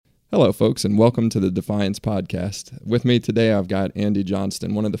Hello, folks, and welcome to the Defiance Podcast. With me today, I've got Andy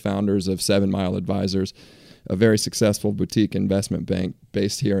Johnston, one of the founders of 7 Mile Advisors, a very successful boutique investment bank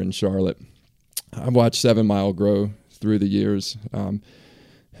based here in Charlotte. I've watched 7 Mile grow through the years, and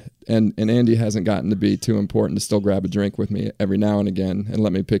Andy hasn't gotten to be too important to still grab a drink with me every now and again and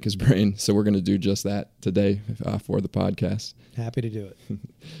let me pick his brain. So we're going to do just that today for the podcast. Happy to do it.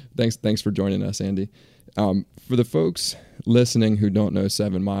 Thanks for joining us, Andy. For the folks listening who don't know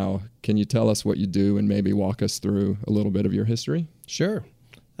 7 Mile, can you tell us what you do and maybe walk us through a little bit of your history? Sure.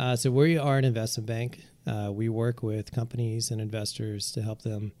 So we are an investment bank. We work with companies and investors to help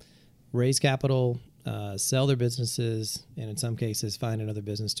them raise capital, sell their businesses, and in some cases find another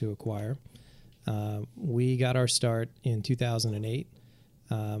business to acquire. We got our start in 2008.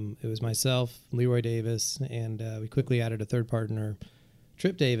 It was myself, Leroy Davis, and we quickly added a third partner,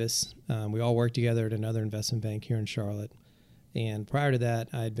 Trip Davis. We all worked together at another investment bank here in Charlotte. And prior to that,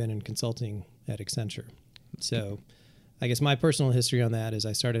 I had been in consulting at Accenture. So I guess my personal history on that is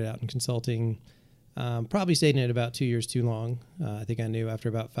I started out in consulting, probably stayed in it about 2 years too long. I think I knew after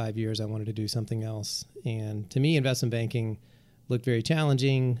about 5 years I wanted to do something else. And to me, investment banking looked very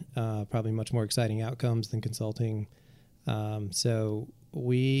challenging, probably much more exciting outcomes than consulting. So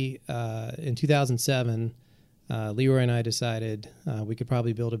we, in 2007, Leroy and I decided we could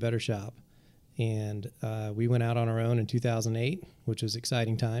probably build a better shop. And we went out on our own in 2008, which was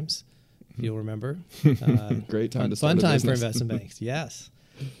exciting times, if you'll remember. Great time to fun start a time business. for investment banks, yes.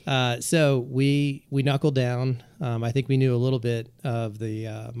 So we knuckled down. I think we knew a little bit of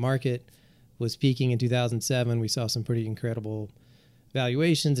the market was peaking in 2007. We saw some pretty incredible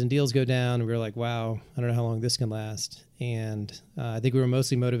valuations and deals go down. We were like, wow, I don't know how long this can last. And I think we were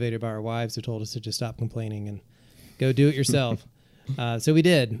mostly motivated by our wives who told us to just stop complaining and go do it yourself. So we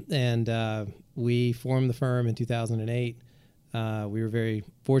did. And we formed the firm in 2008. We were very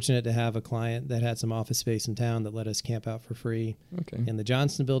fortunate to have a client that had some office space in town that let us camp out for free in the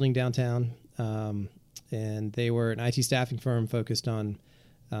Johnston building downtown. And they were an IT staffing firm focused on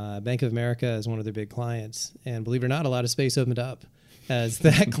Bank of America as one of their big clients. And believe it or not, a lot of space opened up as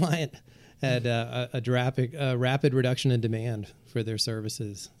that client had a rapid reduction in demand for their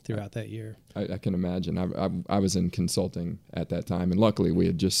services throughout that year. I can imagine. I was in consulting at that time, and luckily we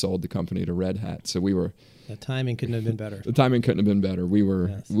had just sold the company to Red Hat, so we were. The timing couldn't have been better. The timing couldn't have been better. We were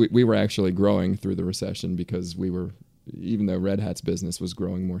Yes. we were actually growing through the recession because we were, even though Red Hat's business was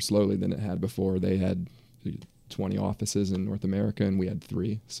growing more slowly than it had before, they had 20 offices in North America, and we had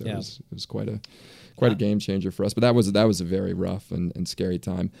 3. So Yeah. it was quite a game changer for us. But that was a very rough and scary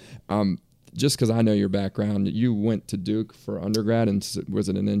time. Just because I know your background, you went to Duke for undergrad, and was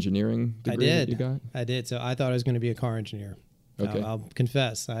it an engineering degree that you got? I did. So I thought I was going to be a car engineer. Okay. I'll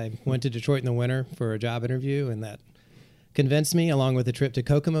confess. I went to Detroit in the winter for a job interview, and that convinced me, along with a trip to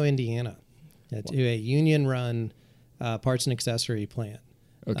Kokomo, Indiana, to a union-run parts and accessory plant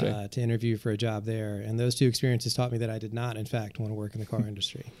to interview for a job there. And those 2 experiences taught me that I did not, in fact, want to work in the car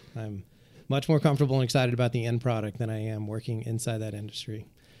industry. I'm much more comfortable and excited about the end product than I am working inside that industry.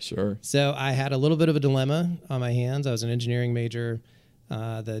 Sure. So I had a little bit of a dilemma on my hands. I was an engineering major.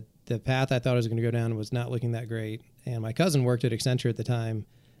 The path I thought I was going to go down was not looking that great. And my cousin worked at Accenture at the time,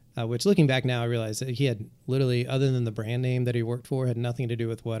 which looking back now, I realized that he had literally, other than the brand name that he worked for, had nothing to do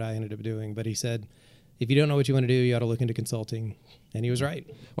with what I ended up doing. But he said, if you don't know what you want to do, you ought to look into consulting. And he was right.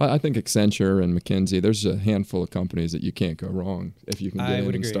 Well, I think Accenture and McKinsey, there's a handful of companies that you can't go wrong if you can get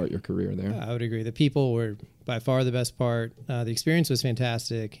in and start your career there. I would agree. The people were by far the best part. The experience was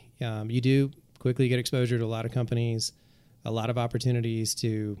fantastic. You do quickly get exposure to a lot of companies, a lot of opportunities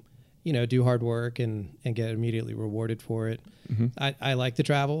to, do hard work and get immediately rewarded for it. Mm-hmm. I like to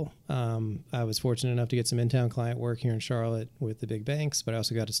travel. I was fortunate enough to get some in-town client work here in Charlotte with the big banks, but I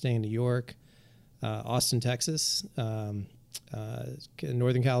also got to stay in New York, Austin, Texas, Northern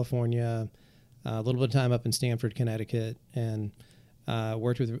California, a little bit of time up in Stamford, Connecticut, and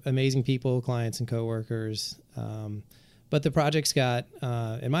worked with amazing people, clients, and coworkers. But the projects got,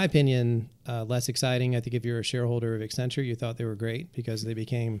 in my opinion, less exciting. I think if you're a shareholder of Accenture, you thought they were great because they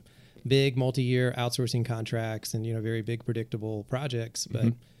became big multi-year outsourcing contracts and very big predictable projects.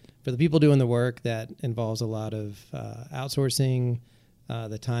 But for the people doing the work, that involves a lot of outsourcing.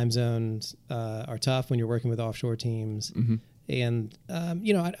 The time zones are tough when you're working with offshore teams. Mm-hmm. And,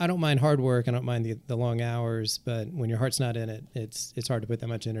 I don't mind hard work. I don't mind the long hours. But when your heart's not in it, it's hard to put that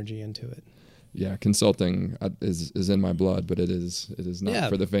much energy into it. Yeah, consulting is in my blood, but it is not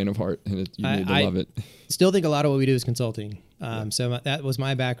for the faint of heart, and you need to love it. Still think a lot of what we do is consulting. So that was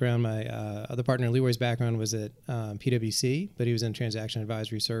my background. My other partner, Leroy's background, was at PwC, but he was in transaction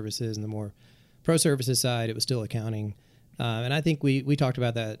advisory services, and the more pro services side, it was still accounting. And I think we talked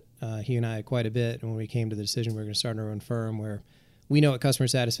about that, he and I, quite a bit when we came to the decision we were going to start our own firm, where we know what customer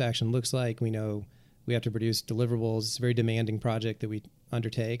satisfaction looks like. We know we have to produce deliverables. It's a very demanding project that we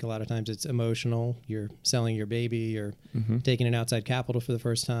undertake. A lot of times it's emotional. You're selling your baby. You're taking in outside capital for the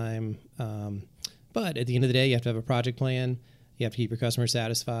first time. But at the end of the day, you have to have a project plan. You have to keep your customer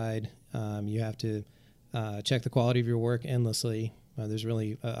satisfied. You have to check the quality of your work endlessly. There's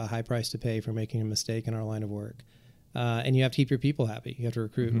really a high price to pay for making a mistake in our line of work. And you have to keep your people happy. You have to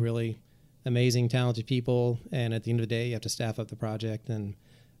recruit really amazing, talented people. And at the end of the day, you have to staff up the project. And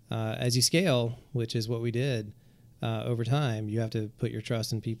as you scale, which is what we did over time, you have to put your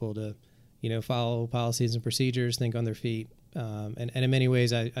trust in people to, follow policies and procedures, think on their feet. And in many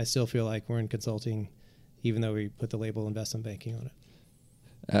ways, I still feel like we're in consulting, even though we put the label investment banking on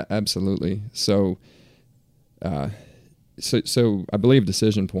it. Absolutely. So I believe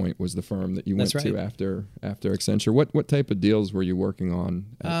Decision Point was the firm that you went to after Accenture. What type of deals were you working on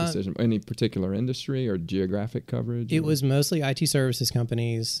at Decision? Any particular industry or geographic coverage? It was mostly IT services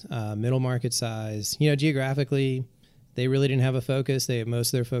companies, middle market size. Geographically, they really didn't have a focus. Most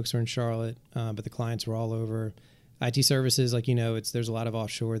of their folks were in Charlotte, but the clients were all over. IT services, there's a lot of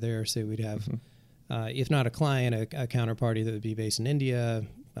offshore there, so we'd have, if not a client, a counterparty that would be based in India,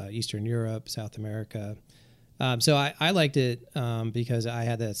 Eastern Europe, South America. So I liked it because I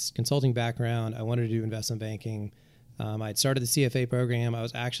had this consulting background. I wanted to do investment banking. I'd started the CFA program. I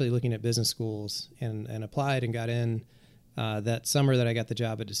was actually looking at business schools and applied and got in that summer that I got the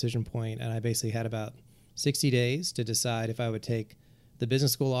job at Decision Point. And I basically had about 60 days to decide if I would take the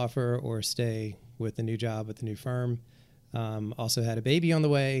business school offer or stay with the new job with the new firm. Also had a baby on the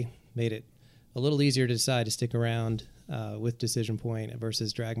way, made it a little easier to decide to stick around with Decision Point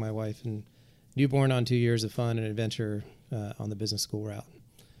versus drag my wife and newborn on 2 years of fun and adventure on the business school route.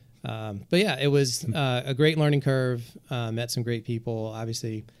 But yeah, it was a great learning curve. Met some great people.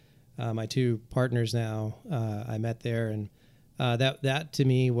 Obviously, my two partners now I met there, and that to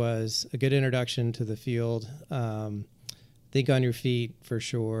me was a good introduction to the field. Think on your feet for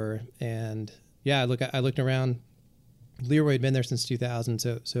sure. And yeah, I looked around. Leroy had been there since 2000,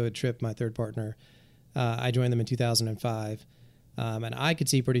 so had Tripp, my third partner. I joined them in 2005. And I could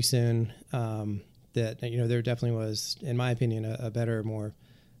see pretty soon that there definitely was, in my opinion, a better, more,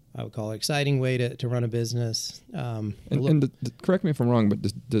 I would call it, exciting way to run a business. Correct me if I'm wrong, but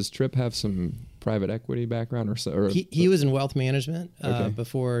does Tripp have some private equity background or he was in wealth management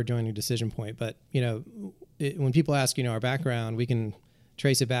before joining Decision Point. But when people ask our background, we can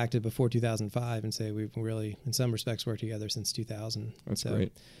trace it back to before 2005 and say we've really, in some respects, worked together since 2000. That's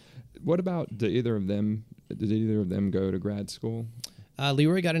great. What about did either of them go to grad school?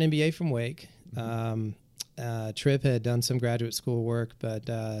 Leroy got an MBA from Wake. Tripp had done some graduate school work, but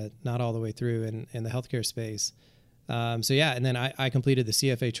not all the way through in the healthcare space. And then I completed the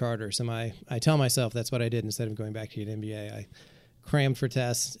CFA charter. So I tell myself that's what I did instead of going back to an MBA. I crammed for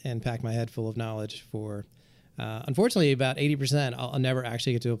tests and packed my head full of knowledge for, unfortunately, about 80%. I'll never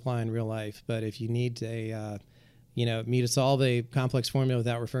actually get to apply in real life. But if you need me to solve a complex formula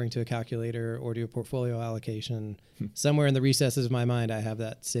without referring to a calculator or do a portfolio allocation, somewhere in the recesses of my mind, I have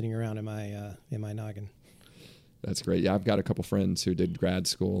that sitting around in my noggin. That's great. Yeah, I've got a couple friends who did grad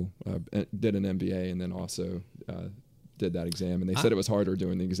school, did an MBA, and then also did that exam. And they said it was harder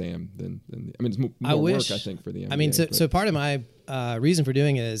doing the exam than it's more work, I think, for the MBA. So part of my reason for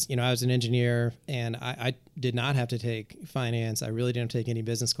doing it is, I was an engineer and I did not have to take finance. I really didn't take any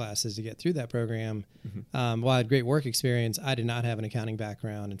business classes to get through that program. While I had great work experience, I did not have an accounting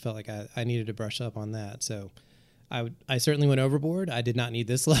background and felt like I needed to brush up on that. So I certainly went overboard. I did not need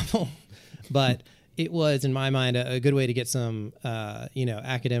this level, but it was, in my mind, a good way to get some,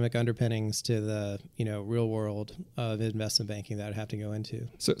 academic underpinnings to the, real world of investment banking that I'd have to go into.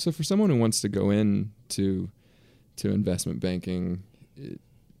 So for someone who wants to go into investment banking,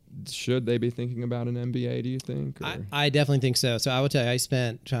 should they be thinking about an MBA, do you think? I definitely think so. So I will tell you, I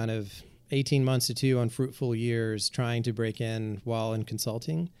spent kind of 18 months to 2 unfruitful years trying to break in while in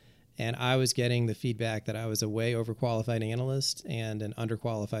consulting. And I was getting the feedback that I was a way overqualified analyst and an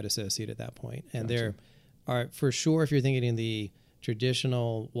underqualified associate at that point. And There are, for sure, if you're thinking in the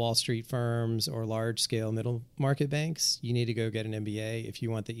traditional Wall Street firms or large-scale middle market banks, you need to go get an MBA if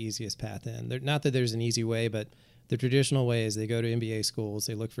you want the easiest path in. Not that there's an easy way, but the traditional way is they go to MBA schools,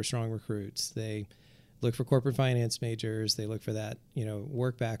 they look for strong recruits, they look for corporate finance majors, they look for that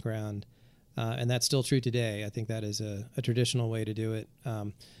work background. And that's still true today. I think that is a traditional way to do it.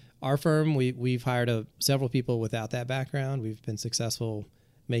 Our firm, we've hired several people without that background. We've been successful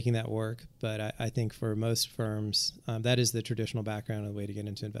making that work. But I think for most firms, that is the traditional background and the way to get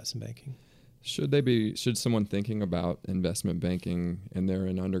into investment banking. Should someone thinking about investment banking and they're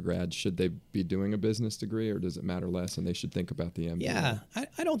in undergrad, should they be doing a business degree, or does it matter less and they should think about the MBA? Yeah,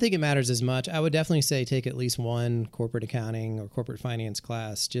 I don't think it matters as much. I would definitely say take at least one corporate accounting or corporate finance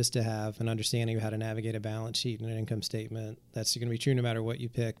class just to have an understanding of how to navigate a balance sheet and an income statement. That's going to be true no matter what you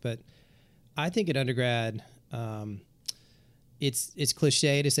pick. But I think at undergrad, it's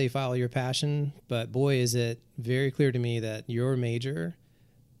cliche to say follow your passion, but boy, is it very clear to me that your major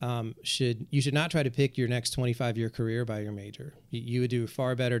you should not try to pick your next 25-year career by your major. You would do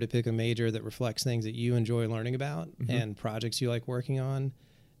far better to pick a major that reflects things that you enjoy learning about and projects you like working on,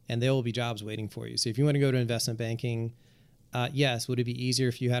 and there will be jobs waiting for you. So if you want to go to investment banking, yes, would it be easier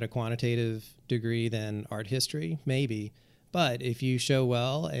if you had a quantitative degree than art history? Maybe. But if you show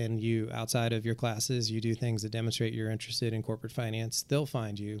well and you, outside of your classes, you do things that demonstrate you're interested in corporate finance, they'll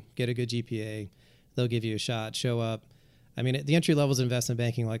find you, get a good GPA, they'll give you a shot, show up. I mean, at the entry levels of investment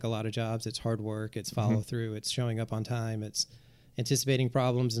banking, like a lot of jobs, it's hard work, it's follow through, it's showing up on time, it's anticipating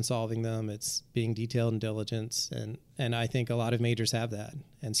problems and solving them, it's being detailed and diligence. And I think a lot of majors have that.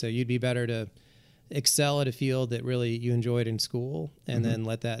 And so you'd be better to excel at a field that really you enjoyed in school and then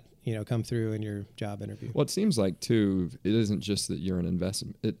let that, come through in your job interview. Well, it seems like too, it isn't just that you're an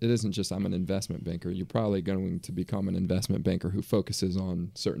investment. It isn't just I'm an investment banker. You're probably going to become an investment banker who focuses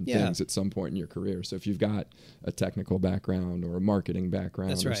on certain things at some point in your career. So if you've got a technical background or a marketing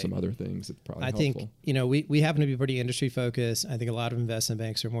background or some other things, it's probably helpful. I think, we happen to be pretty industry focused. I think a lot of investment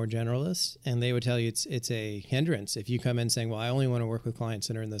banks are more generalists, and they would tell you it's a hindrance if you come in saying, well, I only want to work with clients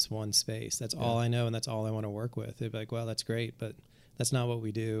that are in this one space. That's all I know, and that's all I want to work with. They'd be like, well, that's great, but that's not what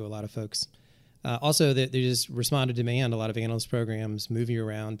we do. A lot of folks also they just respond to demand. A lot of analyst programs move you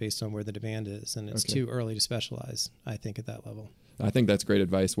around based on where the demand is, and it's too early to specialize, I think, at that level. I think that's great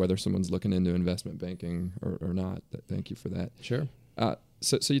advice, whether someone's looking into investment banking or not. Thank you for that. Sure.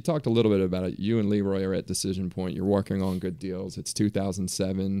 So you talked a little bit about it. You and Leroy are at decision point. You're working on good deals. It's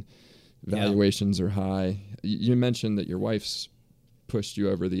 2007. Valuations are high. You mentioned that your wife's pushed you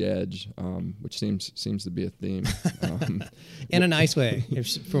over the edge, which seems to be a theme. In a nice way.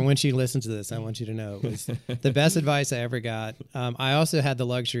 For when she listens to this, I want you to know it was the best advice I ever got. I also had the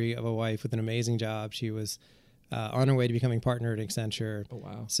luxury of a wife with an amazing job. She was on her way to becoming partner at Accenture. Oh,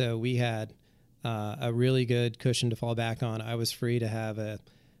 wow. So we had a really good cushion to fall back on. I was free to have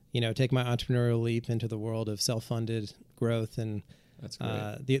take my entrepreneurial leap into the world of self-funded growth, and that's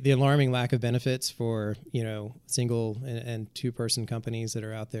great. The alarming lack of benefits for single and two-person companies that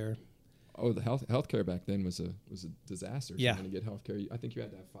are out there. Oh, the healthcare back then was a disaster. Yeah. Trying to get healthcare, I think you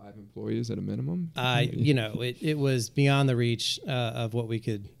had to have 5 employees at a minimum. It was beyond the reach of what we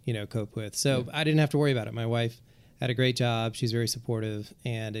could cope with. So I didn't have to worry about it. My wife had a great job. She's very supportive,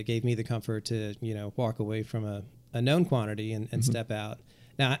 and it gave me the comfort to walk away from a known quantity and step out.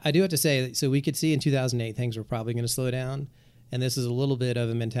 Now I do have to say, so we could see in 2008 things were probably going to slow down. And this is a little bit of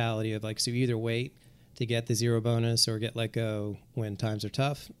a mentality of so you either wait to get the zero bonus or get let go when times are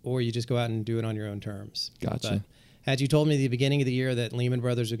tough, or you just go out and do it on your own terms. Gotcha. But had you told me at the beginning of the year that Lehman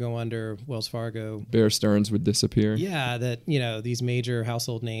Brothers would go under, Wells Fargo, Bear Stearns would disappear. Yeah, that these major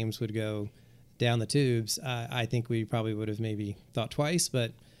household names would go down the tubes, I think we probably would have maybe thought twice.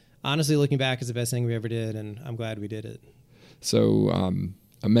 But honestly, looking back, it's the best thing we ever did, and I'm glad we did it. So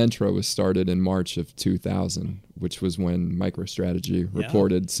Amentra was started in March of 2000, which was when MicroStrategy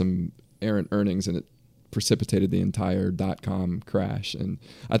reported some errant earnings, and it precipitated the entire .com crash. And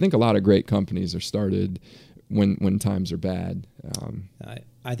I think a lot of great companies are started when times are bad.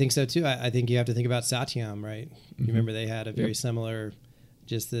 I think so too. I think you have to think about Satyam, right? You remember they had a very similar,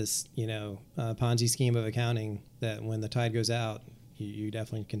 just this Ponzi scheme of accounting that when the tide goes out, you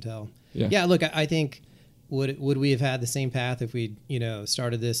definitely can tell. Yeah. Look, I think. Would we have had the same path if we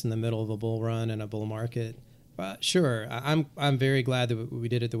started this in the middle of a bull run and a bull market? Sure. I'm very glad that we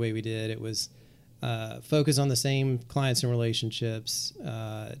did it the way we did. It was focus on the same clients and relationships.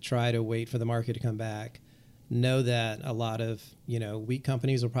 Try to wait for the market to come back. Know that a lot of weak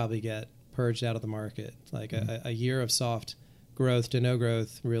companies will probably get purged out of the market. Like a year of soft growth to no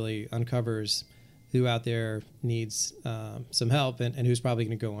growth really uncovers who out there needs some help and who's probably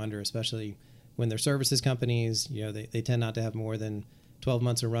going to go under, especially when they're services companies. They tend not to have more than 12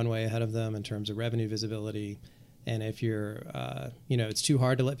 months of runway ahead of them in terms of revenue visibility. And if you're, it's too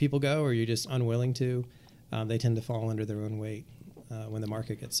hard to let people go, or you're just unwilling to, they tend to fall under their own weight when the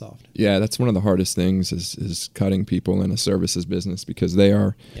market gets soft. Yeah, that's one of the hardest things is cutting people in a services business, because they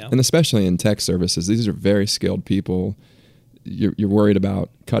are, and especially in tech services, these are very skilled people. You're worried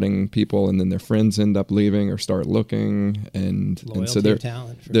about cutting people, and then their friends end up leaving or start looking, and so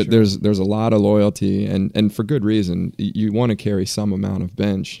there's a lot of loyalty, and for good reason. You want to carry some amount of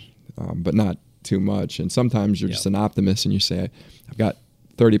bench but not too much. And sometimes you're just an optimist and you say, I've got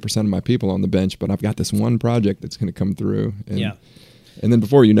 30% of my people on the bench, but I've got this one project that's going to come through. And then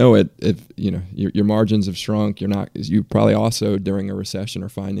before you know it, if your margins have shrunk, you probably also during a recession are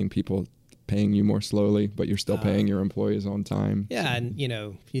finding people paying you more slowly, but you're still paying your employees on time. Yeah. And,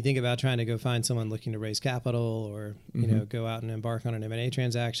 if you think about trying to go find someone looking to raise capital or, go out and embark on an M&A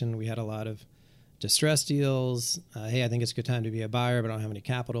transaction, we had a lot of distress deals. Hey, I think it's a good time to be a buyer, but I don't have any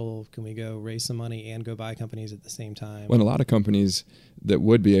capital. Can we go raise some money and go buy companies at the same time? When a lot of companies that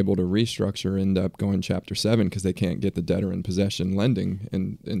would be able to restructure end up going Chapter 7 because they can't get the debtor in possession lending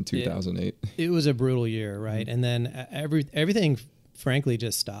in 2008. It was a brutal year, right? And then everything frankly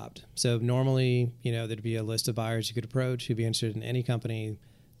just stopped. So normally, there'd be a list of buyers you could approach who'd be interested in any company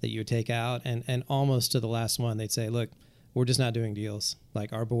that you would take out. And almost to the last one, they'd say, look, we're just not doing deals.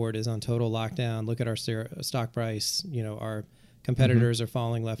 Like our board is on total lockdown. Look at our stock price. Our competitors are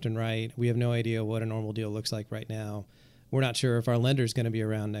falling left and right. We have no idea what a normal deal looks like right now. We're not sure if our lender's going to be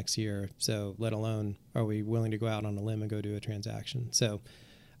around next year. So let alone are we willing to go out on a limb and go do a transaction. So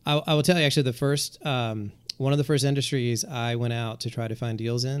I will tell you actually one of the first industries I went out to try to find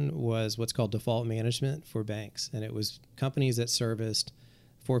deals in was what's called default management for banks. And it was companies that serviced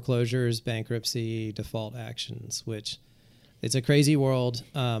foreclosures, bankruptcy, default actions, which it's a crazy world,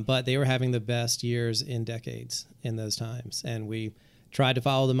 but they were having the best years in decades in those times. And we tried to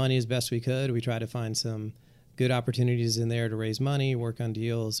follow the money as best we could. We tried to find some good opportunities in there to raise money, work on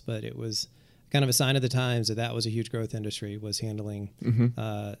deals, but it was kind of a sign of the times that was a huge growth industry, was handling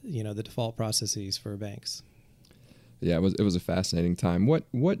the default processes for banks. Yeah, it was a fascinating time.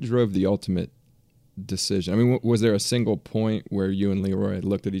 What drove the ultimate decision? I mean, was there a single point where you and Leroy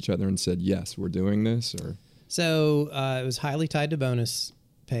looked at each other and said, yes, we're doing this? Or So it was highly tied to bonus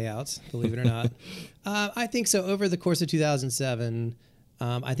payouts, believe it or not. I think so. Over the course of 2007,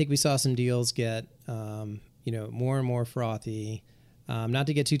 I think we saw some deals get more and more frothy. Not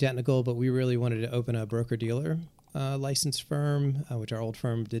to get too technical, but we really wanted to open a broker-dealer licensed firm, which our old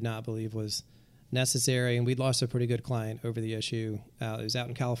firm did not believe was necessary. And we'd lost a pretty good client over the issue. It was out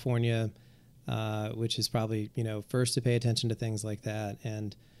in California, which is probably, first to pay attention to things like that.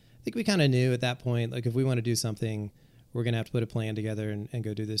 And I think we kind of knew at that point, like if we want to do something, we're going to have to put a plan together and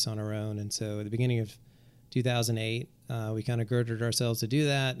go do this on our own. And so at the beginning of 2008, we kind of girded ourselves to do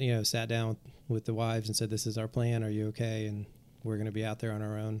that, sat down with the wives and said, this is our plan. Are you okay? And we're going to be out there on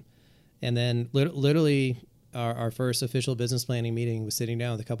our own. And then literally our first official business planning meeting was sitting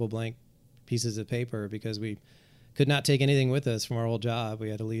down with a couple blank pieces of paper because we could not take anything with us from our old job. We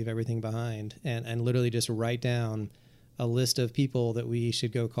had to leave everything behind and literally just write down a list of people that we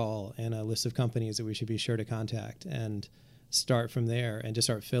should go call and a list of companies that we should be sure to contact and start from there and just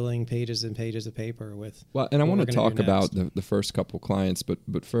start filling pages and pages of paper with. Well, and I want to talk about the first couple clients,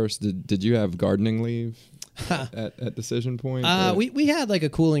 but first, did you have gardening leave at Decision Point? We had like a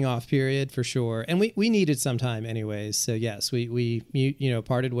cooling off period for sure, and we needed some time anyways. So yes, we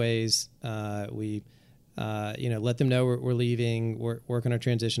parted ways. We let them know we're leaving, work on our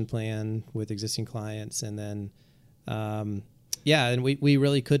transition plan with existing clients, and then. And we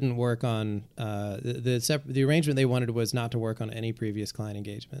really couldn't work on the arrangement they wanted was not to work on any previous client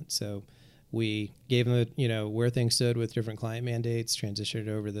engagement. So we gave them where things stood with different client mandates, transitioned it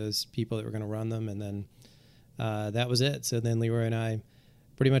over to those people that were going to run them, and then that was it. So then Leroy and I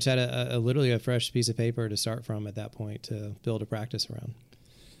pretty much had literally a fresh piece of paper to start from at that point to build a practice around.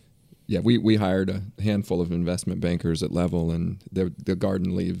 Yeah, we hired a handful of investment bankers at Level, and the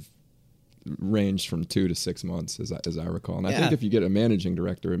garden leave ranged from 2 to 6 months, as I recall. And I think if you get a managing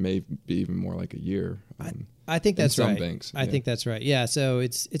director, it may be even more like a year. I think that's right. Some banks. I think that's right. Yeah. So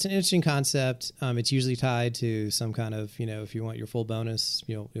it's an interesting concept. It's usually tied to some kind of, if you want your full bonus,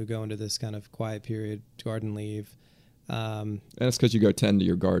 you'll go into this kind of quiet period, garden leave. And that's because you go tend to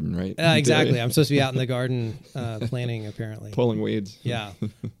your garden, right? Exactly. I'm supposed to be out in the garden planting, apparently. Pulling weeds. Yeah.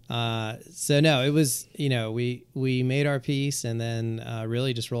 So no, it was, we made our piece and then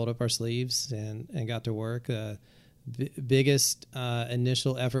really just rolled up our sleeves and got to work. Biggest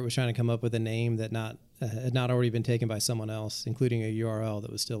initial effort was trying to come up with a name that had not already been taken by someone else, including a URL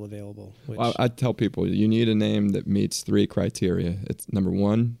that was still available. Well, I tell people you need a name that meets 3 criteria. It's number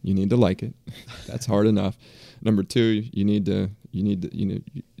 1, you need to like it. That's hard enough. Number 2, you need to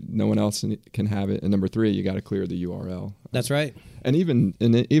no one else can have it. And number 3, you got to clear the URL. That's right. And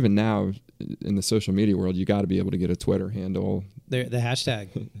even now in the social media world, you got to be able to get a Twitter handle. The hashtag.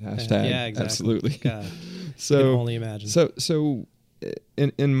 Hashtag. Yeah, exactly. Absolutely. God, so I can only imagine. So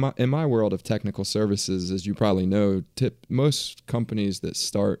in my world of technical services, as you probably know, most companies that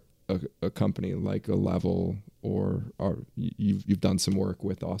start a company like a Level or you've done some work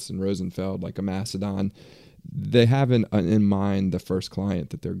with Austin Rosenfeld, like a Macedon, they have in mind the first client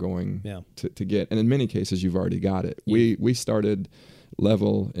that they're going to get. And in many cases, you've already got it. Yeah. We started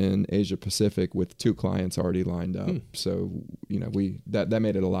Level in Asia Pacific with 2 clients already lined up. So, that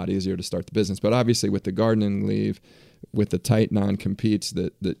made it a lot easier to start the business. But obviously with the gardening leave, with the tight non-competes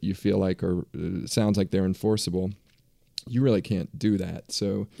that you feel like sounds like they're enforceable, you really can't do that.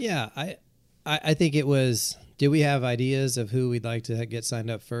 So yeah, I think it was, did we have ideas of who we'd like to get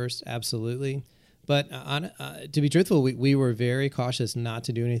signed up first? Absolutely. But to be truthful, we were very cautious not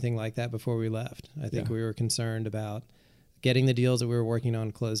to do anything like that before we left. I think we were concerned about getting the deals that we were working on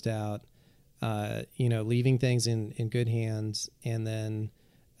closed out, leaving things in good hands, and then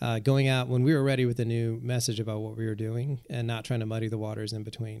going out when we were ready with a new message about what we were doing and not trying to muddy the waters in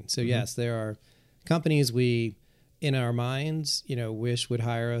between. So yes, there are companies we, in our minds, wish would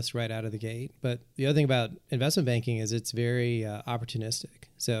hire us right out of the gate. But the other thing about investment banking is it's very opportunistic.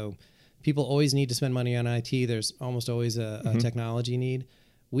 So people always need to spend money on IT. There's almost always a technology need.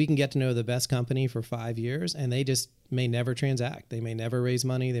 We can get to know the best company for 5 years, and they just may never transact. They may never raise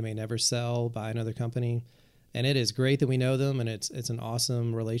money. They may never sell, buy another company. And it is great that we know them, and it's an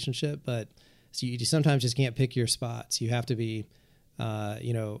awesome relationship. But so you sometimes just can't pick your spots. You have to be, a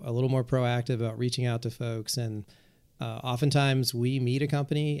little more proactive about reaching out to folks. And oftentimes we meet a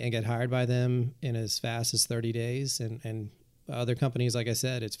company and get hired by them in as fast as 30 days. And other companies, like I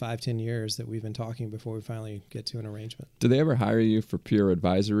said, it's 5-10 years that we've been talking before we finally get to an arrangement. Do they ever hire you for pure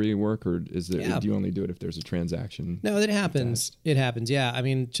advisory work, or do you only do it if there's a transaction? No, it happens. Attached? It happens. Yeah. I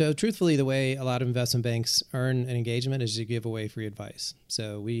mean, so truthfully, the way a lot of investment banks earn an engagement is to give away free advice.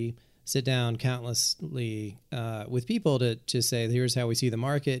 So we sit down countlessly with people to just say, here's how we see the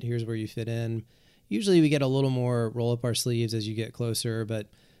market. Here's where you fit in. Usually we get a little more roll up our sleeves as you get closer, but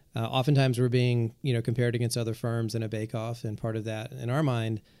oftentimes we're being, compared against other firms in a bake-off, and part of that, in our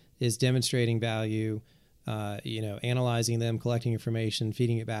mind, is demonstrating value, analyzing them, collecting information,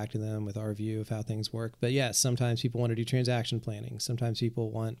 feeding it back to them with our view of how things work. But yes, sometimes people want to do transaction planning. Sometimes people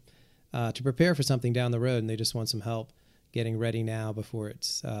want to prepare for something down the road, and they just want some help getting ready now before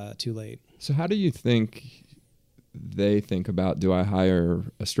it's too late. So how do you think they think about, do I hire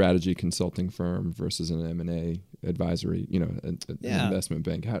a strategy consulting firm versus an M&A advisory, an investment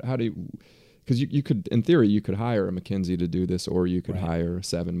bank? How do you, because you could, in theory, you could hire a McKinsey to do this, or you could hire a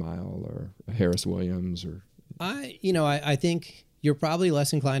 7 Mile or a Harris Williams, or I think you're probably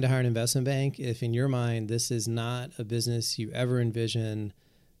less inclined to hire an investment bank if in your mind this is not a business you ever envision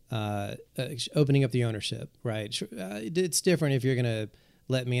opening up the ownership, right? It's different if you're going to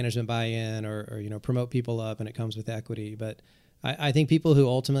let management buy in or promote people up and it comes with equity. But I think people who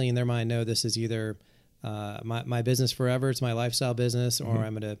ultimately in their mind know this is either my business forever, it's my lifestyle business, or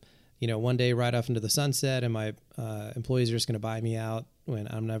I'm going to, one day ride off into the sunset and my employees are just going to buy me out when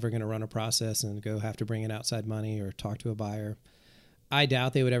I'm never going to run a process and go have to bring in outside money or talk to a buyer. I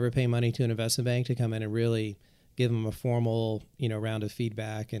doubt they would ever pay money to an investment bank to come in and really give them a formal, round of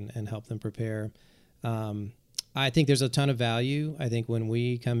feedback and help them prepare. I think there's a ton of value. I think when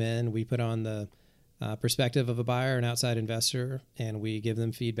we come in, we put on the perspective of a buyer, an outside investor, and we give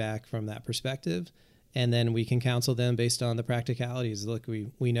them feedback from that perspective. And then we can counsel them based on the practicalities. Look,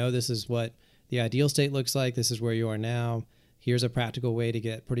 we know this is what the ideal state looks like. This is where you are now. Here's a practical way to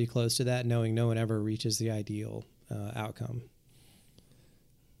get pretty close to that, knowing no one ever reaches the ideal outcome.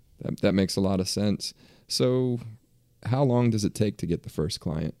 That makes a lot of sense. So how long does it take to get the first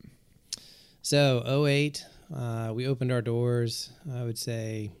client? So 2008, we opened our doors, I would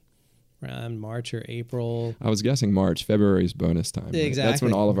say, around March or April. I was guessing March. February's bonus time. Right? Exactly. That's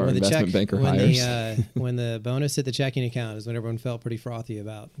when all of our investment banker hires. When the bonus hit the checking account is when everyone felt pretty frothy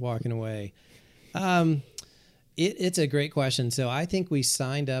about walking away. It's a great question. So I think we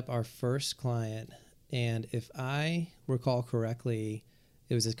signed up our first client, and if I recall correctly,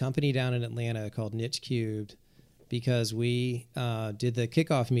 it was a company down in Atlanta called Niche Cubed, because we did the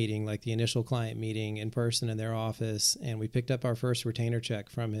kickoff meeting, like the initial client meeting in person in their office, and we picked up our first retainer check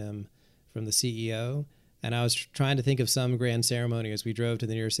from him, from the CEO. And I was trying to think of some grand ceremony as we drove to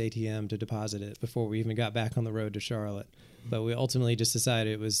the nearest ATM to deposit it before we even got back on the road to Charlotte. But we ultimately just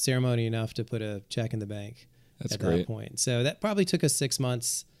decided it was ceremony enough to put a check in the bank at that point. So that probably took us 6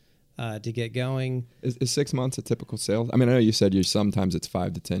 months to get going. Is 6 months a typical sale? I mean, I know you said sometimes it's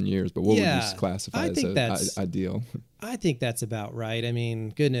 5 to 10 years, but what would you classify as ideal? I think that's about right. I mean,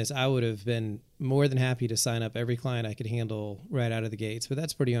 goodness, I would have been more than happy to sign up every client I could handle right out of the gates, but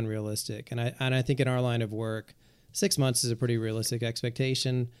that's pretty unrealistic. And I think in our line of work, 6 months is a pretty realistic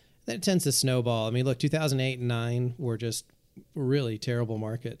expectation. Then it tends to snowball. I mean, look, 2008 and 2009 were just really terrible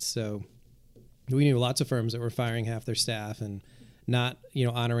markets. So, we knew lots of firms that were firing half their staff and not,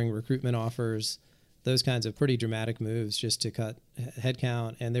 honoring recruitment offers, those kinds of pretty dramatic moves just to cut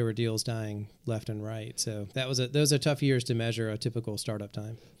headcount, and there were deals dying left and right. So those are tough years to measure a typical startup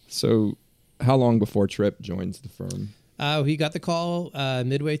time. So how long before Tripp joins the firm? He got the call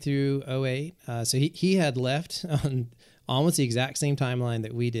midway through 2008. So he had left on almost the exact same timeline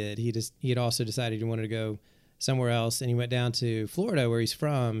that we did. He had also decided he wanted to go somewhere else, and he went down to Florida, where he's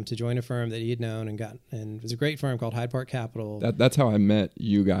from, to join a firm that he had known and it was a great firm called Hyde Park Capital. That's how I met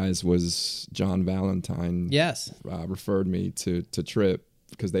you guys. Was John Valentine? Yes, referred me to Tripp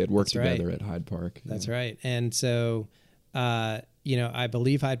because they had worked together at Hyde Park. That's right. And so, I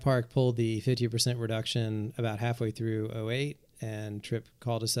believe Hyde Park pulled the 50% reduction about halfway through 2008, and Tripp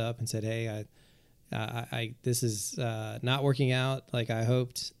called us up and said, "Hey, I this is not working out like I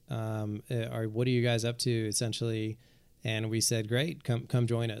hoped. Or what are you guys up to, essentially?" And we said, "Great, come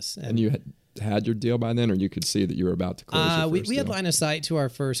join us." And you had your deal by then, or you could see that you were about to close your first we had deal? line of sight to our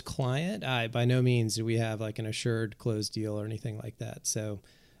first client. By no means do we have like an assured closed deal or anything like that. So,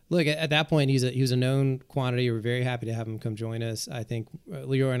 look, at that point, he was a known quantity. We're very happy to have him come join us. I think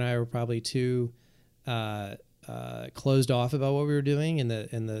Leora and I were probably too closed off about what we were doing in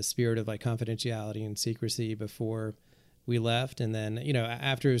the spirit of like confidentiality and secrecy before we left. And then,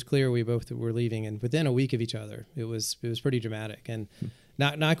 after it was clear we both were leaving, and within a week of each other, it was pretty dramatic. And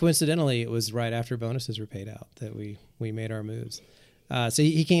not coincidentally, it was right after bonuses were paid out that we made our moves. So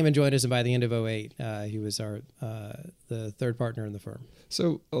he came and joined us, and by the end of 2008, he was the third partner in the firm.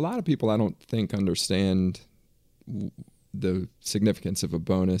 So a lot of people, I don't think, understand the significance of a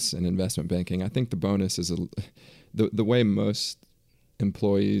bonus in investment banking. I think the bonus is the way most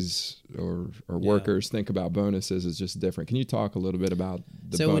employees or workers think about bonuses is just different. Can you talk a little bit about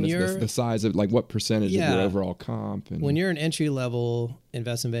the bonus, the size of, like, what percentage of your overall comp? And when you're an entry-level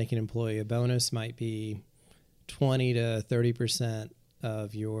investment banking employee, a bonus might be 20 to 30%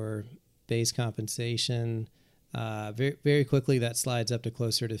 of your base compensation. Very, very quickly, that slides up to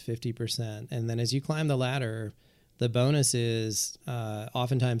closer to 50%. And then as you climb the ladder, the bonus is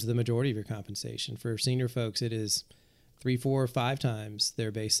oftentimes the majority of your compensation. For senior folks, it is 3, 4, 5 times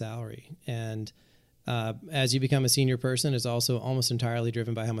their base salary. And as you become a senior person, it's also almost entirely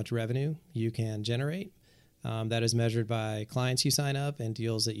driven by how much revenue you can generate. That is measured by clients you sign up and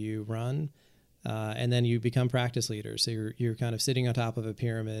deals that you run. And then you become practice leaders. So you're kind of sitting on top of a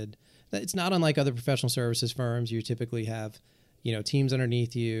pyramid. It's not unlike other professional services firms. You typically have, teams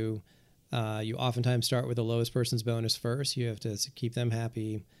underneath you. You oftentimes start with the lowest person's bonus first. You have to keep them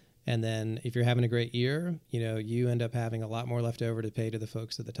happy. And then if you're having a great year, you end up having a lot more left over to pay to the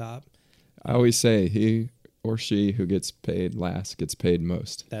folks at the top. I always say he or she who gets paid last gets paid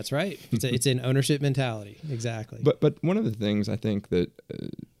most. That's right. It's an ownership mentality. Exactly. But one of the things I think that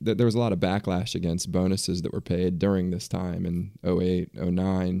there was a lot of backlash against bonuses that were paid during this time in 2008,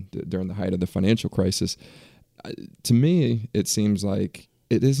 2009, during the height of the financial crisis. To me, it seems like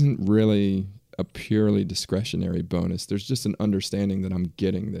it isn't really a purely discretionary bonus. There's just an understanding that I'm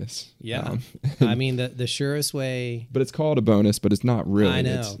getting this. Yeah. I mean, the surest way... But it's called a bonus, but it's not really. I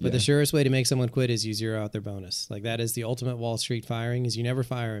know. But the surest way to make someone quit is you zero out their bonus. Like, that is the ultimate Wall Street firing, is you never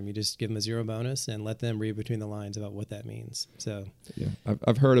fire them. You just give them a zero bonus and let them read between the lines about what that means. So, yeah,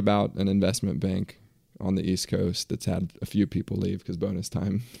 I've heard about an investment bank on the East Coast that's had a few people leave because bonus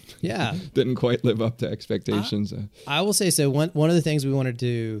time didn't quite live up to expectations. I will say, so one of the things we wanted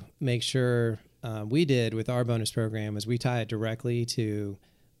to make sure we did with our bonus program is we tie it directly to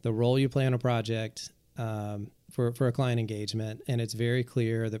the role you play on a project for a client engagement. And it's very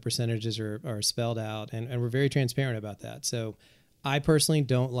clear, the percentages are spelled out, and we're very transparent about that. So I personally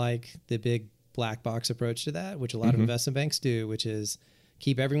don't like the big black box approach to that, which a lot of investment banks do, which is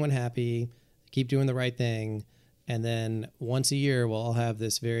keep everyone happy, keep doing the right thing. And then once a year, we'll all have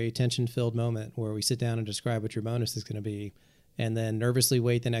this very tension-filled moment where we sit down and describe what your bonus is going to be, and then nervously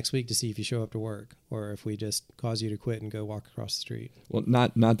wait the next week to see if you show up to work or if we just cause you to quit and go walk across the street. Well,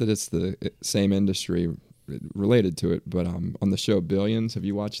 not that it's the same industry related to it, but on the show Billions, have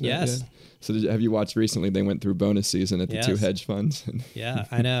you watched that yet? So have you watched recently? They went through bonus season at the two hedge funds. Yeah,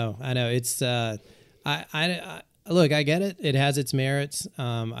 I know. It's I look, I get it. It has its merits.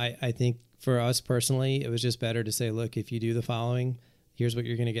 I think for us personally, it was just better to say, look, if you do the following, here's what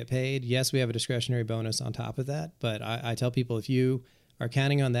you're going to get paid. Yes, we have a discretionary bonus on top of that, but I tell people, if you are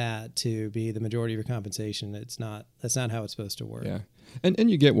counting on that to be the majority of your compensation, that's not how it's supposed to work. Yeah.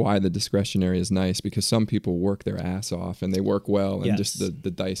 And you get why the discretionary is nice, because some people work their ass off and they work well, and just the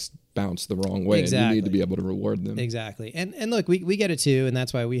dice bounce the wrong way. Exactly. And you need to be able to reward them. Exactly. And look, we get it too, and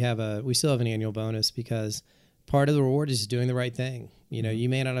that's why we still have an annual bonus, because part of the reward is doing the right thing. You know, you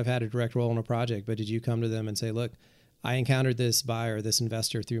may not have had a direct role in a project, but did you come to them and say, look, I encountered this buyer, this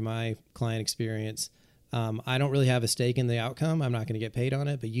investor through my client experience. I don't really have a stake in the outcome. I'm not going to get paid on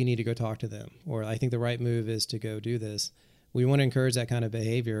it, but you need to go talk to them. Or I think the right move is to go do this. We want to encourage that kind of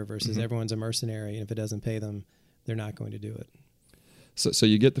behavior versus everyone's a mercenary. And if it doesn't pay them, they're not going to do it. So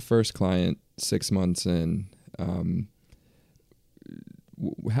you get the first client 6 months in.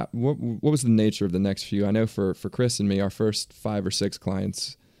 What was the nature of the next few? I know for Chris and me, our first 5 or 6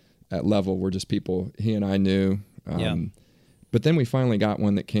 clients at Level were just people he and I knew. But then we finally got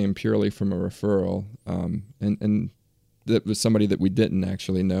one that came purely from a referral, and that was somebody that we didn't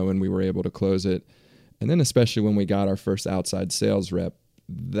actually know, and we were able to close it. And then especially when we got our first outside sales rep,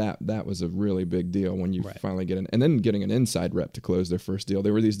 that was a really big deal when you finally get in. And then getting an inside rep to close their first deal.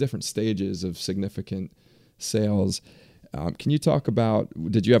 There were these different stages of significant sales. Can you talk about,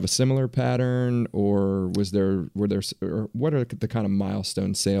 did you have a similar pattern, or what are the kind of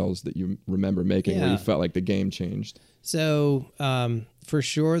milestone sales that you remember making where you felt like the game changed? So for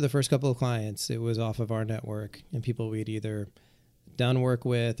sure, the first couple of clients, it was off of our network and people we'd either done work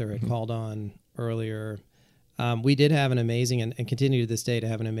with or had called on earlier. We did have an amazing, and continue to this day to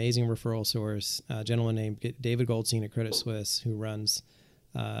have an amazing referral source, a gentleman named David Goldstein at Credit Suisse, who runs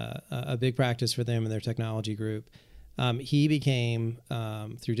a big practice for them in their technology group. He became,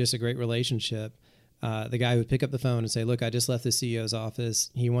 through just a great relationship, the guy who would pick up the phone and say, look, I just left the CEO's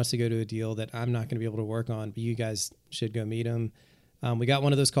office. He wants to go to a deal that I'm not going to be able to work on, but you guys should go meet him. We got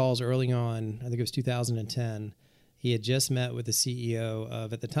one of those calls early on. I think it was 2010. He had just met with the CEO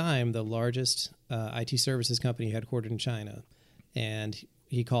of, at the time, the largest IT services company headquartered in China. And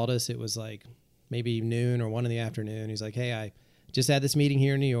he called us. It was like maybe noon or 1 p.m. He's like, hey, I just had this meeting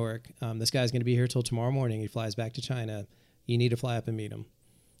here in New York. This guy's going to be here till tomorrow morning. He flies back to China. You need to fly up and meet him.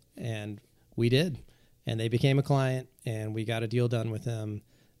 And we did. And they became a client, and we got a deal done with them.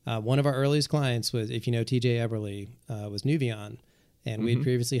 One of our earliest clients was, if you know TJ Eberly, was Nuvion. And we had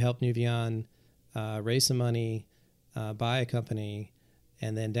previously helped Nuvion raise some money, buy a company,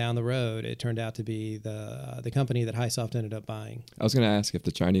 and then down the road, it turned out to be the company that Highsoft ended up buying. I was going to ask if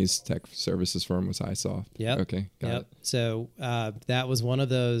the Chinese tech services firm was Highsoft. Yep. Okay, got it. So that was one of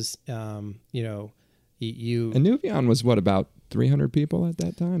those, And Nuvion was about 300 people at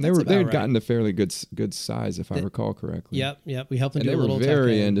that time? They had gotten to fairly good size, if I recall correctly. Yep. We helped them and do a little tech. They were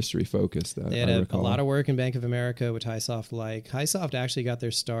very industry focused. They had a lot of work in Bank of America, which Highsoft liked. Highsoft actually got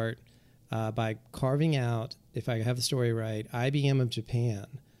their start by carving out, if I have the story right, IBM of Japan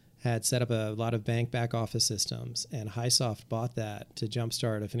had set up a lot of bank back office systems, and Highsoft bought that to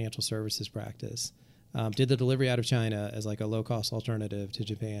jumpstart a financial services practice. Did the delivery out of China as like a low-cost alternative to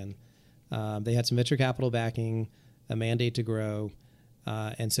Japan. They had some venture capital backing, a mandate to grow,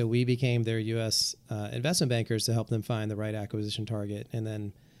 and so we became their U.S. Investment bankers to help them find the right acquisition target. And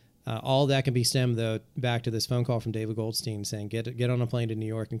then all that can be stemmed, though, back to this phone call from David Goldstein saying, get on a plane to New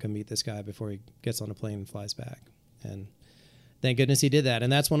York and come meet this guy before he gets on a plane and flies back. And thank goodness he did that.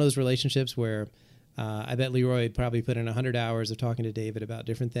 And that's one of those relationships where I bet Leroy had probably put in 100 hours of talking to David about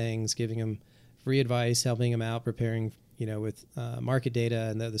different things, giving him free advice, helping him out, preparing with market data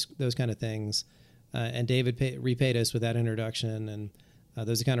and those kind of things. And David repaid us with that introduction. And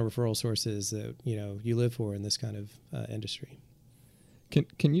those are the kind of referral sources that, you live for in this kind of industry.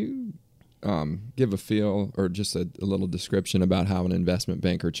 Can you give a feel or just a little description about how an investment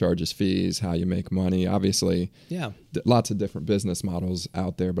banker charges fees, how you make money? Obviously, lots of different business models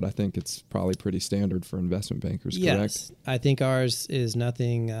out there, but I think it's probably pretty standard for investment bankers, correct? Yes, I think ours is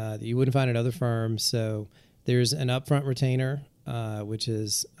nothing that you wouldn't find at other firms. So there's an upfront retainer, which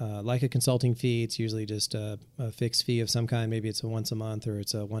is like a consulting fee. It's usually just a fixed fee of some kind. Maybe it's a once a month or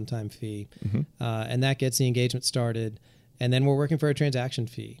it's a one-time fee. And that gets the engagement started. And then we're working for a transaction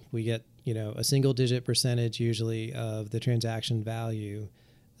fee. We get, a single-digit percentage usually of the transaction value.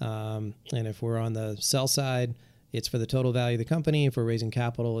 And if we're on the sell side, it's for the total value of the company. If we're raising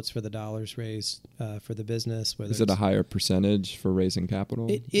capital, it's for the dollars raised for the business. Is it a higher percentage for raising capital?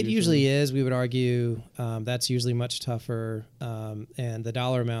 It usually is. We would argue that's usually much tougher. And the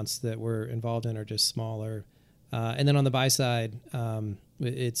dollar amounts that we're involved in are just smaller. And then on the buy side,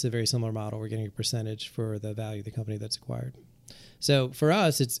 it's a very similar model. We're getting a percentage for the value of the company that's acquired. So for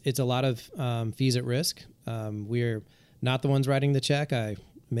us, it's a lot of fees at risk. We're not the ones writing the check. I, in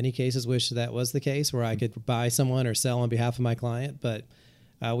many cases, wish that was the case where I could buy someone or sell on behalf of my client. But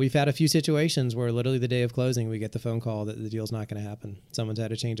We've had a few situations where literally the day of closing, we get the phone call that the deal's not going to happen. Someone's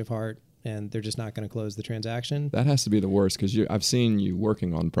had a change of heart and they're just not going to close the transaction. That has to be the worst, because I've seen you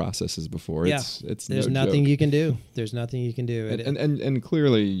working on processes before. Yeah, it's there's no nothing joke. you can do. There's nothing you can do. And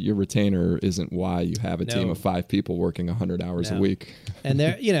clearly your retainer isn't why you have a team of 5 people working 100 hours a week. And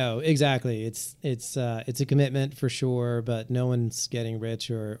there, exactly. It's a commitment for sure, but no one's getting rich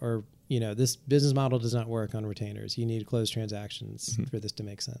or this business model does not work on retainers. You need to close transactions for this to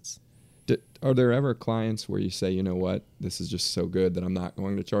make sense. Are there ever clients where you say, you know what, this is just so good that I'm not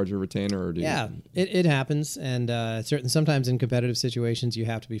going to charge a retainer? Or it happens. And sometimes in competitive situations, you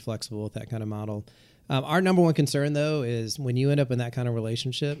have to be flexible with that kind of model. Our number one concern, though, is when you end up in that kind of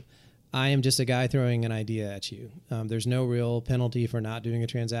relationship, I am just a guy throwing an idea at you. There's no real penalty for not doing a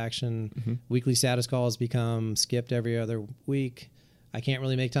transaction. Weekly status calls become skipped every other week. I can't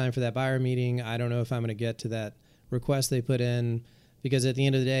really make time for that buyer meeting. I don't know if I'm going to get to that request they put in, because at the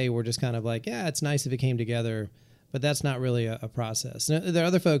end of the day, we're just kind of like, yeah, it's nice if it came together, but that's not really a process. Now, there are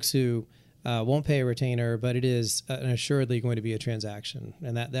other folks who won't pay a retainer, but it is assuredly going to be a transaction,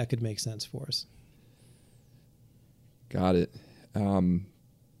 and that could make sense for us. Got it.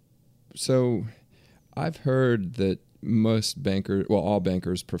 So I've heard that all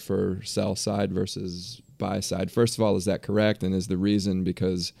bankers prefer sell side versus buy side. First of all, is that correct? And is the reason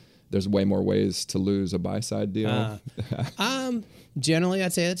because there's way more ways to lose a buy side deal? Generally,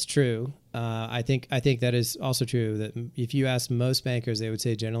 I'd say that's true. I think that is also true, that if you ask most bankers, they would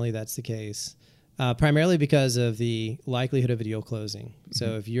say generally that's the case, primarily because of the likelihood of a deal closing.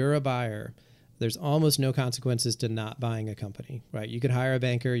 So if you're a buyer, there's almost no consequences to not buying a company, right? You could hire a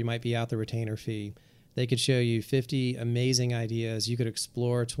banker, you might be out the retainer fee. They could show you 50 amazing ideas. You could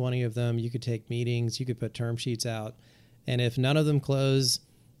explore 20 of them. You could take meetings. You could put term sheets out. And if none of them close,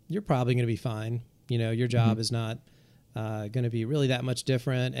 you're probably going to be fine. Your job is not going to be really that much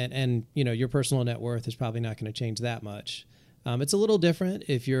different. And your personal net worth is probably not going to change that much. It's a little different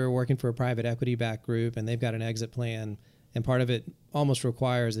if you're working for a private equity-backed group and they've got an exit plan, and part of it almost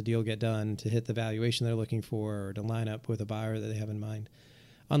requires a deal get done to hit the valuation they're looking for or to line up with a buyer that they have in mind.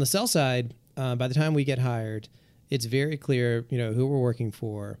 On the sell side, by the time we get hired, it's very clear, who we're working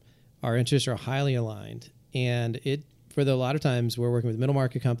for. Our interests are highly aligned. And a lot of times we're working with middle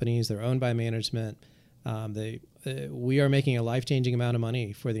market companies. They're owned by management. We are making a life-changing amount of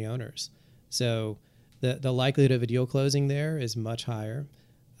money for the owners. So the likelihood of a deal closing there is much higher.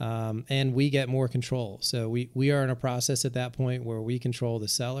 And we get more control. So we are in a process at that point where we control the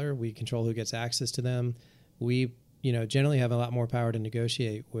seller. We control who gets access to them. We generally have a lot more power to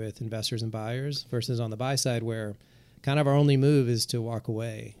negotiate with investors and buyers versus on the buy side, where kind of our only move is to walk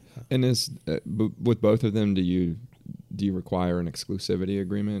away. And with both of them, do you require an exclusivity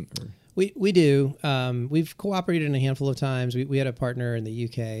agreement? Or? We do. We've cooperated in a handful of times. We had a partner in the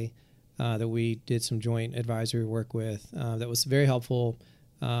UK that we did some joint advisory work with that was very helpful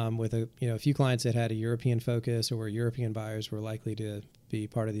with a few clients that had a European focus or where European buyers were likely to be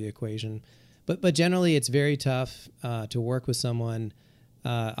part of the equation. But generally, it's very tough to work with someone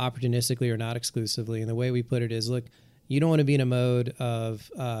opportunistically or not exclusively. And the way we put it is, look, you don't want to be in a mode of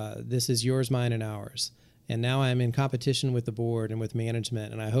this is yours, mine, and ours. And now I'm in competition with the board and with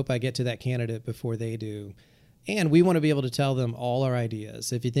management, and I hope I get to that candidate before they do. And we want to be able to tell them all our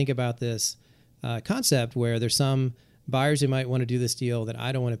ideas. If you think about this concept where there's some buyers who might want to do this deal that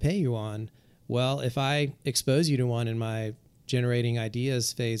I don't want to pay you on, well, if I expose you to one in my generating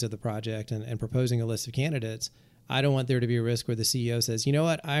ideas phase of the project and proposing a list of candidates, I don't want there to be a risk where the CEO says, you know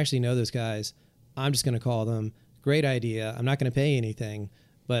what, I actually know those guys. I'm just going to call them. Great idea. I'm not going to pay anything,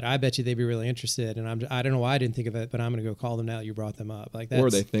 but I bet you they'd be really interested. And I don't know why I didn't think of it, but I'm going to go call them now that you brought them up. Like that. Or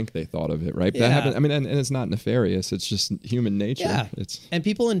they think they thought of it, right? Yeah. That happens. I mean, and it's not nefarious. It's just human nature. Yeah. And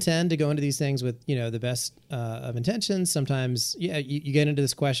people intend to go into these things with, the best of intentions. Sometimes, you get into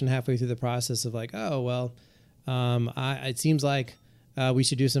this question halfway through the process of like, oh, well, it seems like we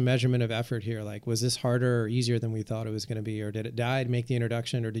should do some measurement of effort here. Like, was this harder or easier than we thought it was going to be? Or did I make the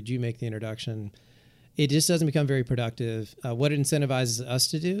introduction, or did you make the introduction? It just doesn't become very productive. What it incentivizes us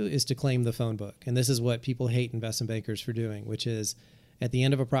to do is to claim the phone book. And this is what people hate investment bankers for doing, which is at the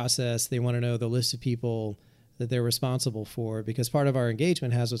end of a process, they want to know the list of people that they're responsible for, because part of our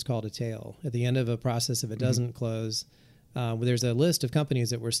engagement has what's called a tail. At the end of a process, if it doesn't close, there's a list of companies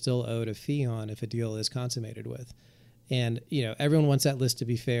that we're still owed a fee on if a deal is consummated with. And, everyone wants that list to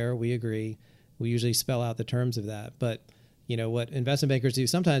be fair. We agree. We usually spell out the terms of that. But what investment bankers do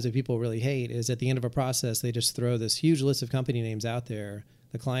sometimes that people really hate is at the end of a process, they just throw this huge list of company names out there.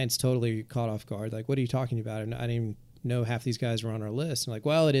 The client's totally caught off guard. Like, what are you talking about? And I didn't even know half these guys were on our list. And like,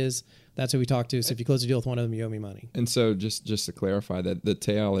 well, it is. That's who we talked to. So if you close a deal with one of them, you owe me money. And so just to clarify, that the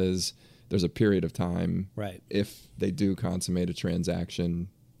tail is there's a period of time. Right. If they do consummate a transaction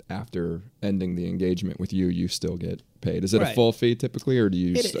after ending the engagement with you, you still get paid. Is it a full fee typically, or do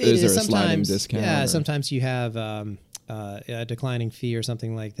you? Is there a sliding discount? Yeah, sometimes you have a declining fee or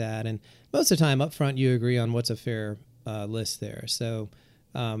something like that. And most of the time up front, you agree on what's a fair list there. So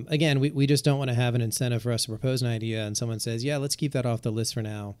again, we just don't want to have an incentive for us to propose an idea and someone says, yeah, let's keep that off the list for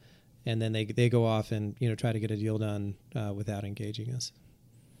now. And then they go off and, try to get a deal done without engaging us.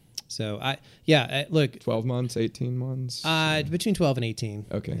 So look, 12 months, 18 months, between 12 and 18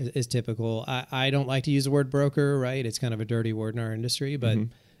 is typical. I don't like to use the word broker, right? It's kind of a dirty word in our industry, but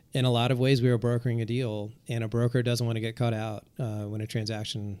in a lot of ways we are brokering a deal, and a broker doesn't want to get caught out when a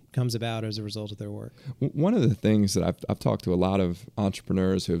transaction comes about as a result of their work. One of the things that I've talked to a lot of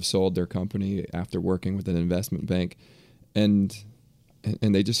entrepreneurs who have sold their company after working with an investment bank,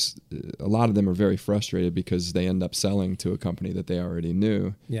 and they just, a lot of them are very frustrated because they end up selling to a company that they already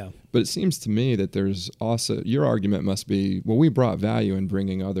knew. Yeah. But it seems to me that there's also, your argument must be, well, we brought value in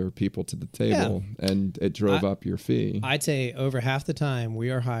bringing other people to the table, and it drove up your fee. I'd say over half the time we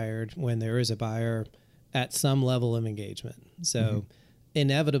are hired when there is a buyer at some level of engagement. So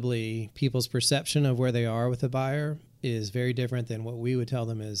inevitably, people's perception of where they are with a buyer is very different than what we would tell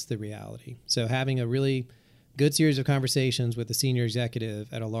them is the reality. So having a really good series of conversations with a senior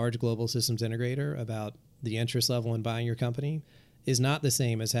executive at a large global systems integrator about the interest level in buying your company is not the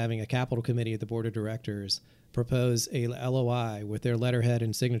same as having a capital committee at the board of directors propose a LOI with their letterhead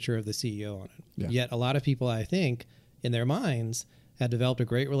and signature of the CEO on it. Yeah. Yet a lot of people, I think, in their minds, have developed a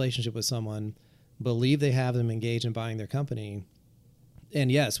great relationship with someone, believe they have them engaged in buying their company.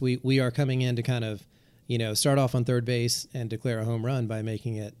 And yes, we are coming in to kind of, start off on third base and declare a home run by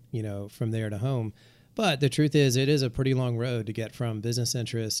making it, from there to home. But the truth is, it is a pretty long road to get from business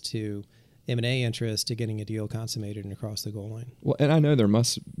interest to M&A interest to getting a deal consummated and across the goal line. Well, and I know there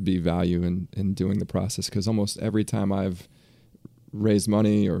must be value in doing the process, because almost every time I've raised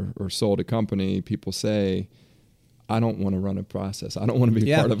money or sold a company, people say, I don't want to run a process. I don't want to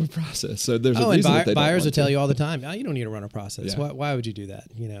be part of a process. So there's a reason that they don't buyers want will tell you all the time, you don't need to run a process. Yeah. Why would you do that?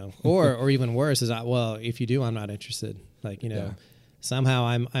 Or even worse is, well, if you do, I'm not interested. Somehow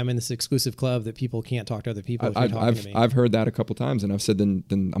I'm in this exclusive club that people can't talk to other people if you're talking to me. I've heard that a couple times, and I've said, then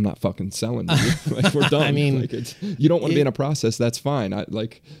I'm not fucking selling to you. We're done. I mean, you don't want to be in a process. That's fine.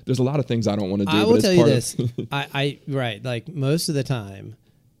 There's a lot of things I don't want to do. I will tell you this. Most of the time,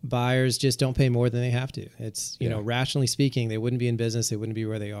 buyers just don't pay more than they have to. It's rationally speaking, they wouldn't be in business. They wouldn't be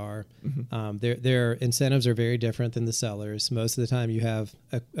where they are. Their incentives are very different than the sellers. Most of the time, you have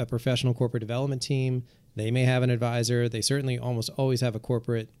a professional corporate development team. They may have an advisor. They certainly almost always have a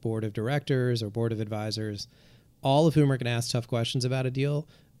corporate board of directors or board of advisors, all of whom are going to ask tough questions about a deal,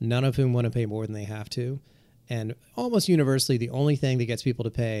 none of whom want to pay more than they have to. And almost universally, the only thing that gets people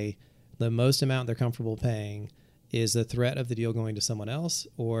to pay the most amount they're comfortable paying is the threat of the deal going to someone else,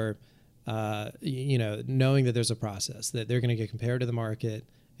 or knowing that there's a process, that they're going to get compared to the market,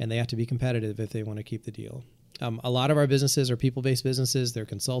 and they have to be competitive if they want to keep the deal. A lot of our businesses are people-based businesses. They're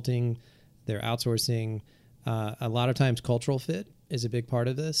consulting. They're outsourcing. A lot of times cultural fit is a big part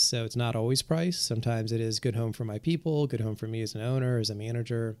of this. So it's not always price. Sometimes it is good home for my people, good home for me as an owner, as a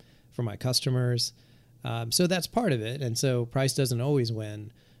manager, for my customers. So that's part of it. And so price doesn't always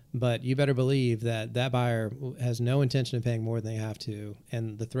win. But you better believe that buyer has no intention of paying more than they have to.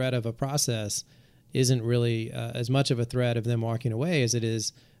 And the threat of a process isn't really as much of a threat of them walking away as it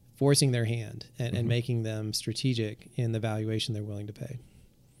is forcing their hand and making them strategic in the valuation they're willing to pay.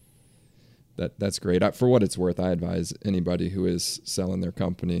 That's great. For what it's worth, I advise anybody who is selling their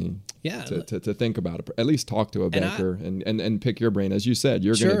company to think about it. At least talk to a banker and pick your brain. As you said,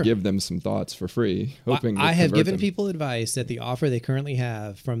 you're going to give them some thoughts for free, hoping I have given people advice that the offer they currently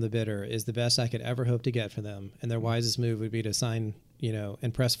have from the bidder is the best I could ever hope to get for them. And their wisest move would be to sign,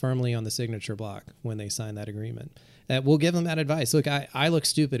 and press firmly on the signature block when they sign that agreement. We'll give them that advice. Look, I look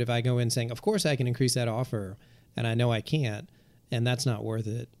stupid if I go in saying, of course I can increase that offer, and I know I can't. And that's not worth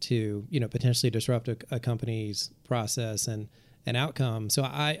it to, potentially disrupt a company's process and outcome. So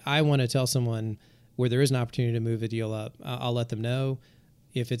I want to tell someone where there is an opportunity to move a deal up. I'll let them know.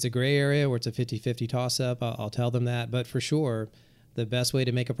 If it's a gray area where it's a 50-50 toss-up, I'll tell them that. But for sure, the best way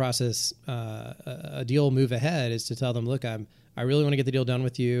to make a process, a deal move ahead is to tell them, look, I really want to get the deal done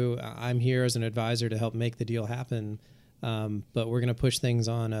with you. I'm here as an advisor to help make the deal happen. But we're going to push things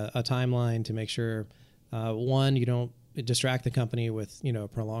on a timeline to make sure, one, you don't distract the company with a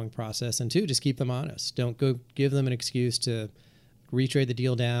prolonged process, and two, just keep them honest. Don't go give them an excuse to retrade the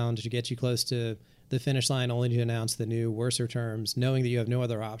deal down to get you close to the finish line only to announce the new worser terms, knowing that you have no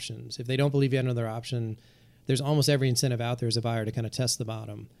other options. If they don't believe you have another option, there's almost every incentive out there as a buyer to kind of test the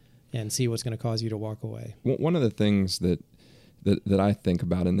bottom and see what's going to cause you to walk away. One of the things that I think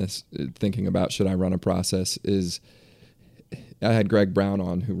about in this, thinking about should I run a process, is I had Greg Brown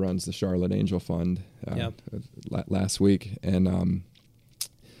on, who runs the Charlotte Angel Fund last week, and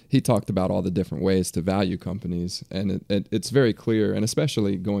he talked about all the different ways to value companies, and it's very clear, and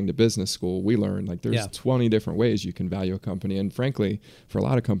especially going to business school, we learned like there's 20 different ways you can value a company, and frankly, for a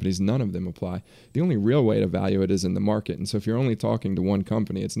lot of companies, none of them apply. The only real way to value it is in the market, and so if you're only talking to one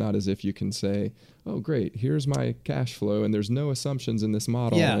company, it's not as if you can say, oh, great, here's my cash flow, and there's no assumptions in this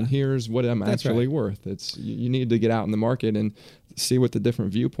model, and here's what I'm actually worth. It's you need to get out in the market and see what the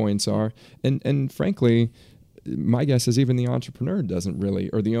different viewpoints are, and frankly, my guess is even the entrepreneur doesn't really,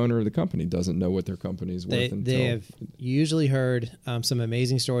 or the owner of the company doesn't know what their company's worth. They have usually heard some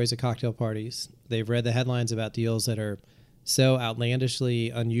amazing stories at cocktail parties. They've read the headlines about deals that are so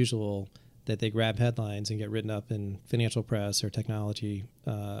outlandishly unusual that they grab headlines and get written up in financial press or technology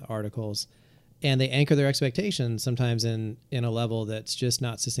articles. And they anchor their expectations sometimes in a level that's just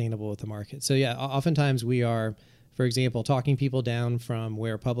not sustainable with the market. So yeah, oftentimes we are, for example, talking people down from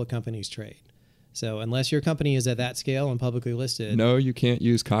where public companies trade. So unless your company is at that scale and publicly listed... No, you can't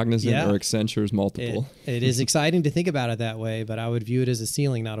use Cognizant or Accenture's multiple. It is exciting to think about it that way, but I would view it as a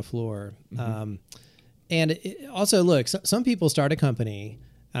ceiling, not a floor. Mm-hmm. And also, look, some people start a company,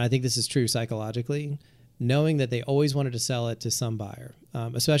 and I think this is true psychologically, knowing that they always wanted to sell it to some buyer.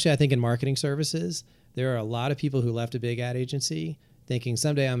 Especially, I think, in marketing services, there are a lot of people who left a big ad agency thinking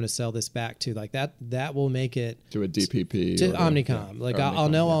someday I'm going to sell this back to like that will make it to a DPP to Omnicom. I'll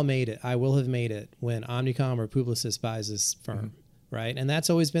know I'll made it. I will have made it when Omnicom or Publicis buys this firm, right? And that's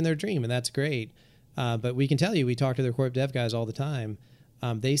always been their dream, and that's great. But we can tell you, we talk to their corp dev guys all the time.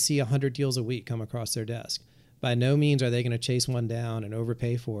 They see 100 deals a week come across their desk. By no means are they going to chase one down and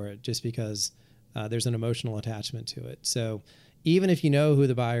overpay for it just because there's an emotional attachment to it. So even if you know who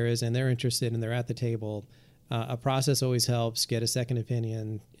the buyer is and they're interested and they're at the table, a process always helps. Get a second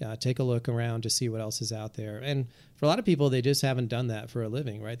opinion, take a look around to see what else is out there. And for a lot of people, they just haven't done that for a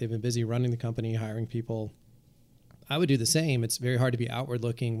living, right? They've been busy running the company, hiring people. I would do the same. It's very hard to be outward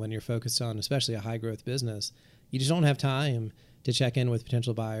looking when you're focused on, especially a high growth business. You just don't have time to check in with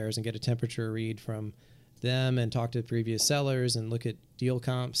potential buyers and get a temperature read from them and talk to previous sellers and look at deal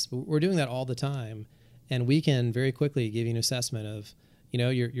comps. We're doing that all the time. And we can very quickly give you an assessment of,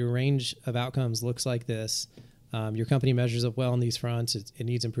 your range of outcomes looks like this. Your company measures up well on these fronts. It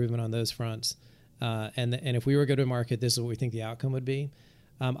needs improvement on those fronts. And if we were to go to market, this is what we think the outcome would be.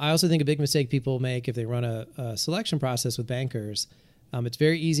 I also think a big mistake people make if they run a selection process with bankers, it's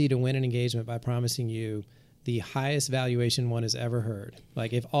very easy to win an engagement by promising you the highest valuation one has ever heard.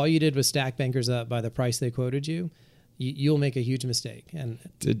 Like if all you did was stack bankers up by the price they quoted you, you'll make a huge mistake. And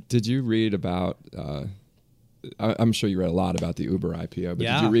did you read about... I'm sure you read a lot about the Uber IPO, but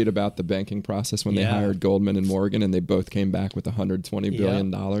did you read about the banking process when they hired Goldman and Morgan and they both came back with $120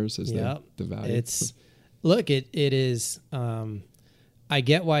 billion as the value? It is, I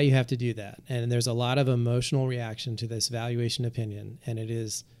get why you have to do that. And there's a lot of emotional reaction to this valuation opinion. And it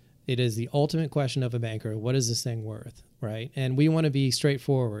is the ultimate question of a banker. What is this thing worth? Right. And we want to be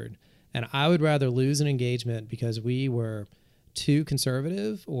straightforward. And I would rather lose an engagement because we were too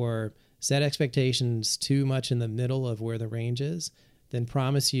conservative or set expectations too much in the middle of where the range is, then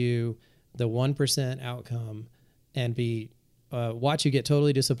promise you the 1% outcome and watch you get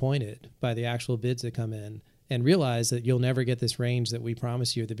totally disappointed by the actual bids that come in and realize that you'll never get this range that we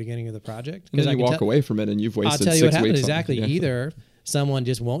promised you at the beginning of the project. And then you walk away from it and you've wasted 6 weeks. I'll tell you what happened exactly. Yeah. Either someone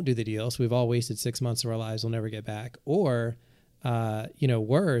just won't do the deal, so we've all wasted 6 months of our lives we'll never get back, or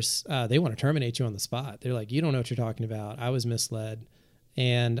worse, they want to terminate you on the spot. They're like, you don't know what you're talking about. I was misled.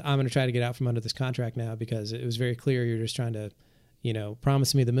 And I'm going to try to get out from under this contract now because it was very clear you're just trying to,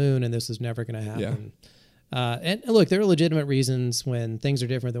 promise me the moon and this is never going to happen. Yeah. And look, there are legitimate reasons when things are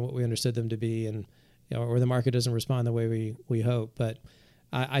different than what we understood them to be and, or the market doesn't respond the way we hope. But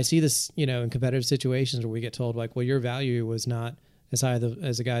I see this, in competitive situations where we get told like, well, your value was not as high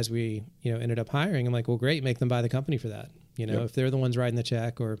as the guys we, ended up hiring. I'm like, well, great. Make them buy the company for that. If they're the ones writing the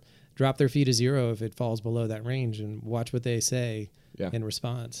check, or drop their fee to zero if it falls below that range and watch what they say. In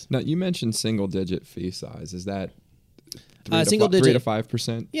response. Now, you mentioned single-digit fee size. Is that 3 to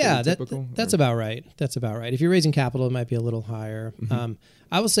 5%? Yeah, that's about right. That's about right. If you're raising capital, it might be a little higher. Mm-hmm.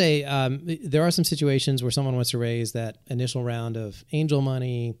 I will say there are some situations where someone wants to raise that initial round of angel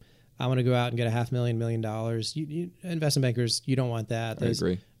money. I want to go out and get $500,000, $1 million. Investment bankers, you don't want that. I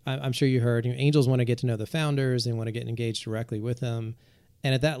agree. I'm sure you heard. Angels want to get to know the founders. They want to get engaged directly with them.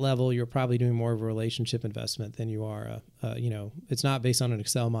 And at that level, you're probably doing more of a relationship investment than you are, it's not based on an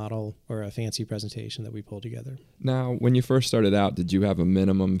Excel model or a fancy presentation that we pull together. Now, when you first started out, did you have a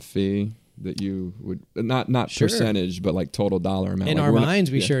minimum fee that you would, not Sure. percentage, but like total dollar amount? In like our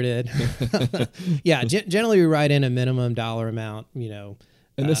minds, we sure did. Yeah, generally we write in a minimum dollar amount, And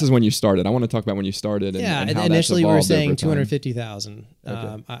this is when you started. I want to talk about when you started. And how initially we were that's evolved saying over time. $250,000.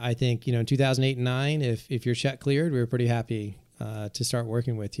 Okay. I think in 2008 and 9, if your check cleared, we were pretty happy to start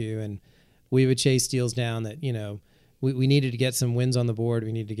working with you, and we would chase deals down that we needed to get some wins on the board.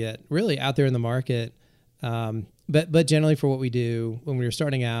 We needed to get really out there in the market. But generally for what we do, when we were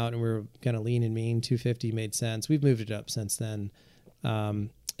starting out and we were kind of lean and mean, 250 made sense. We've moved it up since then,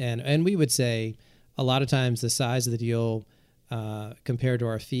 and we would say a lot of times the size of the deal compared to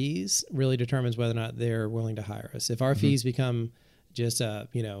our fees really determines whether or not they're willing to hire us. If our fees become just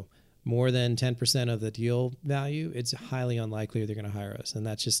more than 10% of the deal value, it's highly unlikely they're going to hire us. And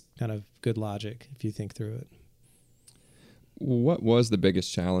that's just kind of good logic if you think through it. What was the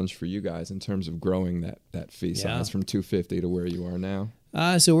biggest challenge for you guys in terms of growing that fee size from 250 to where you are now?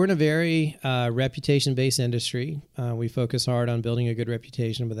 So we're in a very reputation-based industry. We focus hard on building a good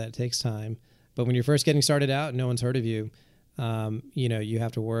reputation, but that takes time. But when you're first getting started out, no one's heard of you. You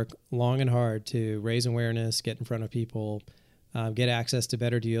have to work long and hard to raise awareness, get in front of people, get access to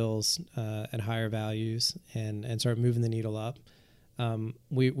better deals and higher values, and start moving the needle up.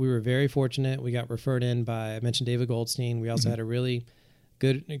 We were very fortunate. We got referred in by, I mentioned David Goldstein. We also had a really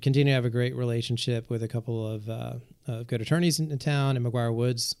continue to have a great relationship with a couple of good attorneys in town, and McGuire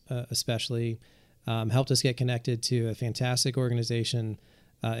Woods especially. Helped us get connected to a fantastic organization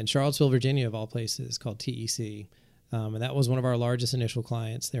in Charlottesville, Virginia, of all places, called TEC. And that was one of our largest initial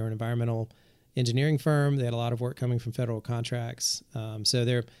clients. They were an environmental engineering firm. They had a lot of work coming from federal contracts. So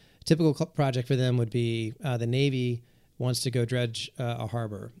their typical project for them would be the Navy wants to go dredge a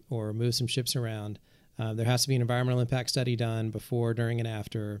harbor or move some ships around. There has to be an environmental impact study done before, during, and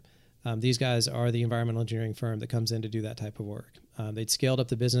after. These guys are the environmental engineering firm that comes in to do that type of work. They'd scaled up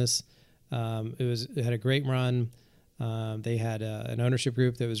the business. It had a great run. They had an ownership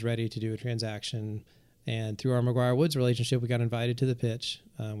group that was ready to do a transaction. And through our McGuire Woods relationship, we got invited to the pitch.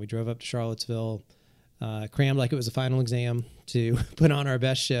 We drove up to Charlottesville, crammed like it was a final exam to put on our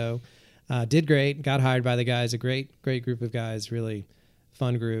best show. Did great, got hired by the guys, a great group of guys, really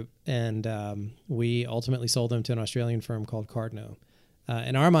fun group. And we ultimately sold them to an Australian firm called Cardno.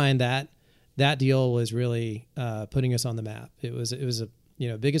 In our mind, that deal was really putting us on the map. It was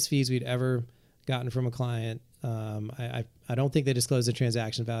a biggest fees we'd ever gotten from a client. I don't think they disclosed the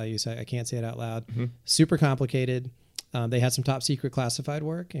transaction value, so I can't say it out loud. Super complicated. They had some top secret classified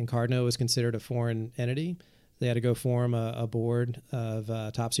work, and Cardno was considered a foreign entity. They had to go form a board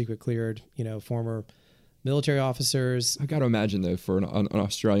of top secret cleared, former military officers. I got to imagine though, for an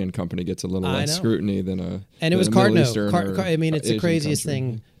Australian company gets a little less scrutiny than a. And it was Middle Cardno. Eastern I mean, it's Asian the craziest country.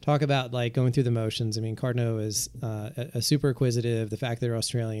 thing. Talk about like going through the motions. I mean, Cardno is a super acquisitive. The fact they're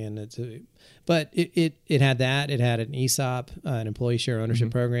Australian, but it had that. It had an ESOP, an employee share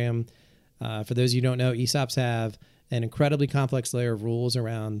ownership program. For those of you who don't know, ESOPs have an incredibly complex layer of rules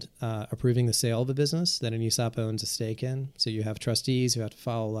around approving the sale of a business that an ESOP owns a stake in. So you have trustees who have to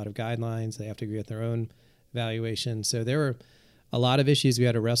follow a lot of guidelines. They have to agree with their own valuation. So there were a lot of issues we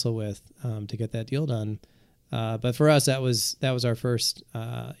had to wrestle with to get that deal done. But for us, that was our first,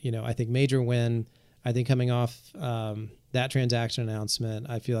 I think major win. I think coming off that transaction announcement,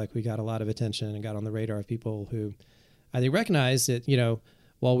 I feel like we got a lot of attention and got on the radar of people who I think recognized that,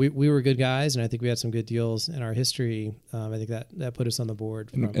 while we were good guys and I think we had some good deals in our history, I think that put us on the board.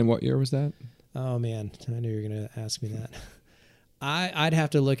 And what year was that? Oh man, I knew you were going to ask me that. I'd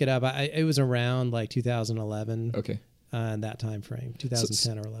have to look it up. It was around like 2011. Okay. In that time frame,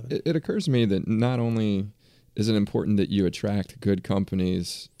 2010 or 11. It occurs to me that not only is it important that you attract good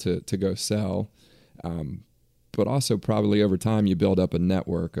companies to go sell, but also probably over time you build up a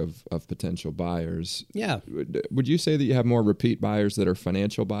network of potential buyers. Yeah. Would you say that you have more repeat buyers that are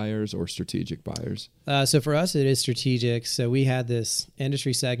financial buyers or strategic buyers? So for us, it is strategic. So we had this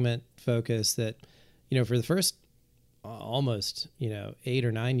industry segment focus that, for the first almost, 8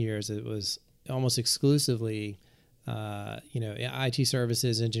 or 9 years, it was almost exclusively, IT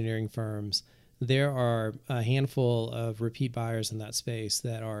services, engineering firms. There are a handful of repeat buyers in that space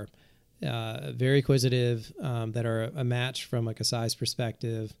that are very acquisitive, that are a match from like a size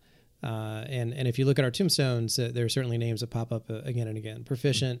perspective. And if you look at our tombstones, there are certainly names that pop up again and again.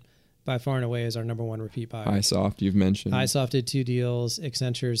 Proficient, by far and away, is our number one repeat buyer. iSoft, you've mentioned. iSoft did 2 deals.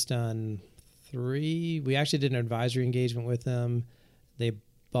 Accenture's done 3. We actually did an advisory engagement with them. They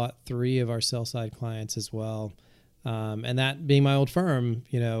bought 3 of our sell-side clients as well. And that being my old firm,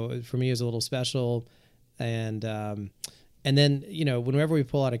 for me is a little special. And then, whenever we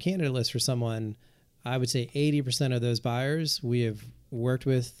pull out a candidate list for someone, I would say 80% of those buyers we have worked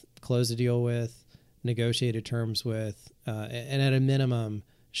with, closed a deal with, negotiated terms with, and at a minimum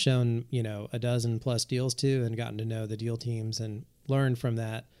shown, a dozen plus deals to, and gotten to know the deal teams and learned from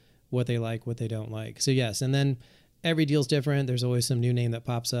that what they like, what they don't like. So yes, and then every deal's different. There's always some new name that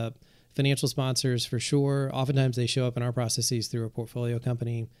pops up. Financial sponsors for sure. Oftentimes they show up in our processes through a portfolio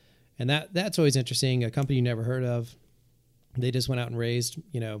company. And that's always interesting. A company you never heard of. They just went out and raised,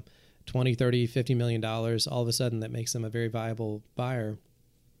 20, 30, $50 million. All of a sudden that makes them a very viable buyer.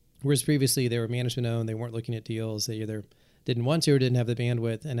 Whereas previously they were management owned. They weren't looking at deals. They either didn't want to or didn't have the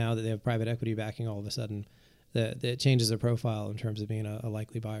bandwidth. And now that they have private equity backing, all of a sudden that changes their profile in terms of being a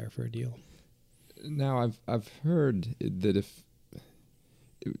likely buyer for a deal. Now I've heard that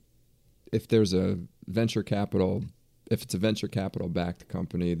if there's a venture capital, if it's a venture capital backed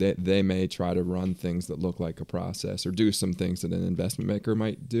company, they may try to run things that look like a process or do some things that an investment banker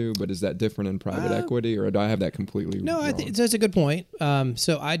might do. But is that different in private equity, or do I have that completely wrong? No, I think that's a good point.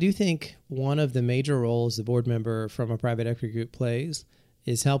 So I do think one of the major roles the board member from a private equity group plays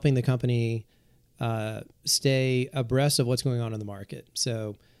is helping the company stay abreast of what's going on in the market.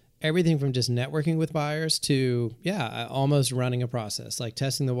 So everything from just networking with buyers to, almost running a process, like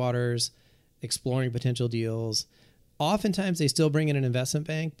testing the waters, exploring potential deals. Oftentimes they still bring in an investment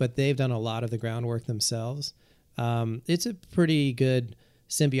bank, but they've done a lot of the groundwork themselves. It's a pretty good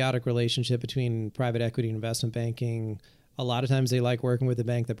symbiotic relationship between private equity and investment banking. A lot of times they like working with the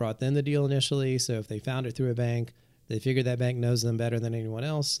bank that brought them the deal initially. So if they found it through a bank, they figure that bank knows them better than anyone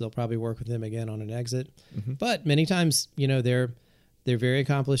else, they'll probably work with them again on an exit. Mm-hmm. But many times, they're very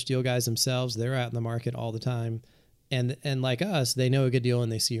accomplished deal guys themselves. They're out in the market all the time. And like us, they know a good deal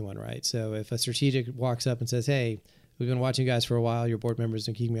and they see one, right? So if a strategic walks up and says, hey, we've been watching you guys for a while, your board members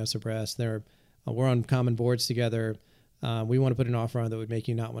are keeping us abreast. We're on common boards together. We want to put an offer on that would make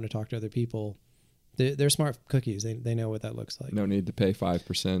you not want to talk to other people. They're smart cookies. They know what that looks like. No need to pay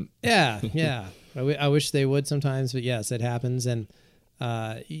 5%. Yeah. I wish they would sometimes, but yes, it happens. And,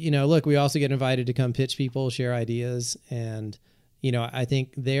 look, we also get invited to come pitch people, share ideas. And, I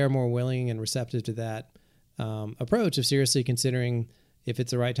think they are more willing and receptive to that approach of seriously considering if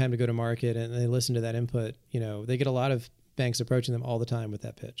it's the right time to go to market, and they listen to that input. They get a lot of banks approaching them all the time with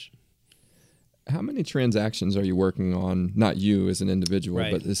that pitch. How many transactions are you working on? Not you as an individual,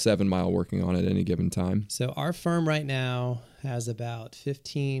 right, but the 7 Mile working on at any given time? So our firm right now has about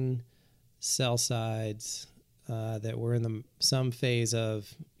 15 sell sides that we're in some phase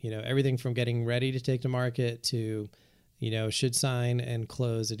of, everything from getting ready to take to market to, should sign and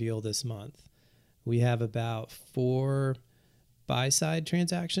close a deal this month. We have about 4 buy-side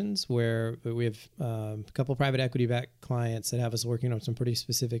transactions where we have a couple private equity-backed clients that have us working on some pretty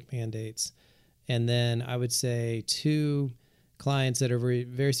specific mandates. And then I would say 2 clients that are very,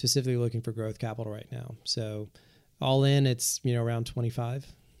 very specifically looking for growth capital right now. So all in, it's around 25.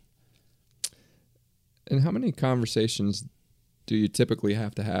 And how many conversations do you typically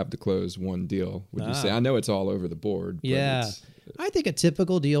have to close one deal, would you say? I know it's all over the board. But yeah. I think a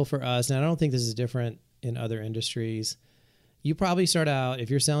typical deal for us, and I don't think this is different in other industries, you probably start out,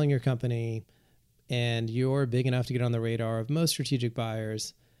 if you're selling your company and you're big enough to get on the radar of most strategic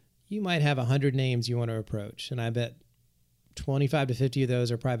buyers, you might have 100 names you want to approach. And I bet 25 to 50 of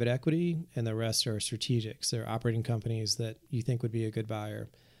those are private equity and the rest are strategics. They're operating companies that you think would be a good buyer.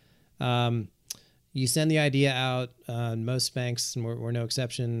 You send the idea out. Most banks, and we're no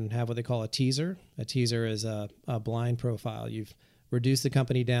exception, have what they call a teaser. A teaser is a blind profile. You've reduced the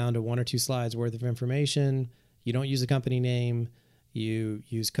company down to 1 or 2 slides worth of information. You don't use a company name. You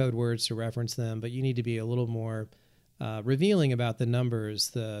use code words to reference them, but you need to be a little more revealing about the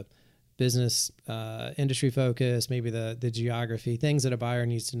numbers, the business industry focus, maybe the geography, things that a buyer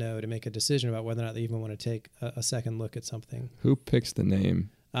needs to know to make a decision about whether or not they even want to take a second look at something. Who picks the name?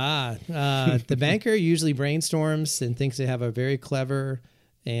 The banker usually brainstorms and thinks they have a very clever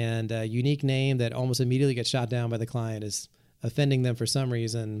and unique name that almost immediately gets shot down by the client as offending them for some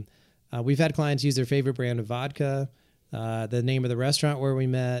reason. We've had clients use their favorite brand of vodka, the name of the restaurant where we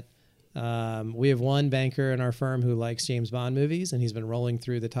met. We have one banker in our firm who likes James Bond movies, and he's been rolling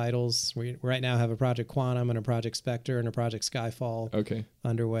through the titles. We right now have a Project Quantum and a Project Spectre and a Project Skyfall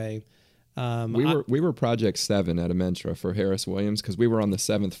underway. We were Project 7 at Amentra for Harris Williams because we were on the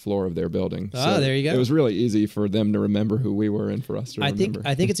 7th floor of their building. So there you go. It was really easy for them to remember who we were and for us to remember.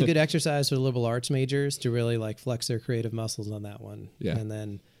 I think it's a good exercise for the liberal arts majors to really flex their creative muscles on that one. Yeah. And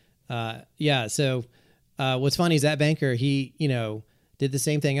then, so what's funny is that banker, he, did the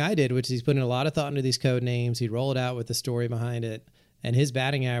same thing I did, which is he's putting a lot of thought into these code names. He'd roll it out with the story behind it. And his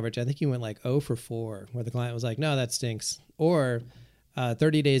batting average, I think he went like 0 for 4, where the client was like, no, that stinks. Or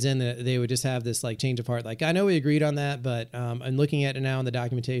 30 days in, they would just have this like change of heart. Like, I know we agreed on that, but I'm looking at it now in the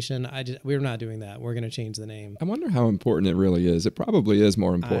documentation. We're not doing that. We're going to change the name. I wonder how important it really is. It probably is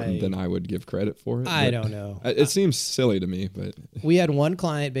more important than I would give credit for it. I don't know. It seems silly to me, but we had one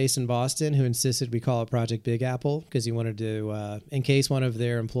client based in Boston who insisted we call it Project Big Apple because he wanted to, in case one of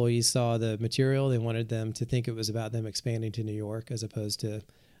their employees saw the material, they wanted them to think it was about them expanding to New York as opposed to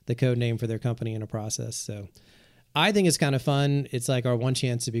the code name for their company in a process. So I think it's kind of fun. It's like our one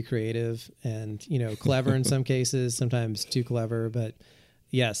chance to be creative and, clever in some cases, sometimes too clever. But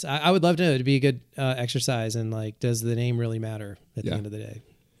yes, I would love to know. It'd be a good exercise. And like, does the name really matter at the end of the day?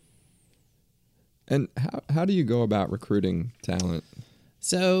 And how do you go about recruiting talent?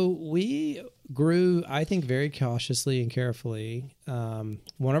 So we grew, I think, very cautiously and carefully.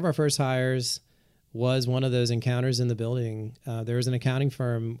 One of our first hires was one of those encounters in the building. There was an accounting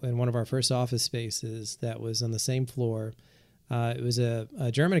firm in one of our first office spaces that was on the same floor. It was a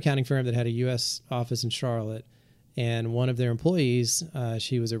German accounting firm that had a U.S. office in Charlotte. And one of their employees,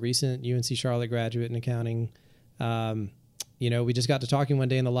 she was a recent UNC Charlotte graduate in accounting. We just got to talking one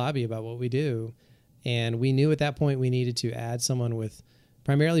day in the lobby about what we do. And we knew at that point we needed to add someone with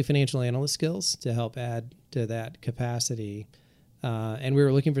primarily financial analyst skills to help add to that capacity. And we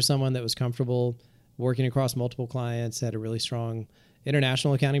were looking for someone that was comfortable working across multiple clients, had a really strong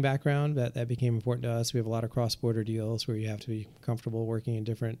international accounting background. That became important to us. We have a lot of cross-border deals where you have to be comfortable working in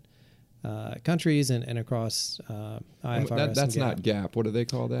different countries and across IFRS. That's not GAAP. What do they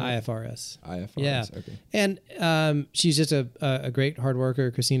call that? IFRS. IFRS, yeah. Okay. And she's just a great hard worker,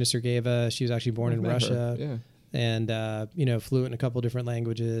 Christina Sergeyeva. She was actually born in Russia. Yeah. And, fluent in a couple different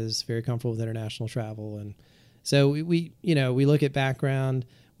languages, very comfortable with international travel. And so we look at background.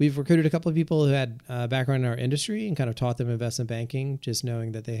 We've recruited a couple of people who had background in our industry and kind of taught them investment banking, just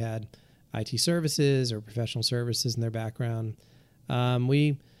knowing that they had IT services or professional services in their background.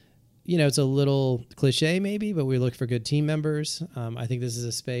 It's a little cliche maybe, but we look for good team members. I think this is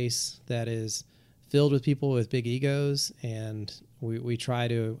a space that is filled with people with big egos, and we try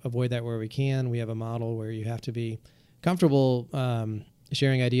to avoid that where we can. We have a model where you have to be comfortable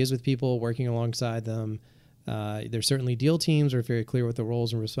sharing ideas with people, working alongside them. There's certainly deal teams are very clear what the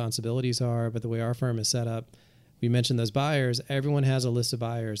roles and responsibilities are, but the way our firm is set up, we mentioned those buyers. Everyone has a list of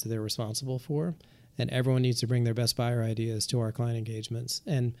buyers that they're responsible for, and everyone needs to bring their best buyer ideas to our client engagements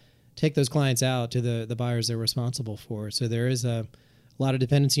and take those clients out to the buyers they're responsible for. So there is a lot of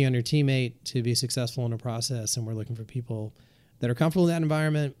dependency on your teammate to be successful in a process, and we're looking for people that are comfortable in that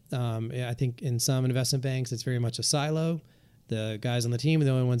environment. I think in some investment banks, it's very much a silo. The guys on the team are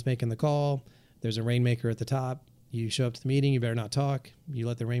the only ones making the call. There's a rainmaker at the top. You show up to the meeting, you better not talk. You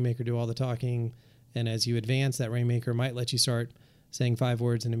let the rainmaker do all the talking. And as you advance, that rainmaker might let you start saying 5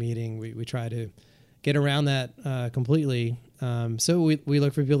 words in a meeting. We try to get around that completely. So we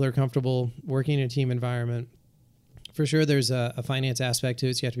look for people that are comfortable working in a team environment. For sure, there's a finance aspect to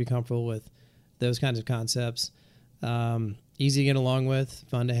it, so you have to be comfortable with those kinds of concepts. Easy to get along with,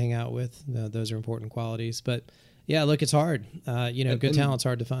 fun to hang out with. Those are important qualities. But yeah, look, it's hard. Good talent's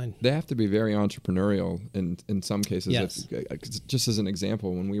hard to find. They have to be very entrepreneurial in some cases. Yes. Just as an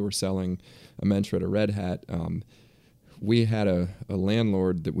example, when we were selling a Mentor at a Red Hat, we had a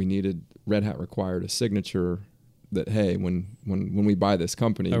landlord that we needed. Red Hat required a signature that, hey, when we buy this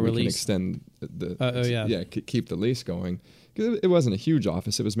company, we can extend keep the lease going. Because it wasn't a huge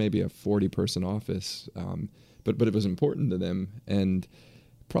office. It was maybe a 40-person office, but it was important to them, and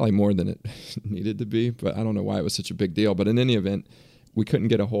probably more than it needed to be, but I don't know why it was such a big deal. But in any event, we couldn't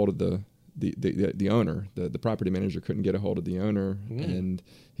get a hold of the owner. The property manager couldn't get a hold of the owner. And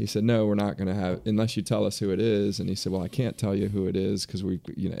he said, no, we're not going to have, unless you tell us who it is. And he said, well, I can't tell you who it is because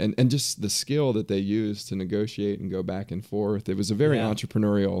and just the skill that they used to negotiate and go back and forth. It was a very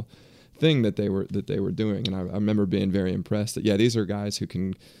entrepreneurial thing that they were doing. And I remember being very impressed that, these are guys who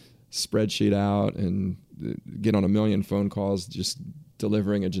can spreadsheet out and get on a million phone calls just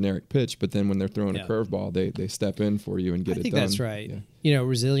delivering a generic pitch, but then when they're throwing a curveball, they step in for you and get it done. I think that's right. Yeah.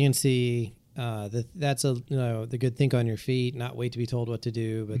 Resiliency, that's the good think on your feet, not wait to be told what to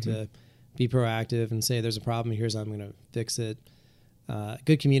do, but to be proactive and say there's a problem, here's how I'm going to fix it.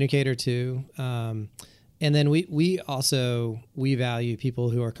 Good communicator too. And then we value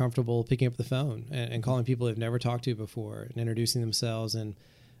people who are comfortable picking up the phone and calling people they've never talked to before and introducing themselves. And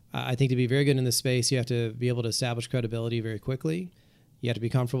I think to be very good in this space, you have to be able to establish credibility very quickly. You have to be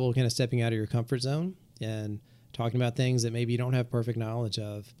comfortable kind of stepping out of your comfort zone and talking about things that maybe you don't have perfect knowledge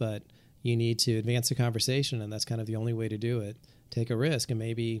of, but you need to advance the conversation, and that's kind of the only way to do it. take a risk, and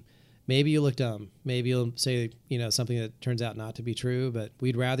maybe you look dumb. Maybe you'll say, something that turns out not to be true, but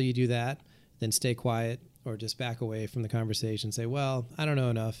we'd rather you do that than stay quiet or just back away from the conversation, say, well, I don't know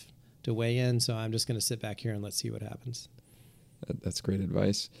enough to weigh in, so I'm just going to sit back here and let's see what happens. That's great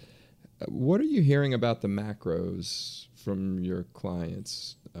advice. What are you hearing about the macros from your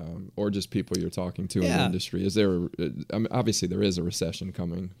clients, or just people you're talking to in the industry? Is there, obviously there is a recession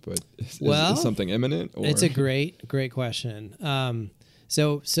coming, but is something imminent? Or? It's a great question.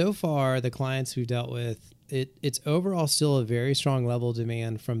 So far, the clients we've dealt with, it's overall still a very strong level of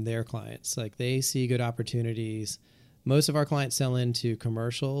demand from their clients. Like, they see good opportunities. Most of our clients sell into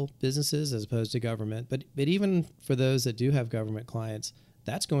commercial businesses as opposed to government, but even for those that do have government clients,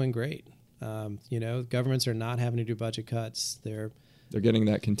 that's going great. Governments are not having to do budget cuts. They're getting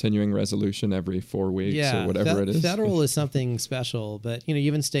that continuing resolution every 4 weeks or whatever it is. Federal is something special, but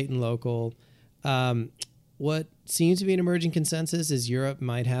even state and local. What seems to be an emerging consensus is Europe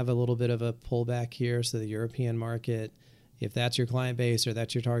might have a little bit of a pullback here. So the European market, if that's your client base or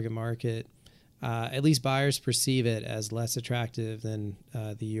that's your target market, at least buyers perceive it as less attractive than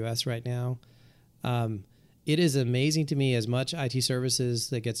the U.S. right now. It is amazing to me, as much IT services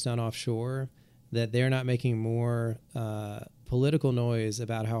that gets done offshore, that they're not making more political noise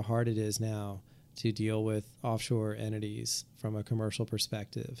about how hard it is now to deal with offshore entities from a commercial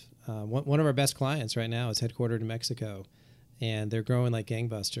perspective. One of our best clients right now is headquartered in Mexico, and they're growing like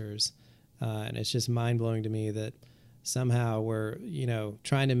gangbusters. And it's just mind-blowing to me that somehow we're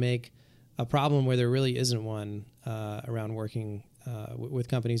trying to make a problem where there really isn't one around working with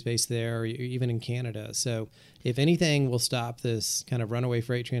companies based there, or even in Canada. So if anything will stop this kind of runaway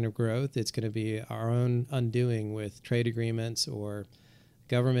freight train of growth, it's going to be our own undoing with trade agreements or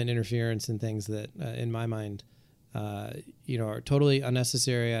government interference and things that, in my mind, are totally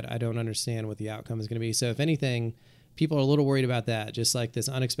unnecessary. I don't understand what the outcome is going to be. So if anything, people are a little worried about that, just like this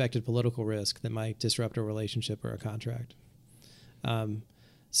unexpected political risk that might disrupt a relationship or a contract.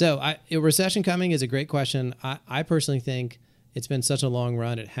 So a recession coming is a great question. I personally think it's been such a long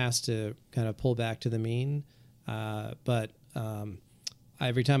run, it has to kind of pull back to the mean. But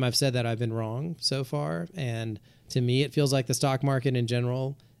every time I've said that, I've been wrong so far. And to me, it feels like the stock market in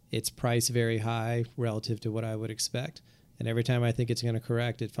general, it's priced very high relative to what I would expect. And every time I think it's going to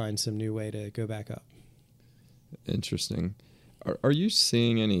correct, it finds some new way to go back up. Interesting. Are you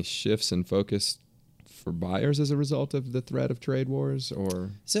seeing any shifts in focus for buyers as a result of the threat of trade wars?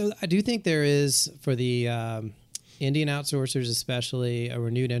 Or so I do think there is, for the Indian outsourcers especially, a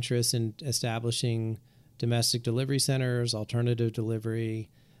renewed interest in establishing domestic delivery centers, alternative delivery.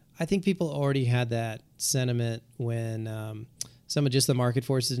 I think people already had that sentiment when some of just the market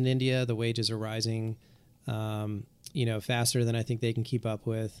forces in India, the wages are rising, faster than I think they can keep up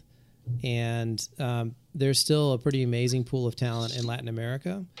with. And there's still a pretty amazing pool of talent in Latin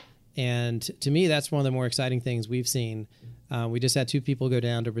America. And to me, that's one of the more exciting things we've seen. We just had 2 people go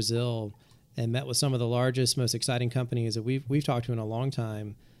down to Brazil and met with some of the largest, most exciting companies that we've talked to in a long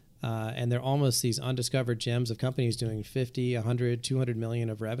time. And they're almost these undiscovered gems of companies doing 50, 100, 200 million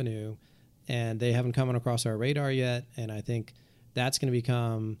of revenue. And they haven't come across our radar yet. And I think that's going to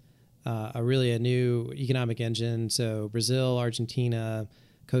become a new economic engine. So Brazil, Argentina,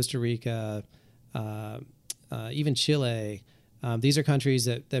 Costa Rica, even Chile. These are countries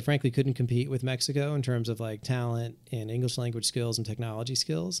that frankly couldn't compete with Mexico in terms of like talent and English language skills and technology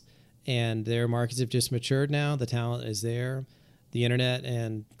skills. And their markets have just matured now. The talent is there. The internet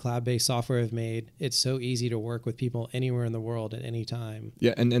and cloud-based software have made it so easy to work with people anywhere in the world at any time.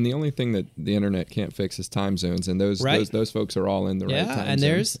 Yeah, and the only thing that the internet can't fix is time zones, and those folks are all in the right time zone. And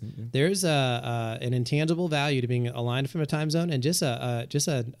there's an intangible value to being aligned from a time zone, and just a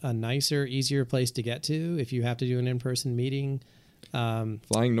nicer, easier place to get to if you have to do an in-person meeting.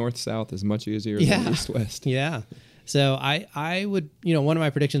 Flying north-south is much easier than east-west. Yeah. So I would, one of my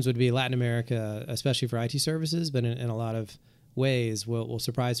predictions would be Latin America, especially for IT services, but in a lot of ways will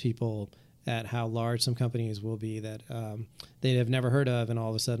surprise people at how large some companies will be that they have never heard of and all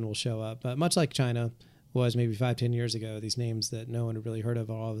of a sudden will show up. But much like China was maybe 5-10 years ago, these names that no one had really heard of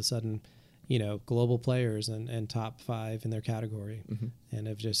are all of a sudden, global players and top 5 in their category, and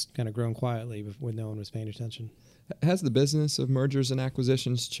have just kind of grown quietly when no one was paying attention. Has the business of mergers and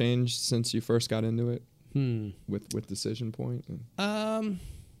acquisitions changed since you first got into it with Decision Point?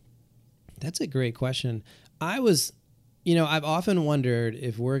 That's a great question. I've often wondered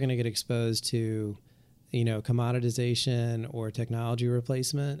if we're going to get exposed to, commoditization or technology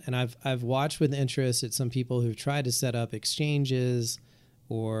replacement. And I've watched with interest at some people who've tried to set up exchanges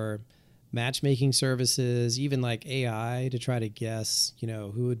or matchmaking services, even like AI, to try to guess,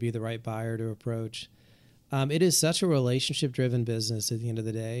 who would be the right buyer to approach. It is such a relationship-driven business at the end of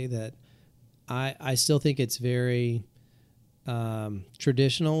the day that I still think it's very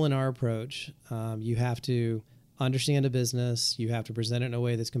traditional in our approach. You have to understand a business. You have to present it in a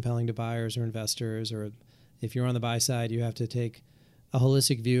way that's compelling to buyers or investors, or if you're on the buy side, you have to take a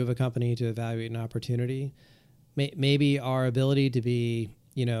holistic view of a company to evaluate an opportunity. Maybe our ability to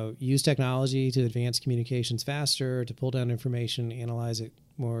use technology to advance communications faster, to pull down information, analyze it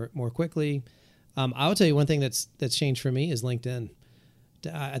more quickly. I will tell you one thing that's changed for me is LinkedIn.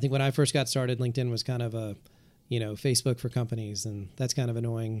 I think when I first got started, LinkedIn was kind of a Facebook for companies, and that's kind of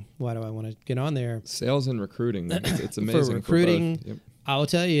annoying. Why do I want to get on there? Sales and recruiting, it's amazing. For recruiting, for both. Yep. I will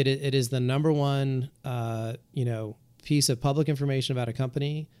tell you it is the number one piece of public information about a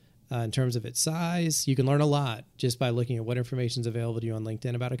company in terms of its size. You can learn a lot just by looking at what information is available to you on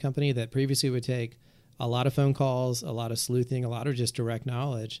LinkedIn about a company that previously would take a lot of phone calls, a lot of sleuthing, a lot of just direct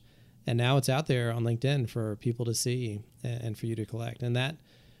knowledge. And now it's out there on LinkedIn for people to see and for you to collect. And that,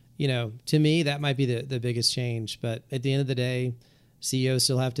 to me, that might be the biggest change. But at the end of the day, CEOs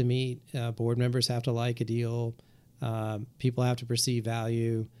still have to meet, board members have to like a deal, people have to perceive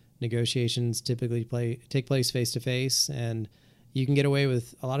value, negotiations typically take place face-to-face, and you can get away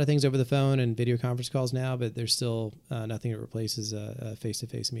with a lot of things over the phone and video conference calls now, but there's still nothing that replaces a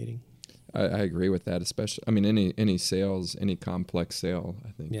face-to-face meeting. I agree with that, especially. I mean, any sales, any complex sale,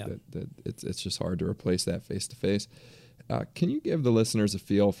 I think that it's just hard to replace that face to face. Can you give the listeners a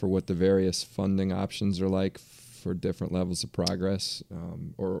feel for what the various funding options are like for different levels of progress,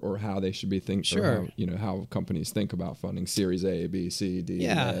 or how they should be thinking? Sure. Or how companies think about funding Series A, B, C, D.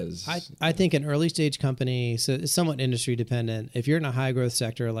 Yeah, I think an early stage company, so it's somewhat industry dependent. If you're in a high growth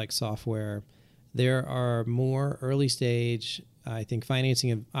sector like software, there are more early stage, I think,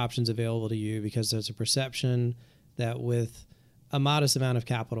 financing options available to you because there's a perception that with a modest amount of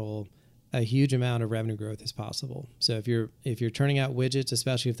capital, a huge amount of revenue growth is possible. So if you're turning out widgets,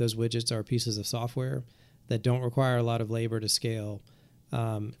 especially if those widgets are pieces of software that don't require a lot of labor to scale.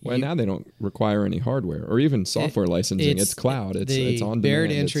 Now they don't require any hardware or even software licensing. It's cloud. It's on demand. The barrier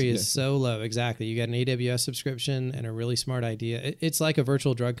to entry is so low. Exactly. You got an AWS subscription and a really smart idea. It's like a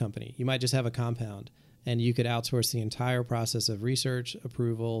virtual drug company. You might just have a compound, and you could outsource the entire process of research,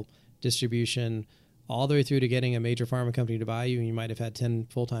 approval, distribution, all the way through to getting a major pharma company to buy you, and you might have had 10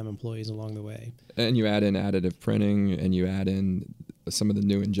 full-time employees along the way. And you add in additive printing, and you add in some of the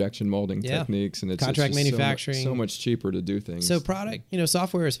new injection molding techniques, and it's contract manufacturing. So much cheaper to do things. So product,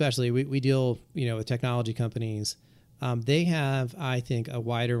 software especially, we deal, with technology companies. They have, I think, a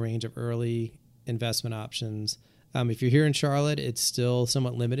wider range of early investment options. If you're here in Charlotte, it's still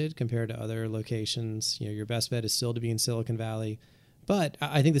somewhat limited compared to other locations. Your best bet is still to be in Silicon Valley. But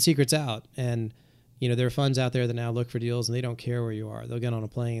I think the secret's out. And, there are funds out there that now look for deals, and they don't care where you are. They'll get on a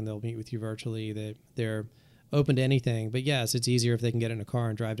plane. They'll meet with you virtually. They're open to anything. But, yes, it's easier if they can get in a car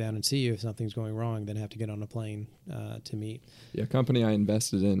and drive down and see you if something's going wrong than have to get on a plane to meet. Yeah, a company I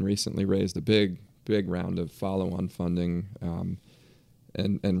invested in recently raised a big round of follow-on funding,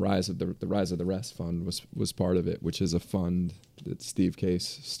 and the Rise of the Rest fund was part of it, which is a fund that Steve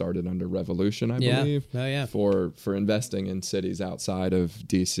Case started under Revolution, I believe. Oh, yeah. For investing in cities outside of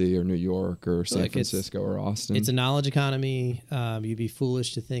D.C. or New York or San Francisco or Austin. It's a knowledge economy. You'd be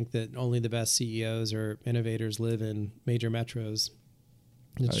foolish to think that only the best CEOs or innovators live in major metros.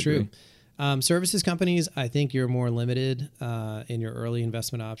 It's true. Services companies, I think you're more limited in your early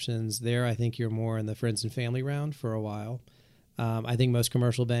investment options. There, I think you're more in the friends and family round for a while. I think most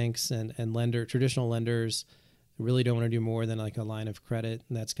commercial banks and traditional lenders really don't want to do more than like a line of credit,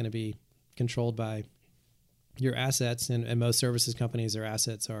 and that's going to be controlled by your assets. And most services companies, their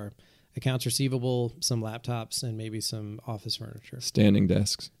assets are accounts receivable, some laptops, and maybe some office furniture. Standing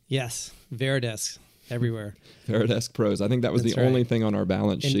desks. Yes, Veridesks everywhere. Veridesk Pros. I think that was the only thing on our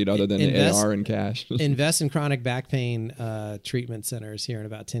balance sheet other than the AR and cash. Invest in chronic back pain treatment centers here in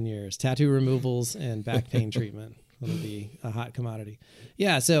about 10 years. Tattoo removals and back pain treatment. It'll be a hot commodity.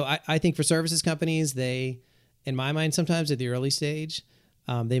 Yeah, so I think for services companies, they, in my mind, sometimes at the early stage,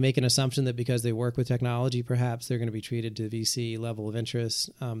 they make an assumption that because they work with technology, perhaps they're going to be treated to VC level of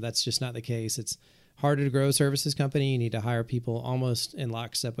interest. That's just not the case. It's harder to grow a services company. You need to hire people almost in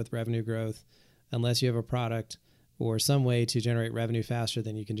lockstep with revenue growth, unless you have a product or some way to generate revenue faster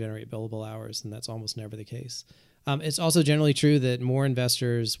than you can generate billable hours, and that's almost never the case. It's also generally true that more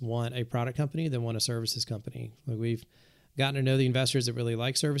investors want a product company than want a services company. Like, we've gotten to know the investors that really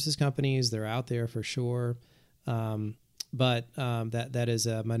like services companies. They're out there for sure. But that is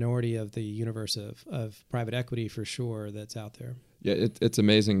a minority of the universe of private equity for sure that's out there. Yeah, it's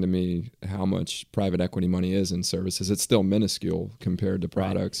amazing to me how much private equity money is in services. It's still minuscule compared to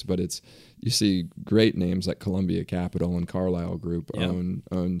products, but you see great names like Columbia Capital and Carlyle Group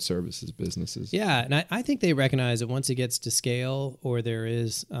own services businesses. Yeah, and I think they recognize that once it gets to scale, or there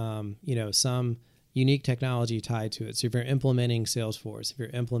is some unique technology tied to it. So if you're implementing Salesforce, if you're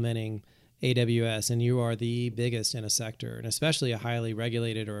implementing AWS, and you are the biggest in a sector, and especially a highly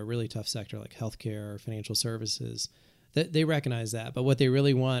regulated or a really tough sector like healthcare or financial services, they recognize that. But what they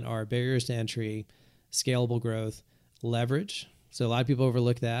really want are barriers to entry, scalable growth, leverage. So a lot of people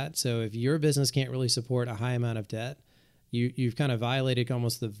overlook that. So if your business can't really support a high amount of debt, you've kind of violated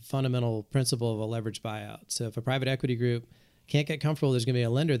almost the fundamental principle of a leverage buyout. So if a private equity group can't get comfortable there's going to be a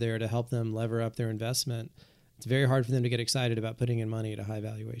lender there to help them lever up their investment, it's very hard for them to get excited about putting in money at a high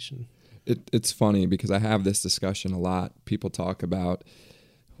valuation. It's funny because I have this discussion a lot. People talk about,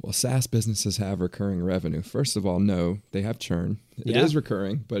 well, SaaS businesses have recurring revenue. First of all, no, they have churn. It is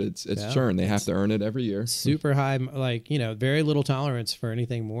recurring, but it's churn. They have to earn it every year. Super high, very little tolerance for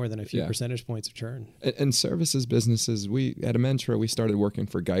anything more than a few percentage points of churn. And services businesses, at Amentra, we started working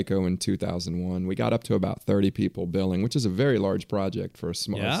for Geico in 2001. We got up to about 30 people billing, which is a very large project for a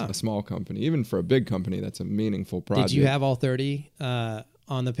small company. Even for a big company, that's a meaningful project. Did you have all 30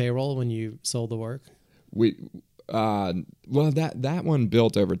 on the payroll when you sold the work? Well, that one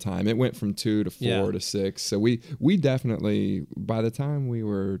built over time. It went from 2 to 4 to 6. So we definitely, by the time we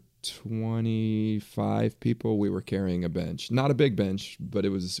were 25 people, we were carrying a bench. Not a big bench, but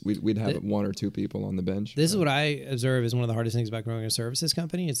we'd have 1 or 2 people on the bench. This is what I observe is one of the hardest things about growing a services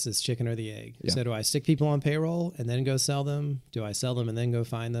company. It's this chicken or the egg. Yeah. So do I stick people on payroll and then go sell them? Do I sell them and then go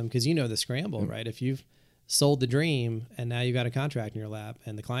find them? Because the scramble, right? If you've sold the dream and now you've got a contract in your lap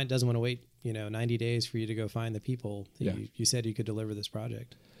and the client doesn't want to wait 90 days for you to go find the people that you said you could deliver this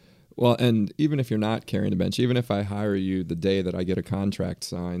project. Well, and even if you're not carrying a bench, even if I hire you the day that I get a contract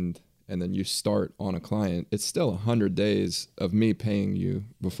signed and then you start on a client, it's still 100 days of me paying you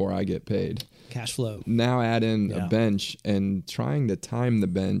before I get paid. Cash flow. Now add in a bench and trying to time the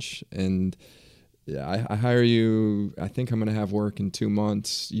bench, and I hire you. I think I'm going to have work in 2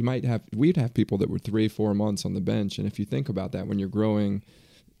 months. We'd have people that were 3-4 months on the bench. And if you think about that, when you're growing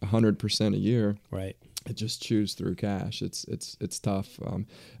 100% a year, right? It just chews through cash. It's tough.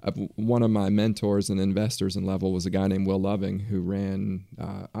 One of my mentors and investors in Level was a guy named Will Loving who ran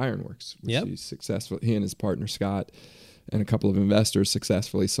Ironworks. He's successful. He and his partner Scott and a couple of investors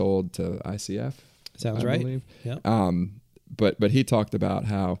successfully sold to ICF. Sounds right. Yep. But he talked about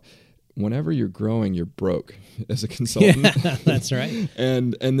how whenever you're growing, you're broke as a consultant. Yeah, that's right.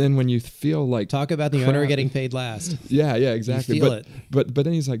 and then when you feel like talk about the owner getting paid last. Yeah, exactly. You feel it. But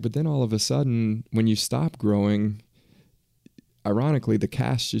then he's like, but then all of a sudden, when you stop growing, ironically, the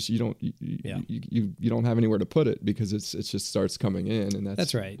cash just you don't have anywhere to put it because it just starts coming in, and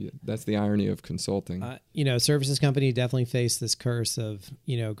that's right. That's the irony of consulting. Services company definitely face this curse of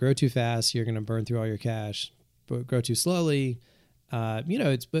grow too fast, you're going to burn through all your cash. But grow too slowly.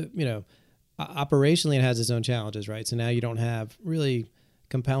 Operationally it has its own challenges, right? So now you don't have really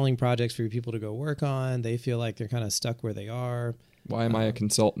compelling projects for your people to go work on. They feel like they're kind of stuck where they are. Why am I a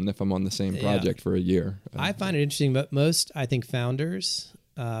consultant if I'm on the same project for a year? I find it interesting, but most, I think, founders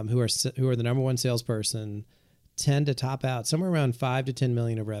who are the number one salesperson tend to top out somewhere around 5 to 10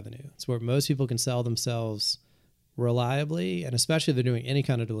 million of revenue. It's where most people can sell themselves reliably, and especially if they're doing any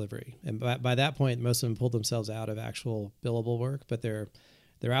kind of delivery. And by that point, most of them pull themselves out of actual billable work, but they're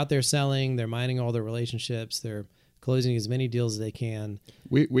out there selling, they're mining all their relationships, they're closing as many deals as they can.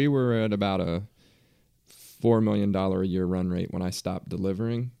 We were at about a $4 million a year run rate when I stopped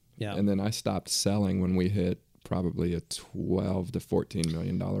delivering. Yeah. And then I stopped selling when we hit probably a $12 to $14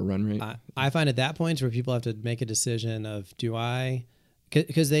 million run rate. I find at that point where people have to make a decision of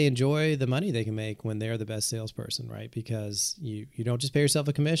because they enjoy the money they can make when they're the best salesperson, right? Because you don't just pay yourself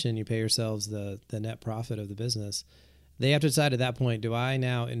a commission, you pay yourselves the net profit of the business. They have to decide at that point, do I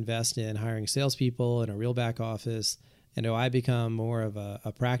now invest in hiring salespeople in a real back office? And do I become more of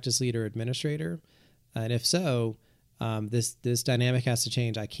a practice leader administrator? And if so, this dynamic has to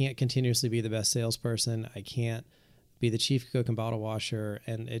change. I can't continuously be the best salesperson. I can't be the chief cook and bottle washer,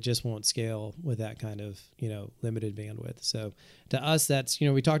 and it just won't scale with that kind of limited bandwidth. So to us, that's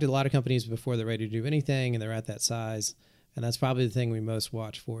we talked to a lot of companies before they're ready to do anything, and they're at that size, and that's probably the thing we most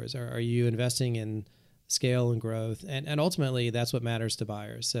watch for is are you investing in scale and growth, and ultimately that's what matters to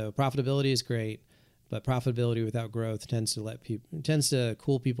buyers. So profitability is great, but profitability without growth tends to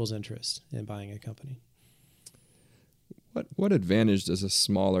cool people's interest in buying a company. What advantage does a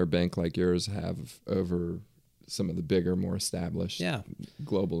smaller bank like yours have over some of the bigger, more established,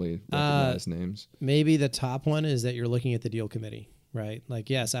 globally recognized names? Maybe the top one is that you're looking at the deal committee, right? Like,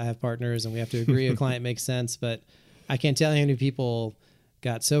 yes, I have partners and we have to agree a client makes sense, but I can't tell you how many people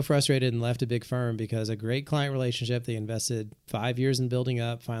got so frustrated and left a big firm because a great client relationship they invested 5 years in building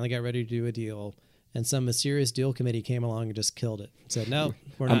up, finally got ready to do a deal, and some mysterious deal committee came along and just killed it. Said, no,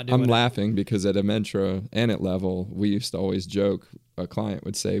 we're not doing it. I'm laughing because at Amentra and at Level, we used to always joke, a client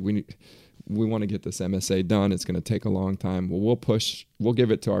would say, we want to get this MSA done. It's going to take a long time. Well, we'll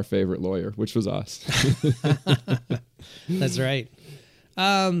give it to our favorite lawyer, which was us. That's right.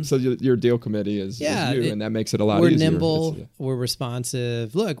 So your deal committee is you, and that makes it a lot easier. We're nimble, we're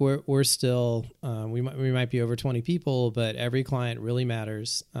responsive. Look, we're still, we might be over 20 people, but every client really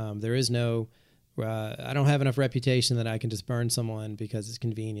matters. There is no, I don't have enough reputation that I can just burn someone because it's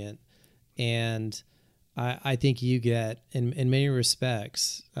convenient. And I think you get, in many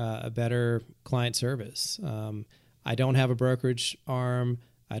respects, a better client service. I don't have a brokerage arm.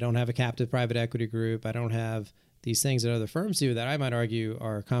 I don't have a captive private equity group. I don't have these things that other firms do that I might argue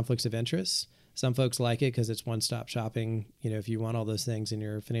are conflicts of interest. Some folks like it because it's one-stop shopping, if you want all those things in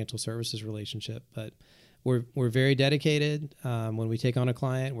your financial services relationship. But we're very dedicated. When we take on a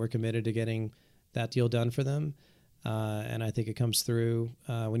client, we're committed to getting that deal done for them. And I think it comes through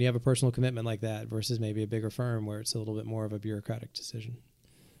when you have a personal commitment like that versus maybe a bigger firm where it's a little bit more of a bureaucratic decision.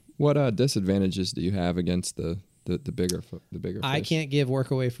 What disadvantages do you have against the bigger fish? I can't give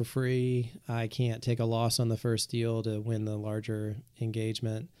work away for free. I can't take a loss on the first deal to win the larger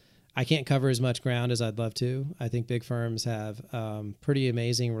engagement. I can't cover as much ground as I'd love to. I think big firms have pretty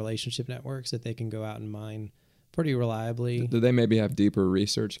amazing relationship networks that they can go out and mine pretty reliably. Do they maybe have deeper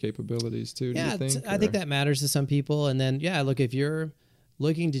research capabilities too? Yeah, do you think? I think that matters to some people. And then, look, if you're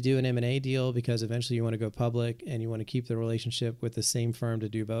looking to do an M&A deal because eventually you want to go public and you want to keep the relationship with the same firm to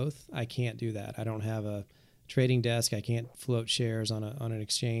do both, I can't do that. I don't have a trading desk. I can't float shares on an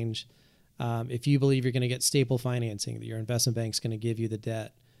exchange. If you believe you're going to get staple financing, that your investment bank's going to give you the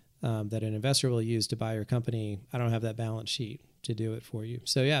debt that an investor will use to buy your company, I don't have that balance sheet to do it for you.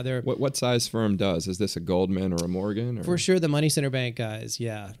 So they're what size firm does? Is this a Goldman or a Morgan? Or? For sure, the money center bank guys.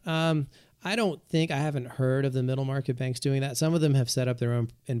 Yeah. I haven't heard of the middle market banks doing that. Some of them have set up their own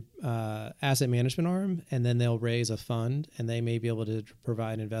asset management arm, and then they'll raise a fund, and they may be able to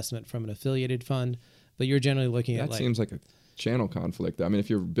provide investment from an affiliated fund. But you're generally looking at that seems like a channel conflict. I mean, if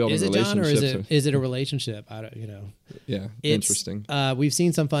you're building relationships, John, or is it a relationship? Yeah, interesting. We've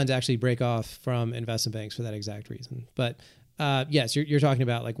seen some funds actually break off from investment banks for that exact reason. But yes, you're talking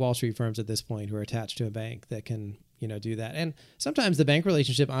about like Wall Street firms at this point who are attached to a bank that can do that. And sometimes the bank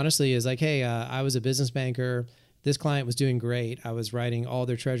relationship, honestly, is like, hey, I was a business banker. This client was doing great. I was writing all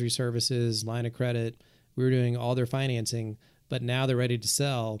their treasury services, line of credit. We were doing all their financing, but now they're ready to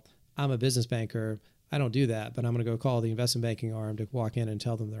sell. I'm a business banker. I don't do that, but I'm going to go call the investment banking arm to walk in and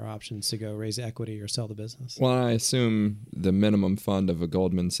tell them their options to go raise equity or sell the business. Well, I assume the minimum fund of a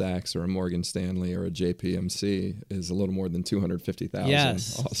Goldman Sachs or a Morgan Stanley or a JPMC is a little more than $250,000.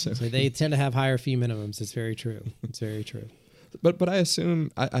 Yes, also. So they tend to have higher fee minimums. It's very true. It's very true. But I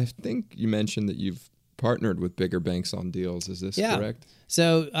assume I think you mentioned that you've partnered with bigger banks on deals. Is this correct?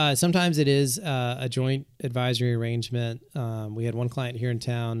 So sometimes it is a joint advisory arrangement. We had one client here in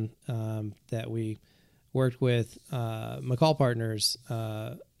town that we worked with McCall Partners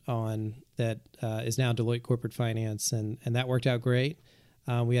on that is now Deloitte Corporate Finance, and that worked out great.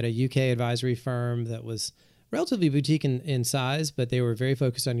 We had a UK advisory firm that was relatively boutique in size, but they were very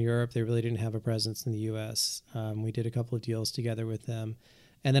focused on Europe. They really didn't have a presence in the US. We did a couple of deals together with them.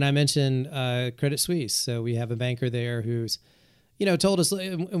 And then I mentioned Credit Suisse. So we have a banker there who's, told us,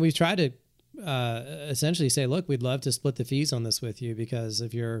 and we've tried to essentially say, look, we'd love to split the fees on this with you because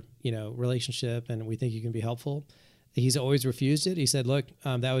of your, relationship, and we think you can be helpful. He's always refused it. He said, look,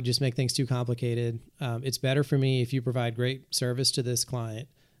 that would just make things too complicated. It's better for me if you provide great service to this client,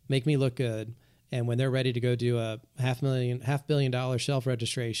 make me look good. And when they're ready to go do a $500 million shelf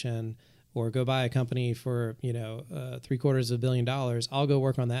registration or go buy a company for, $750 million, I'll go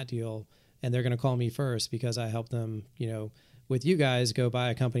work on that deal. And they're going to call me first because I helped them, with you guys, go buy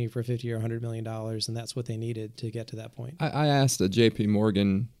a company for $50 or $100 million. And that's what they needed to get to that point. I asked a JP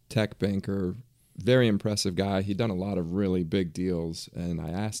Morgan tech banker, very impressive guy. He'd done a lot of really big deals. And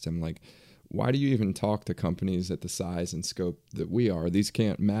I asked him, why do you even talk to companies at the size and scope that we are? These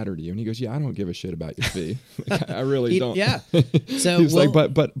can't matter to you. And he goes, I don't give a shit about your fee. I really don't. Yeah. So he was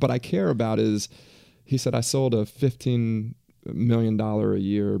but I care about he said, I sold a $15 million a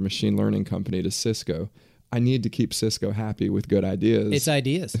year machine learning company to Cisco. I need to keep Cisco happy with good ideas. It's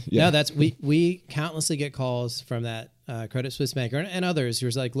ideas. Yeah. No, we countlessly get calls from that Credit Suisse banker and others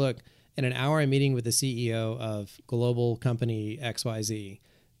who's like, look, in an hour I'm meeting with the CEO of global company XYZ.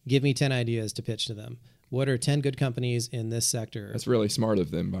 Give me 10 ideas to pitch to them. What are 10 good companies in this sector? That's really smart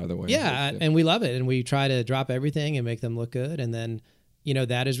of them, by the way. Yeah, and we love it. And we try to drop everything and make them look good. And then,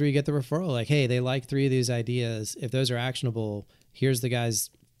 that is where you get the referral. Like, hey, they like 3 of these ideas. If those are actionable, here's the guy's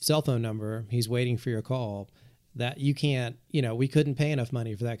cell phone number. He's waiting for your call. That you can't, we couldn't pay enough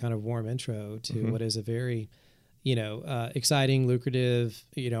money for that kind of warm intro to what is a very, exciting, lucrative,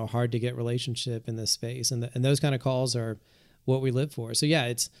 hard to get relationship in this space. And those kind of calls are what we live for. So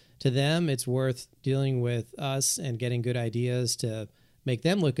yeah, to them, it's worth dealing with us and getting good ideas to make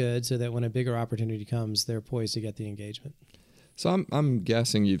them look good so that when a bigger opportunity comes, they're poised to get the engagement. So I'm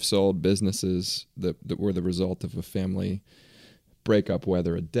guessing you've sold businesses that were the result of a family breakup,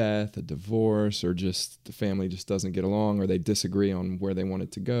 whether a death, a divorce, or just the family just doesn't get along, or they disagree on where they want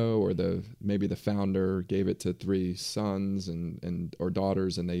it to go, or maybe the founder gave it to 3 sons and or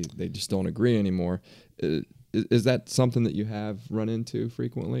daughters and they just don't agree anymore. Is that something that you have run into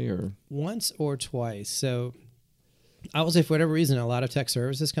frequently, or once or twice? So I will say, for whatever reason, a lot of tech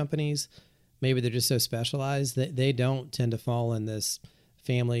services companies, maybe they're just so specialized that they don't tend to fall in this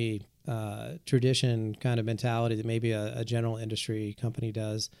family tradition kind of mentality that maybe a general industry company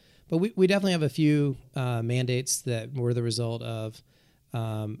does. But we definitely have a few mandates that were the result of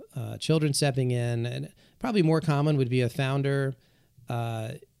children stepping in. And probably more common would be a founder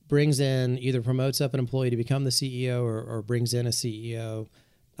brings in, either promotes up an employee to become the CEO or brings in a CEO.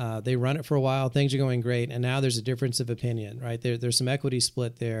 They run it for a while, things are going great, and now there's a difference of opinion, right? There's some equity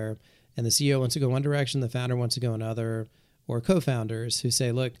split there, and the CEO wants to go one direction, the founder wants to go another, or co-founders who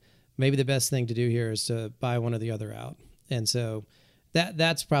say, look, maybe the best thing to do here is to buy one or the other out. And so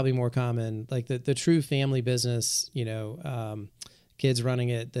that's probably more common. Like the true family business, kids running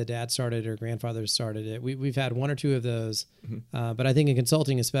it, the dad started or grandfather started it. We've had 1 or 2 of those, but I think in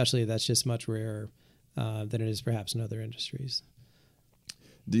consulting especially, that's just much rarer than it is perhaps in other industries.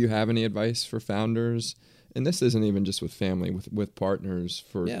 Do you have any advice for founders? And this isn't even just with family, with partners,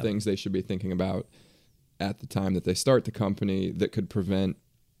 for things they should be thinking about at the time that they start the company that could prevent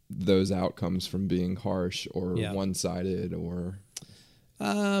those outcomes from being harsh or one-sided, or?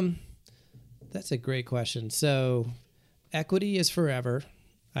 That's a great question. So equity is forever.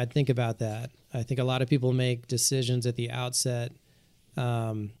 I'd think about that. I think a lot of people make decisions at the outset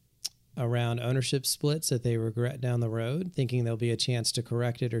around ownership splits that they regret down the road, thinking there'll be a chance to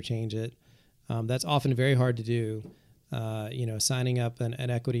correct it or change it. That's often very hard to do. Signing up an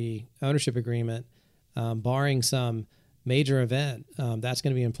equity ownership agreement, barring some major event, that's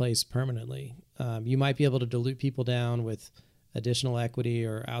going to be in place permanently. You might be able to dilute people down with additional equity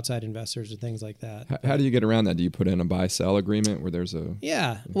or outside investors or things like that. How do you get around that? Do you put in a buy-sell agreement where there's a...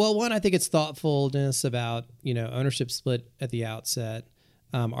 Yeah. Well, one, I think it's thoughtfulness about, ownership split at the outset.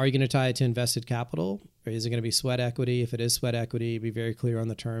 Are you going to tie it to invested capital, or is it going to be sweat equity? If it is sweat equity, be very clear on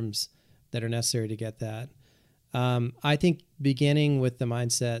the terms that are necessary to get that. I think beginning with the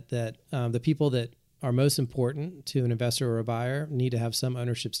mindset that the people that are most important to an investor or a buyer need to have some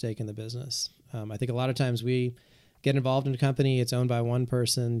ownership stake in the business. I think a lot of times we get involved in a company, it's owned by one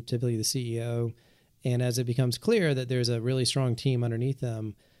person, typically the CEO, and as it becomes clear that there's a really strong team underneath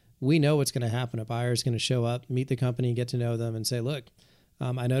them, we know what's going to happen. A buyer is going to show up, meet the company, get to know them, and say, look,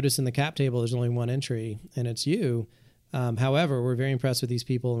 I noticed in the cap table there's only one entry, and it's you. However, we're very impressed with these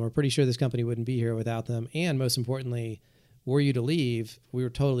people, and we're pretty sure this company wouldn't be here without them. And most importantly, were you to leave, we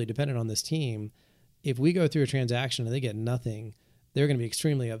were totally dependent on this team. If we go through a transaction and they get nothing, they're going to be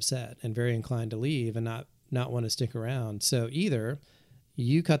extremely upset and very inclined to leave and not want to stick around. So either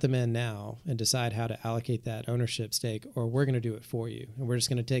you cut them in now and decide how to allocate that ownership stake, or we're going to do it for you. And we're just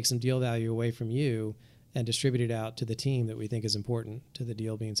going to take some deal value away from you and distribute it out to the team that we think is important to the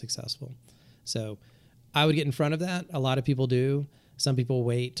deal being successful. So I would get in front of that. A lot of people do. Some people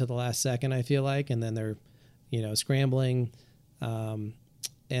wait to the last second, I feel like, and then they're, scrambling. And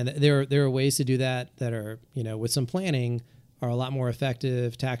there are ways to do that are, with some planning, are a lot more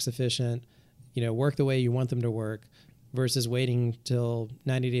effective, tax efficient, work the way you want them to work, versus waiting till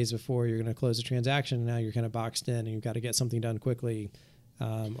 90 days before you're going to close a transaction. And now you're kind of boxed in and you've got to get something done quickly.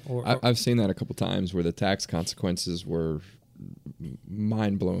 I've seen that a couple times where the tax consequences were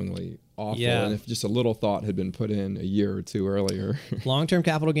mind-blowingly awful. Yeah. And if just a little thought had been put in a year or two earlier. Long-term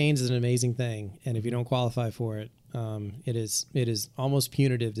capital gains is an amazing thing. And if you don't qualify for it, it is almost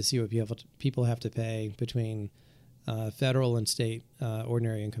punitive to see what people have to pay between federal and state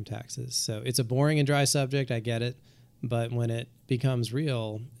ordinary income taxes. So it's a boring and dry subject. I get it. But when it becomes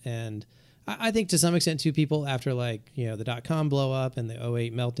real, and I think to some extent too, people after the .com blow up and the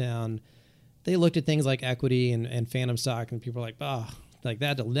 2008 meltdown, they looked at things like equity and phantom stock, and people are like, Like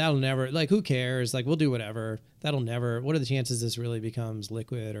that'll never, like, who cares? Like, we'll do whatever. That'll never, what are the chances this really becomes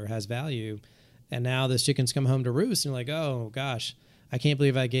liquid or has value? And now this chicken's come home to roost and like, oh gosh, I can't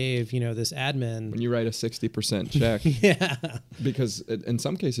believe I gave, this admin. When you write a 60% check, yeah, because in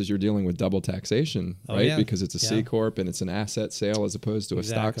some cases you're dealing with double taxation, right? Oh, yeah. Because it's a C corp and it's an asset sale as opposed to a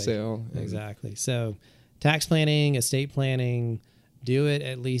stock sale. Exactly. So tax planning, estate planning, do it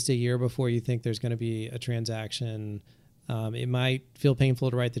at least a year before you think there's going to be a transaction. It might feel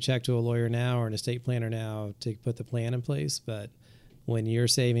painful to write the check to a lawyer now or an estate planner now to put the plan in place, but when you're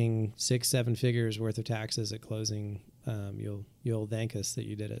saving 6-7 figures worth of taxes at closing, you'll thank us that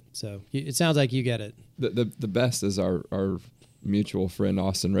you did it. So it sounds like you get it. The best is our mutual friend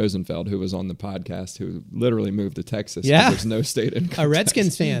Austin Rosenfeld, who was on the podcast, who literally moved to Texas. Yeah, there's no state income. A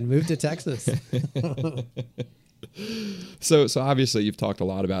Redskins fan moved to Texas. So obviously you've talked a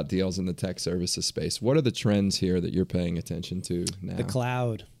lot about deals in the tech services space. What are the trends here that you're paying attention to now? The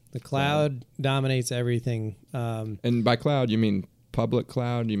cloud. The cloud dominates everything. And by cloud, you mean public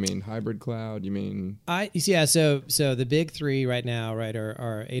cloud? You mean hybrid cloud? You mean? So the big three right now, right,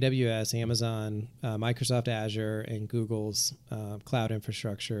 are AWS, Amazon, Microsoft Azure, and Google's cloud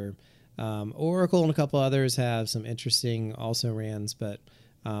infrastructure. Oracle and a couple others have some interesting also rans, but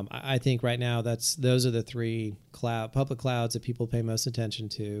I think right now those are the three public clouds that people pay most attention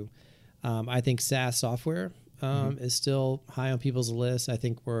to. I think SaaS software is still high on people's list. I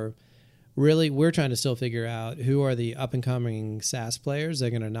think we're trying to still figure out who are the up and coming SaaS players that are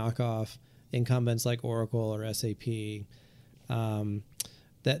going to knock off incumbents like Oracle or SAP.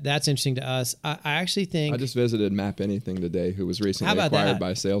 That's interesting to us. I actually think I just visited Map Anything today, who was recently acquired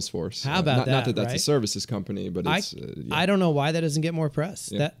by Salesforce. How about that? Not that that's right? a services company, but it's. I don't know why that doesn't get more press.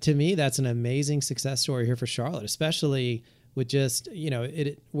 Yeah. That, to me, that's an amazing success story here for Charlotte, especially with just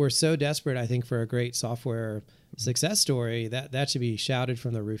we're so desperate. I think for a great software success story that should be shouted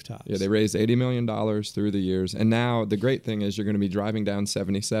from the rooftops. Yeah, they raised $80 million through the years, and now the great thing is you're going to be driving down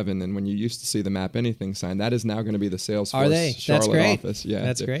 77, and when you used to see the Map Anything sign, that is now going to be the Salesforce Charlotte office. Yeah,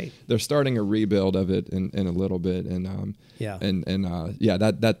 that's great. They're starting a rebuild of it in a little bit, and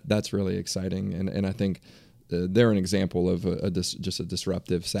that's really exciting, and I think. They're an example of just a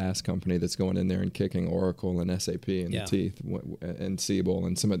disruptive SaaS company that's going in there and kicking Oracle and SAP in the teeth, and Siebel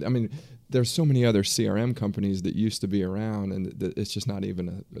and some of. I mean, there's so many other CRM companies that used to be around, and it's just not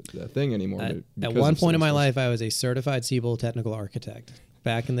even a thing anymore. At one point in my life, I was a certified Siebel technical architect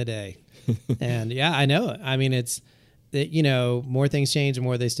back in the day, and I know it. I mean, it's more things change, the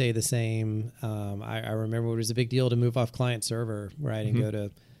more they stay the same. I remember it was a big deal to move off client server, right, and go to.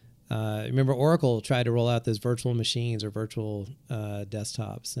 Remember Oracle tried to roll out those virtual machines or virtual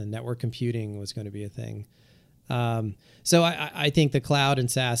desktops, and network computing was going to be a thing. So I think the cloud and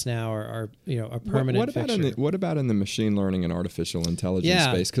SaaS now are a permanent fixture. What about in the machine learning and artificial intelligence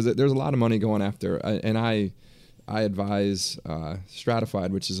space? Because there's a lot of money going after, and I advise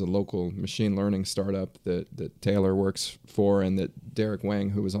Stratified, which is a local machine learning startup that Taylor works for, and that Derek Wang,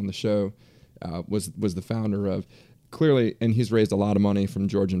 who was on the show, was the founder of. Clearly, and he's raised a lot of money from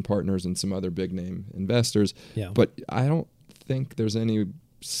Georgian Partners and some other big name investors. Yeah. But I don't think there's any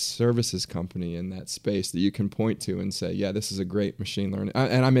services company in that space that you can point to and say, yeah, this is a great machine learning.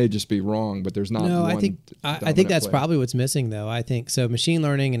 And I may just be wrong, but there's not. No, I think that's probably what's missing, though. I think so. Machine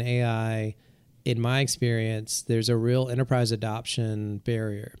learning and AI, in my experience, there's a real enterprise adoption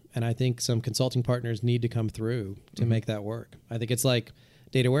barrier, and I think some consulting partners need to come through to make that work. I think it's like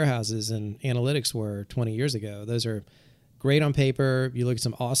data warehouses and analytics were 20 years ago. Those are great on paper. You look at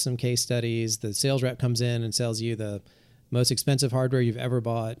some awesome case studies. The sales rep comes in and sells you the most expensive hardware you've ever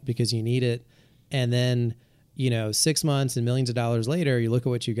bought because you need it. And then, 6 months and millions of dollars later, you look at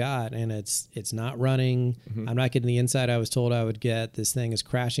what you got and it's not running. I'm not getting the insight I was told I would get. This thing is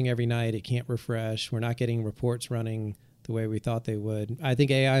crashing every night. It can't refresh. We're not getting reports running the way we thought they would. I think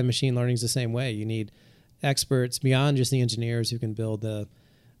AI and machine learning is the same way. You need experts beyond just the engineers who can build the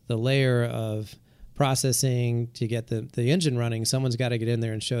layer of processing to get the engine running. Someone's got to get in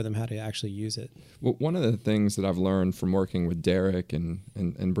there and show them how to actually use it. Well, one of the things that I've learned from working with Derek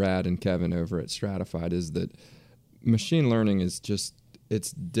and Brad and Kevin over at Stratified is that machine learning is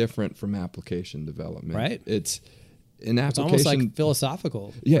it's different from application development. Right. It's almost like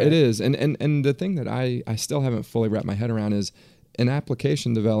philosophical. Yeah, right? It is. And the thing that I still haven't fully wrapped my head around is in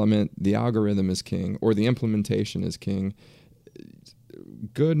application development, the algorithm is king or the implementation is king.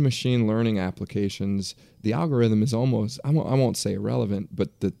 Good machine learning applications, the algorithm is almost, I won't say irrelevant,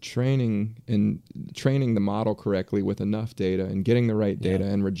 but the training the model correctly with enough data and getting the right data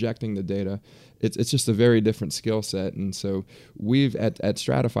and rejecting the data, it's just a very different skill set. And so we've at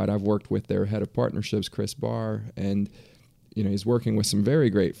Stratified, I've worked with their head of partnerships, Chris Barr, and he's working with some very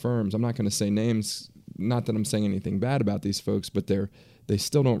great firms. I'm not going to say names, not that I'm saying anything bad about these folks, but they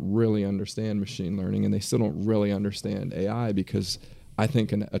still don't really understand machine learning, and they still don't really understand AI, because I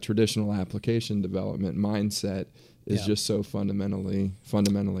think a traditional application development mindset is just so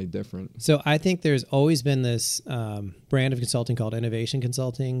fundamentally different. So I think there's always been this brand of consulting called innovation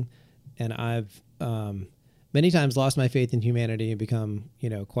consulting, and I've many times lost my faith in humanity and become,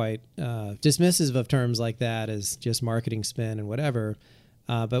 quite dismissive of terms like that as just marketing spin and whatever.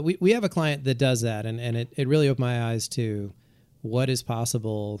 But we have a client that does that, and it really opened my eyes to what is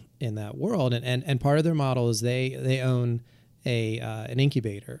possible in that world. And part of their model is they own an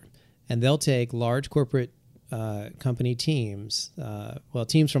incubator, and they'll take large corporate company teams,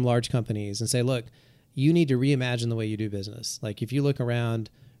 teams from large companies, and say, look, you need to reimagine the way you do business. Like if you look around,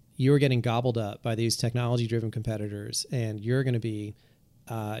 you're getting gobbled up by these technology-driven competitors, and you're going to be,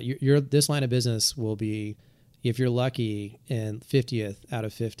 this line of business will be, if you're lucky, in 50th out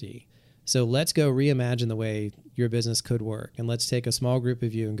of 50. So let's go reimagine the way your business could work, and let's take a small group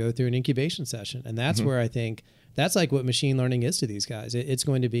of you and go through an incubation session. And that's where I think that's like what machine learning is to these guys. It's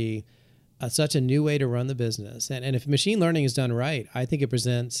going to be such a new way to run the business. And if machine learning is done right, I think it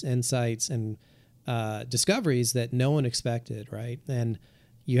presents insights and discoveries that no one expected, right? And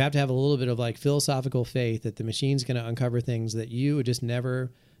you have to have a little bit of like philosophical faith that the machine's going to uncover things that you would just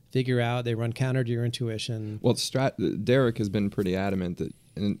never figure out. They run counter to your intuition. Well, Derek has been pretty adamant that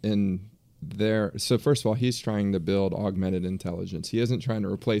so first of all, he's trying to build augmented intelligence. He isn't trying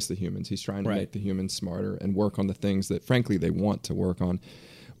to replace the humans. He's trying to make the humans smarter and work on the things that, frankly, they want to work on.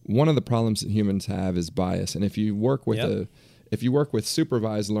 One of the problems that humans have is bias. And if you work with with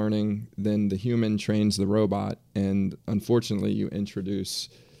supervised learning, then the human trains the robot, and unfortunately you introduce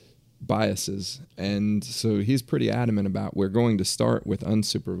biases. And so he's pretty adamant about, we're going to start with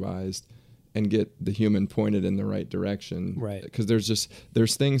unsupervised and get the human pointed in the right direction. Right. Because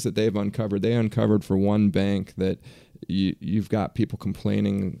there's things that they've uncovered. They uncovered for one bank that you've got people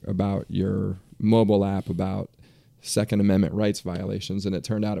complaining about your mobile app about Second Amendment rights violations, and it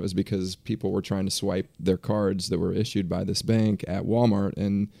turned out it was because people were trying to swipe their cards that were issued by this bank at Walmart,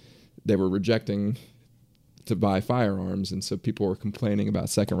 and they were rejecting to buy firearms, and so people were complaining about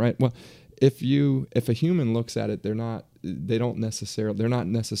second right. Well, if a human looks at it, they're not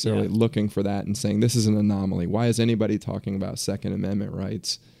necessarily looking for that and saying this is an anomaly. Why is anybody talking about Second Amendment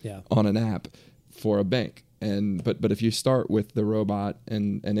rights on an app for a bank? But if you start with the robot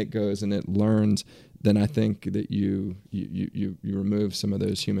and it goes and it learns, then I think that you remove some of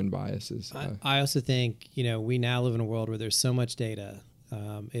those human biases. I also think, we now live in a world where there's so much data.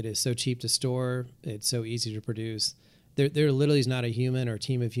 It is so cheap to store. It's so easy to produce. There literally is not a human or a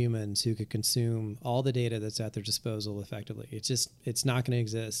team of humans who could consume all the data that's at their disposal effectively. It's not going to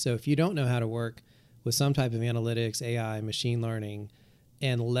exist. So if you don't know how to work with some type of analytics, AI, machine learning,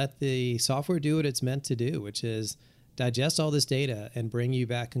 and let the software do what it's meant to do, which is digest all this data and bring you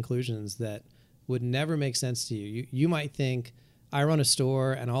back conclusions that would never make sense to you. You might think, I run a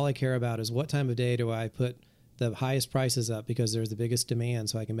store and all I care about is what time of day do I put the highest prices up because there's the biggest demand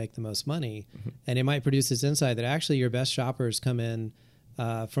so I can make the most money. Mm-hmm. And it might produce this insight that actually your best shoppers come in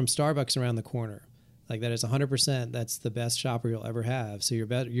from Starbucks around the corner. Like that is 100%, that's the best shopper you'll ever have. So your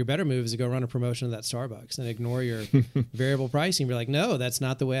better move is to go run a promotion of that Starbucks and ignore your variable pricing. Be like, no, that's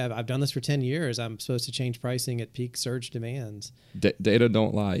not the way I've done this for 10 years. I'm supposed to change pricing at peak surge demands. Data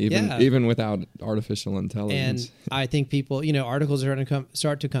don't lie, even without artificial intelligence. And I think people, articles are going to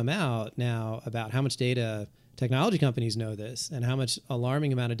start to come out now about how much data technology companies know this and how much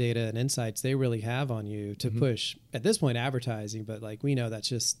alarming amount of data and insights they really have on you to push, at this point, advertising. But like we know that's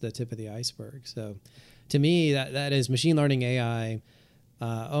just the tip of the iceberg. So to me, that is machine learning, AI.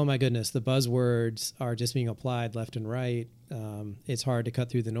 Oh my goodness, the buzzwords are just being applied left and right. It's hard to cut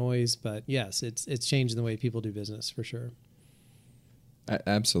through the noise, but yes, it's changing the way people do business for sure.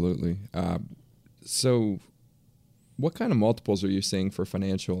 Absolutely. So what kind of multiples are you seeing for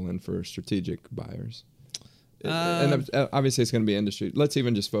financial and for strategic buyers? And obviously it's going to be industry. Let's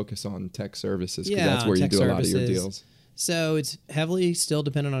even just focus on tech services, because that's where you do a lot of your deals. So it's heavily still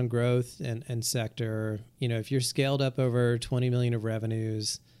dependent on growth and sector. If you're scaled up over 20 million of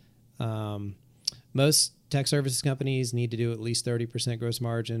revenues, most tech services companies need to do at least 30% gross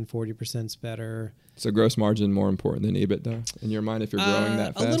margin, 40% is better. So gross margin more important than EBITDA in your mind if you're growing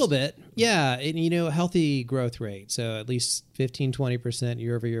that fast? A little bit, yeah. And, a healthy growth rate. So at least 15, 20%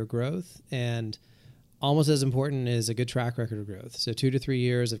 year-over-year growth. And almost as important is a good track record of growth. So 2 to 3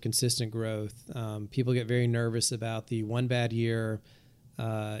 years of consistent growth. People get very nervous about the one bad year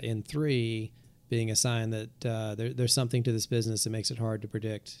in 3 being a sign that there's something to this business that makes it hard to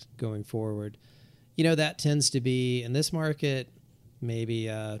predict going forward. that tends to be in this market maybe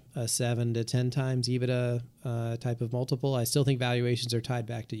a 7 to 10 times EBITDA type of multiple. I still think valuations are tied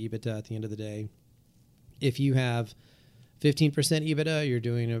back to EBITDA at the end of the day. If you have 15% EBITDA, you're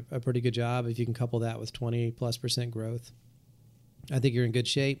doing a pretty good job. If you can couple that with 20+% growth, I think you're in good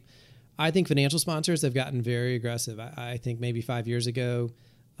shape. I think financial sponsors have gotten very aggressive. I think maybe 5 years ago,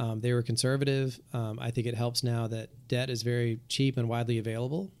 they were conservative. I think it helps now that debt is very cheap and widely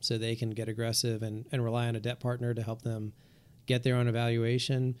available, so they can get aggressive and rely on a debt partner to help them get their own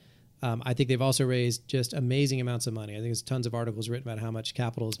evaluation. I think they've also raised just amazing amounts of money. I think there's tons of articles written about how much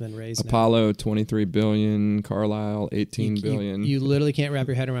capital has been raised. Apollo, now. $23 billion, Carlyle, $18 billion. You literally can't wrap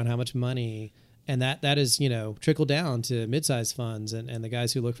your head around how much money, and that is, trickled down to mid-sized funds and the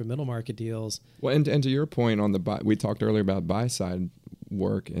guys who look for middle market deals. Well, and to your point on we talked earlier about buy side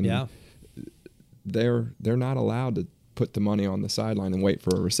work, and they're not allowed to put the money on the sideline and wait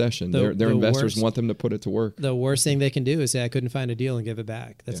for a recession. Their investors want them to put it to work. The worst thing they can do is say, I couldn't find a deal and give it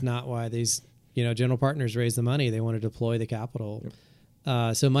back. That's not why these general partners raise the money. They want to deploy the capital.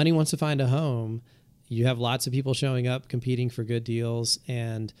 Yep. So money wants to find a home. You have lots of people showing up competing for good deals.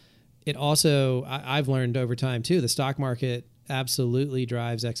 And it also, I've learned over time too, the stock market absolutely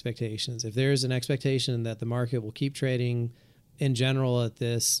drives expectations. If there's an expectation that the market will keep trading in general at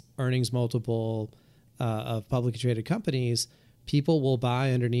this earnings multiple of publicly traded companies, people will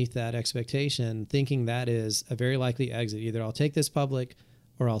buy underneath that expectation, thinking that is a very likely exit. Either I'll take this public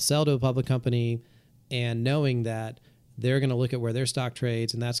or I'll sell to a public company, and knowing that they're going to look at where their stock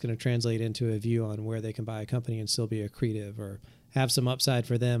trades, and that's going to translate into a view on where they can buy a company and still be accretive or have some upside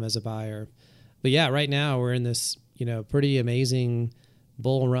for them as a buyer. But yeah, right now we're in this, pretty amazing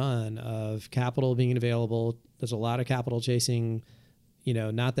bull run of capital being available. There's a lot of capital chasing,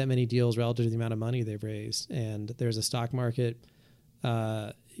 not that many deals relative to the amount of money they've raised. And there's a stock market,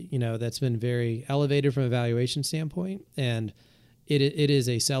 that's been very elevated from a valuation standpoint. And it is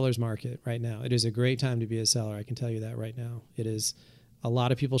a seller's market right now. It is a great time to be a seller. I can tell you that right now. It is a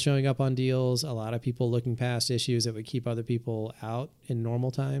lot of people showing up on deals, a lot of people looking past issues that would keep other people out in normal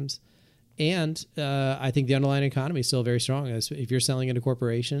times. And I think the underlying economy is still very strong. If you're selling into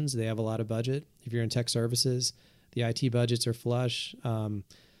corporations, they have a lot of budget. If you're in tech services, the IT budgets are flush.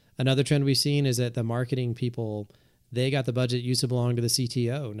 Another trend we've seen is that the marketing people, they got the budget used to belong to the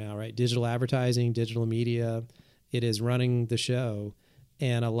CTO now, right? Digital advertising, digital media, it is running the show.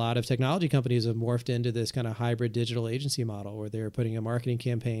 And a lot of technology companies have morphed into this kind of hybrid digital agency model where they're putting a marketing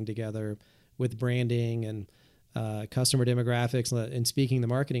campaign together with branding and customer demographics and speaking the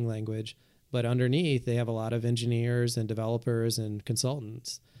marketing language. But underneath, they have a lot of engineers and developers and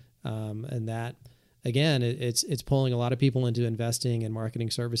consultants. And that, again, it's pulling a lot of people into investing in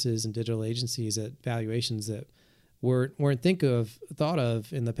marketing services and digital agencies at valuations that weren't thought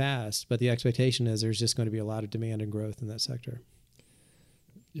of in the past. But the expectation is there's just going to be a lot of demand and growth in that sector.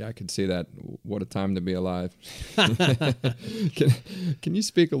 Yeah, I could see that. What a time to be alive. Can you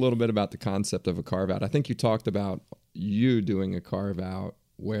speak a little bit about the concept of a carve-out? I think you talked about you doing a carve-out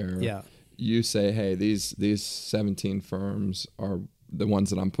where you say, hey, these 17 firms are the ones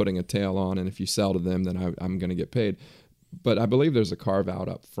that I'm putting a tail on, and if you sell to them, then I'm going to get paid. But I believe there's a carve-out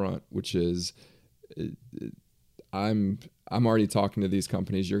up front, which is I'm already talking to these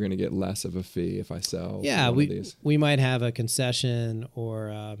companies. You're going to get less of a fee if I sell. Yeah, we might have a concession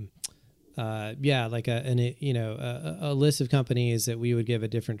or like a list of companies that we would give a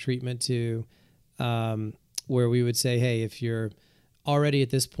different treatment to, where we would say, hey, if you're already at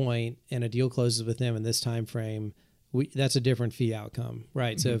this point and a deal closes with them in this time frame, that's a different fee outcome,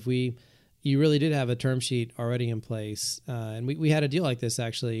 right? Mm-hmm. So if you really did have a term sheet already in place, and we had a deal like this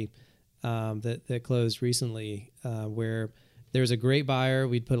actually. That closed recently, where there was a great buyer.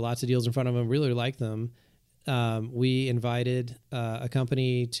 We'd put lots of deals in front of them, really liked them. We invited a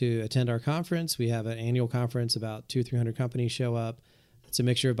company to attend our conference. We have an annual conference, about 200-300 companies show up. It's a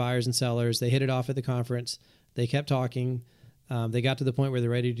mixture of buyers and sellers. They hit it off at the conference. They kept talking. They got to the point where they're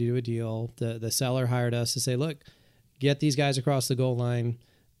ready to do a deal. The seller hired us to say, look, get these guys across the goal line.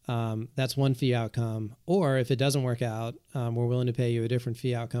 That's one fee outcome. Or if it doesn't work out, we're willing to pay you a different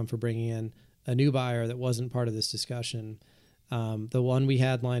fee outcome for bringing in a new buyer that wasn't part of this discussion. The one we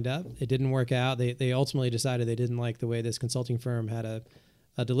had lined up, it didn't work out. They ultimately decided they didn't like the way this consulting firm had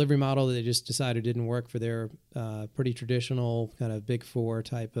a delivery model that they just decided didn't work for their pretty traditional kind of Big Four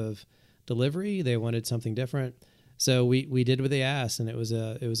type of delivery. They wanted something different. So we did what they asked, and it was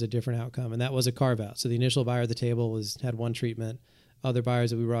a different outcome. And that was a carve out. So the initial buyer at the table had one treatment. Other buyers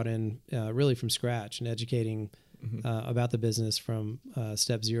that we brought in really from scratch and educating about the business from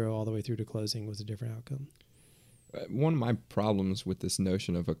step zero all the way through to closing was a different outcome. One of my problems with this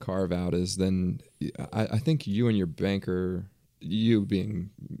notion of a carve out is then I think you and your banker, you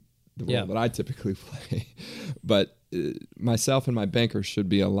being the role that I typically play, but myself and my banker should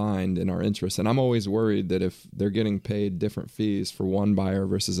be aligned in our interests. And I'm always worried that if they're getting paid different fees for one buyer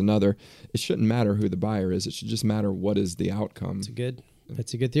versus another, it shouldn't matter who the buyer is. It should just matter what is the outcome.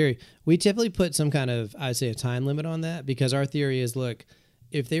 That's a good theory. We typically put some kind of, I'd say, a time limit on that, because our theory is, look,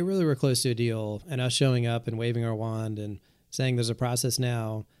 if they really were close to a deal and us showing up and waving our wand and saying there's a process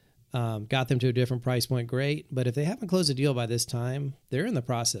now, got them to a different price point, great. But if they haven't closed a deal by this time, they're in the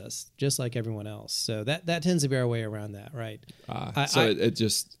process just like everyone else. So that tends to be our way around that, right? It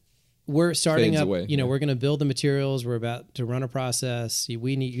just we're starting up. away. We're going to build the materials. We're about to run a process.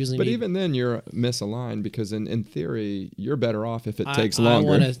 But even then, you're misaligned, because in theory, you're better off if it takes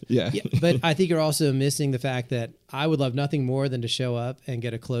longer. But I think you're also missing the fact that I would love nothing more than to show up and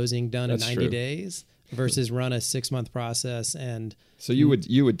get a closing done in 90 days versus run a 6-month process. And so you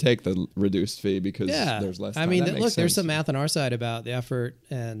would take the reduced fee because there's less time. I mean, look, there's some math on our side about the effort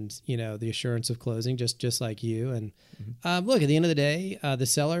and the assurance of closing, just like you. And look, at the end of the day, the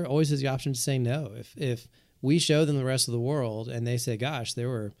seller always has the option to say no. If we show them the rest of the world and they say, gosh, there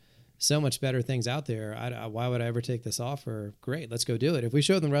were so much better things out there, why would I ever take this offer? Great, let's go do it. If we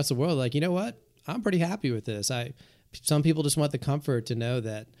show them the rest of the world, like, you know what, I'm pretty happy with this. Some people just want the comfort to know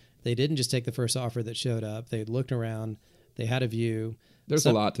that they didn't just take the first offer that showed up. They looked around. They had a view. There's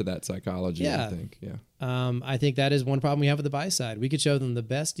a lot to that psychology, I think. Yeah. I think that is one problem we have with the buy side. We could show them the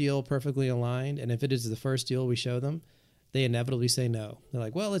best deal perfectly aligned, and if it is the first deal we show them, they inevitably say no. They're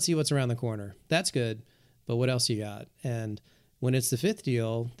like, well, let's see what's around the corner. That's good, but what else you got? And when it's the 5th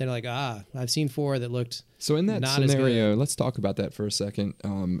deal, they're like, I've seen 4 that looked so in that not scenario. Let's talk about that for a second.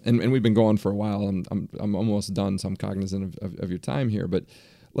 And we've been going for a while. I'm almost done, so I'm cognizant of your time here, but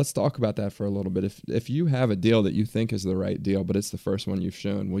let's talk about that for a little bit. If you have a deal that you think is the right deal, but it's the first one you've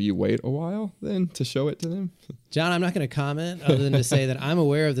shown, will you wait a while then to show it to them? John, I'm not going to comment other than to say that I'm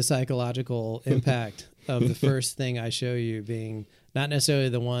aware of the psychological impact of the first thing I show you being not necessarily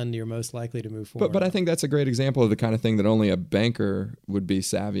the one you're most likely to move forward. But I think that's a great example of the kind of thing that only a banker would be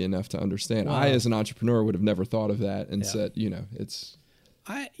savvy enough to understand. Wow. I, as an entrepreneur, would have never thought of that and said, it's...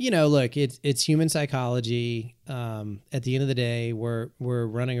 look, it's human psychology. At the end of the day, we're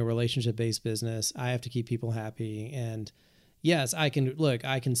running a relationship-based business. I have to keep people happy. And yes, I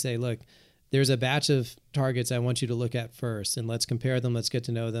can say, look, there's a batch of targets I want you to look at first, and let's compare them. Let's get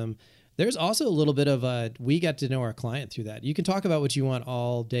to know them. There's also a little bit of we got to know our client through that. You can talk about what you want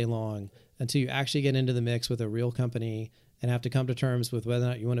all day long until you actually get into the mix with a real company and have to come to terms with whether or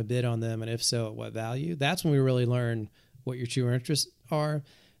not you want to bid on them, and if so, at what value. That's when we really learn what your true interests are.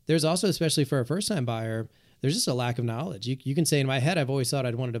 There's also, especially for a first-time buyer, there's just a lack of knowledge. You can say, in my head, I've always thought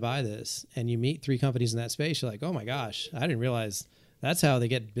I'd wanted to buy this. And you meet 3 companies in that space. You're like, oh my gosh, I didn't realize that's how they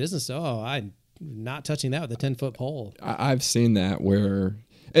get business. Oh, I'm not touching that with a 10-foot pole. I've seen that where,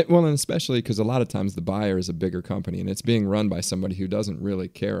 and especially because a lot of times the buyer is a bigger company and it's being run by somebody who doesn't really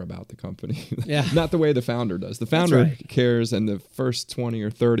care about the company. Yeah. Not the way the founder does. The founder cares, and the first 20 or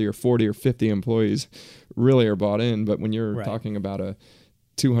 30 or 40 or 50 employees really are bought in. But when you're talking about a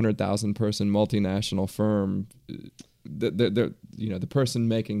 200,000 person multinational firm, the person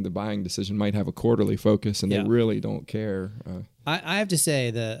making the buying decision might have a quarterly focus, and they really don't care. I have to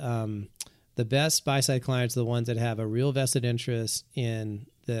say that the best buy-side clients are the ones that have a real vested interest in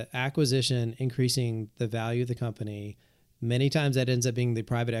the acquisition, increasing the value of the company. Many times that ends up being the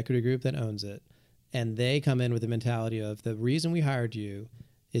private equity group that owns it. And they come in with the mentality of, the reason we hired you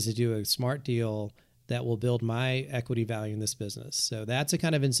is to do a smart deal that will build my equity value in this business. So that's a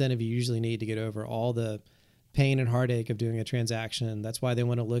kind of incentive you usually need to get over all the pain and heartache of doing a transaction. That's why they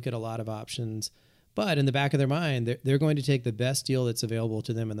want to look at a lot of options. But in the back of their mind, they're going to take the best deal that's available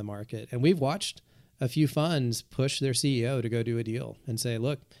to them in the market. And we've watched a few funds push their CEO to go do a deal and say,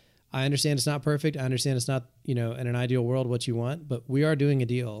 look, I understand it's not perfect. I understand it's not, in an ideal world what you want, but we are doing a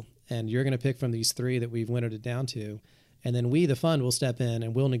deal, and you're going to pick from these 3 that we've winnowed it down to. And then we, the fund, will step in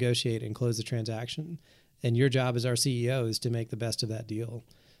and we'll negotiate and close the transaction. And your job as our CEO is to make the best of that deal,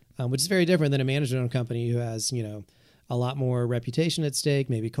 which is very different than a management-owned company who has, a lot more reputation at stake,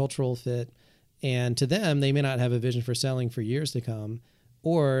 maybe cultural fit. And to them, they may not have a vision for selling for years to come,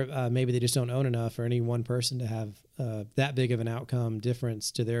 or maybe they just don't own enough for any one person to have that big of an outcome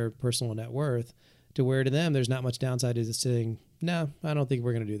difference to their personal net worth, to where to them there's not much downside to just saying, no, I don't think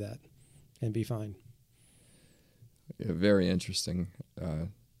we're going to do that, and be fine. Yeah, very interesting.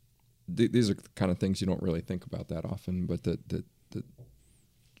 These are the kind of things you don't really think about that often, but that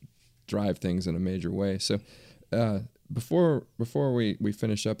drive things in a major way. So Before we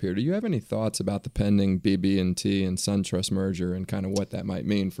finish up here, do you have any thoughts about the pending BB&T and SunTrust merger and kind of what that might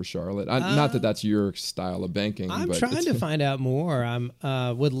mean for Charlotte? Not that that's your style of banking. I'm trying to find out more.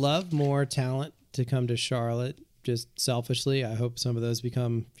 Would love more talent to come to Charlotte. Just selfishly, I hope some of those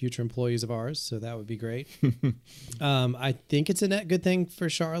become future employees of ours. So that would be great. I think it's a net good thing for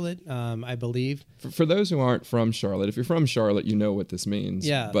Charlotte. I believe. For those who aren't from Charlotte, if you're from Charlotte, you know what this means.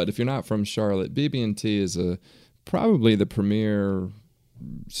 Yeah. But if you're not from Charlotte, BB&T is probably the premier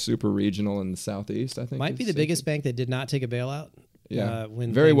super regional in the Southeast, I think. Might be the biggest bank that did not take a bailout. Yeah.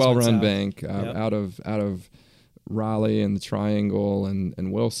 When very well run south. bank Yep. out of Raleigh and the Triangle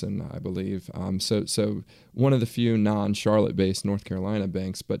and Wilson, I believe. So one of the few non-Charlotte based North Carolina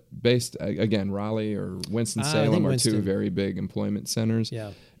banks, but based again, Raleigh or Winston-Salem are two very big employment centers.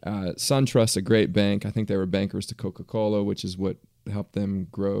 Yeah. SunTrust, a great bank. I think they were bankers to Coca-Cola, which is what helped them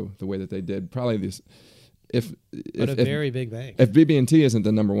grow the way that they did. Probably this. If very big bank. If BB&T isn't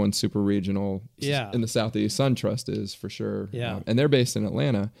the number one super regional Yeah. in the Southeast, SunTrust is for sure. Yeah. And they're based in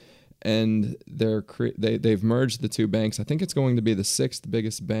Atlanta, and they've merged the two banks. I think it's going to be the sixth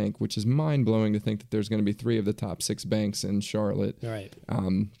biggest bank, which is mind blowing to think that there's going to be three of the top six banks in Charlotte. Right.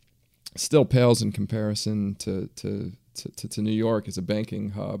 Still pales in comparison to New York as a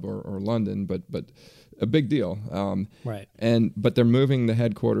banking hub or London, but a big deal. Right. But they're moving the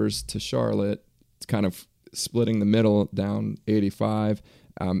headquarters to Charlotte. It's kind of splitting the middle down 85,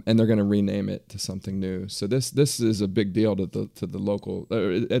 and they're going to rename it to something new. So this is a big deal to the local.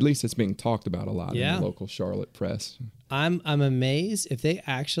 At least it's being talked about a lot in the local Charlotte press. I'm amazed if they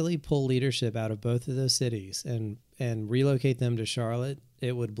actually pull leadership out of both of those cities and relocate them to Charlotte.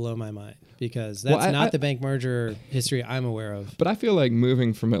 It would blow my mind because that's not the bank merger history I'm aware of. But I feel like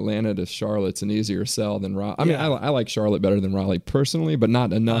moving from Atlanta to Charlotte's an easier sell than Raleigh. I mean, I like Charlotte better than Raleigh personally, but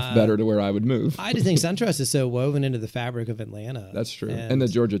not enough better to where I would move. I just think SunTrust is so woven into the fabric of Atlanta. That's true. And the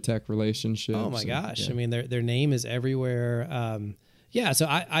Georgia Tech relationship. Oh my gosh. Yeah. I mean, their name is everywhere. So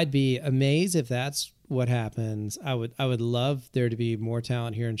I'd be amazed if that's what happens. I would love there to be more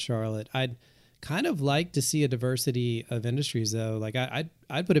talent here in Charlotte. I'd kind of like to see a diversity of industries though. Like I'd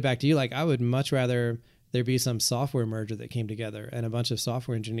put it back to you. Like I would much rather there be some software merger that came together and a bunch of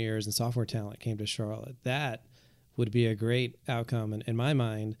software engineers and software talent came to Charlotte. That would be a great outcome. And in my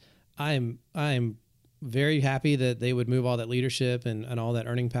mind, I'm very happy that they would move all that leadership and all that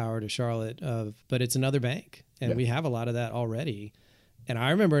earning power to Charlotte but it's another bank and we have a lot of that already. And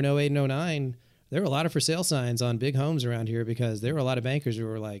I remember in 08 and 09, there were a lot of for sale signs on big homes around here because there were a lot of bankers who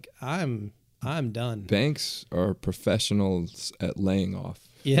were like, I'm done. Banks are professionals at laying off.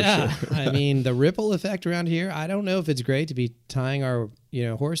 Yeah. Sure. I mean, the ripple effect around here, I don't know if it's great to be tying our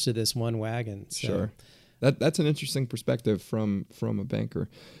horse to this one wagon. So. Sure. That's an interesting perspective from a banker.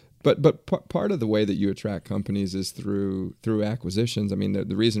 But part of the way that you attract companies is through acquisitions. I mean,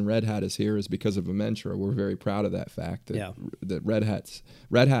 the reason Red Hat is here is because of Amentra. We're very proud of that fact that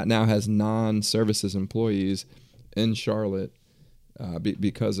Red Hat now has non-services employees in Charlotte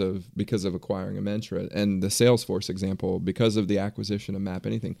because of acquiring Amentra. And the Salesforce example, because of the acquisition of Map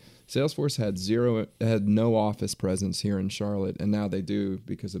Anything, Salesforce had no office presence here in Charlotte, and now they do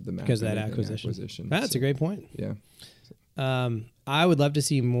because of the Map because of that Anything acquisition. That's a great point. Yeah. I would love to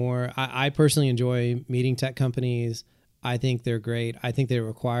see more. I personally enjoy meeting tech companies. I think they're great. I think they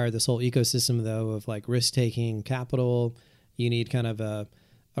require this whole ecosystem, though, of like risk-taking capital. You need kind of a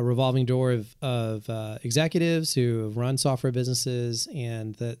revolving door of executives who run software businesses.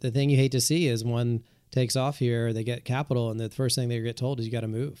 And the thing you hate to see is one takes off here, they get capital, and the first thing they get told is you got to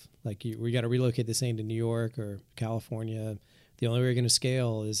move. Like we got to relocate this thing to New York or California. The only way you're going to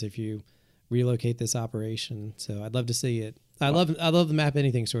scale is if you relocate this operation. So I'd love to see it. I love the Map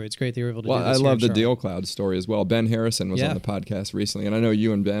Anything story. It's great they were able to do this. I love the Deal Cloud story as well. Ben Harrison was on the podcast recently, and I know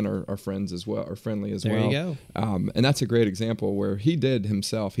you and Ben are friends as well, are friendly as well. There you go. And that's a great example where he did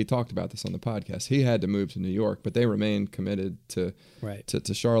himself. He talked about this on the podcast. He had to move to New York, but they remained committed to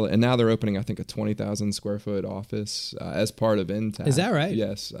Charlotte. And now they're opening, I think, a 20,000 square foot office as part of Intact. Is that right?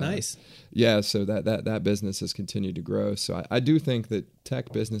 Yes. Nice. Yeah. So that business has continued to grow. So I do think that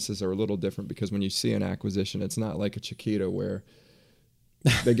tech businesses are a little different because when you see an acquisition, it's not like a Chiquita where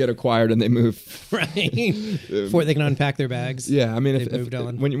they get acquired and they move right before they can unpack their bags. Yeah, I mean,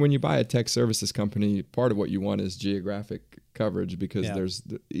 when you buy a tech services company, part of what you want is geographic coverage because there's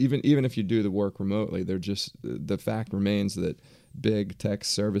even if you do the work remotely, the fact remains that big tech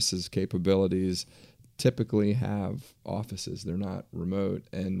services capabilities typically have offices. They're not remote,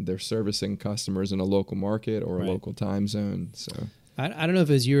 and they're servicing customers in a local market or a local time zone. So. I don't know if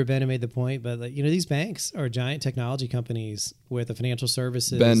it was you or Ben who made the point, but these banks are giant technology companies with a financial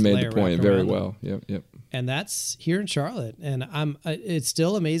services. Ben made the point very well. Yep. And that's here in Charlotte. And it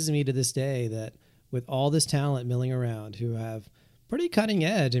still amazes me to this day that with all this talent milling around who have pretty cutting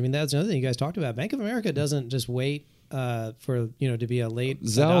edge. I mean, that's another thing you guys talked about. Bank of America doesn't just wait for, to be a late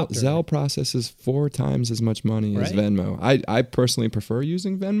adopter. Zelle processes 4 times as much money as Venmo. I personally prefer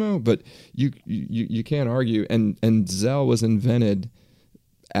using Venmo, but you can't argue. And Zelle was invented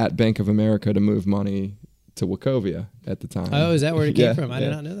at Bank of America to move money to Wachovia at the time. Oh, is that where it came from? I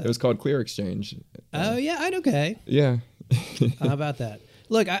did not know that. It was called Clear Exchange. Oh, yeah. Okay. Yeah. How about that?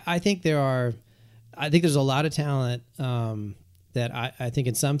 Look, I think there's a lot of talent that I think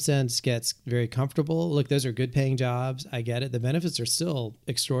in some sense gets very comfortable. Look, those are good paying jobs. I get it. The benefits are still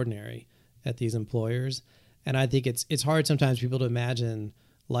extraordinary at these employers. And I think it's hard sometimes for people to imagine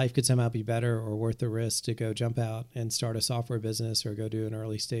life could somehow be better or worth the risk to go jump out and start a software business or go do an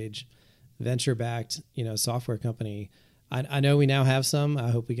early stage venture-backed, software company. I know we now have some.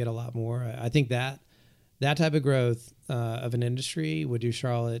 I hope we get a lot more. I think that type of growth of an industry would do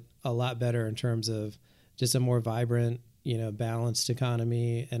Charlotte a lot better in terms of just a more vibrant, balanced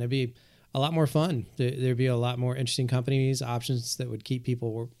economy, and it'd be a lot more fun. There'd be a lot more interesting companies, options that would keep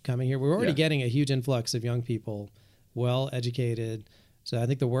people coming here. We're already getting a huge influx of young people, well-educated. So I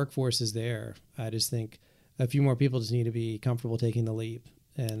think the workforce is there. I just think a few more people just need to be comfortable taking the leap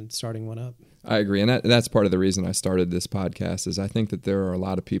and starting one up. I agree. And that's part of the reason I started this podcast is I think that there are a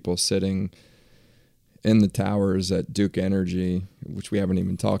lot of people sitting in the towers at Duke Energy, which we haven't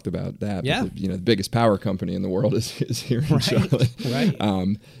even talked about that. Yeah. But the biggest power company in the world is here in Charlotte. Right.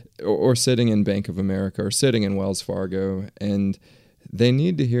 Or sitting in Bank of America or sitting in Wells Fargo. And they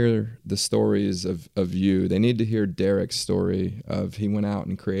need to hear the stories of you. They need to hear Derek's story of he went out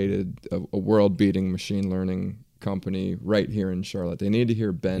and created a world-beating machine learning company right here in Charlotte. They need to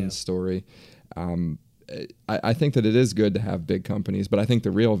hear Ben's story. I think that it is good to have big companies, but I think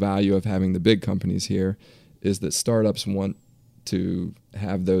the real value of having the big companies here is that startups want to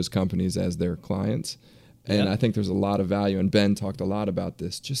have those companies as their clients. And I think there's a lot of value, and Ben talked a lot about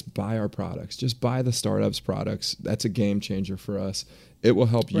this. Just buy our products. Just buy the startups' products. That's a game changer for us. It will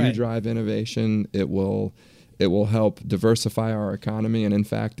help you drive innovation. It will help diversify our economy. And in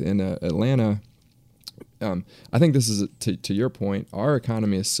fact, in Atlanta, I think this is, to your point, our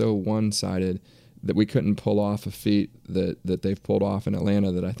economy is so one-sided that we couldn't pull off a feat that they've pulled off in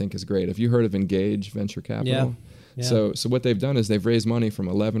Atlanta that I think is great. Have you heard of Engage Venture Capital? Yeah. So what they've done is they've raised money from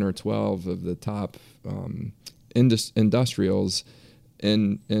 11 or 12 of the top industrials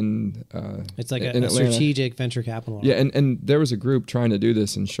in it's like a strategic venture capital. Yeah, and there was a group trying to do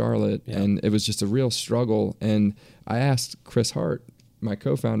this in Charlotte, and it was just a real struggle. And I asked Chris Hart, my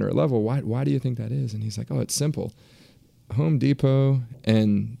co-founder at Level, why do you think that is? And he's like, oh, it's simple. Home Depot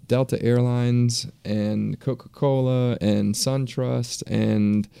and Delta Airlines and Coca-Cola and SunTrust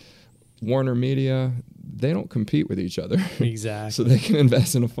and Warner Media, they don't compete with each other. Exactly. So they can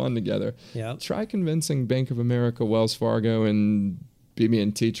invest in a fund together. Yep. Try convincing Bank of America, Wells Fargo, and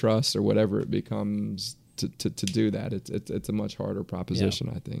BB&T Trust or whatever it becomes to do that. It's a much harder proposition,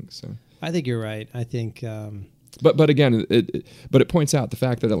 I think. So I think you're right. I think But again, it points out the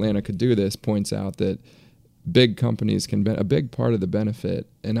fact that Atlanta could do this points out that big companies can be a big part of the benefit.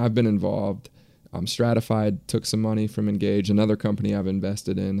 And I've been involved. Stratified took some money from Engage. Another company I've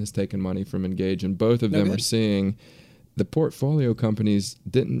invested in has taken money from Engage. And both of them are seeing the portfolio companies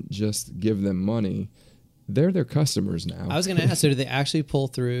didn't just give them money. They're their customers now. I was going to ask, so do they actually pull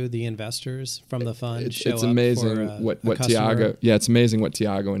through the investors from the fund? It's amazing what Tiago. Yeah, it's amazing what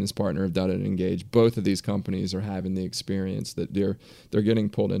Tiago and his partner have done at Engage. Both of these companies are having the experience that they're getting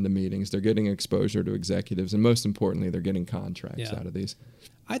pulled into meetings, they're getting exposure to executives, and most importantly, they're getting contracts out of these.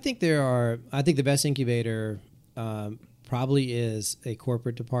 I think the best incubator probably is a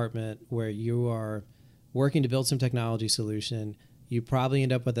corporate department where you are working to build some technology solution. You probably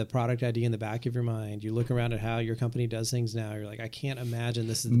end up with a product idea in the back of your mind. You look around at how your company does things now. You're like, I can't imagine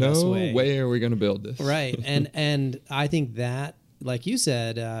this is the best way. No way are we going to build this. Right. And I think that, like you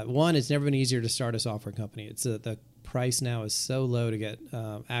said, one, it's never been easier to start a software company. It's the price now is so low to get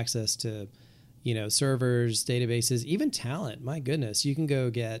access to, servers, databases, even talent. My goodness, you can go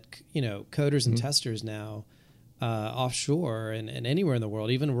get, coders and testers now offshore and anywhere in the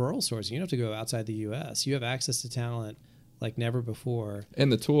world, even rural sources. You don't have to go outside the U.S. You have access to talent like never before.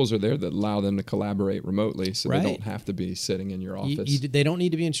 And the tools are there that allow them to collaborate remotely, so they don't have to be sitting in your office. They don't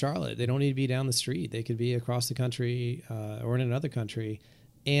need to be in Charlotte. They don't need to be down the street. They could be across the country or in another country.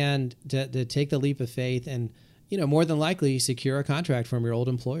 And to take the leap of faith and, more than likely secure a contract from your old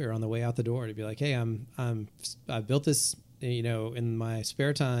employer on the way out the door to be like, hey, I built this, in my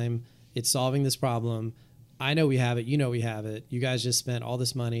spare time. It's solving this problem. I know we have it. We have it. You guys just spent all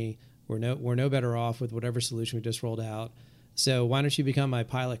this money We're no better off with whatever solution we just rolled out. So why don't you become my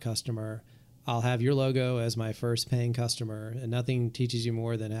pilot customer? I'll have your logo as my first paying customer, and nothing teaches you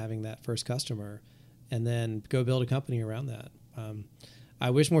more than having that first customer, and then go build a company around that. I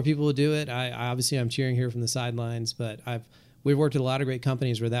wish more people would do it. I'm cheering here from the sidelines, but we've worked with a lot of great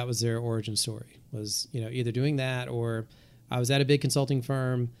companies where that was their origin story, was, either doing that, or I was at a big consulting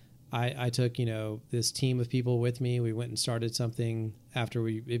firm. I took, this team of people with me. We went and started something after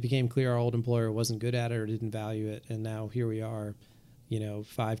it became clear our old employer wasn't good at it or didn't value it. And now here we are,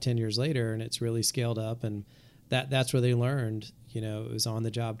 5-10 years later, and it's really scaled up. And that's where they learned, it was on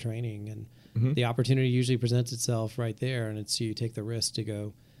the job training, and the opportunity usually presents itself right there. And it's, you take the risk to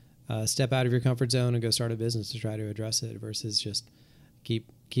go step out of your comfort zone and go start a business to try to address it versus just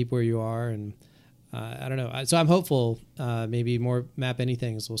keep where you are. And I don't know. So I'm hopeful maybe more Map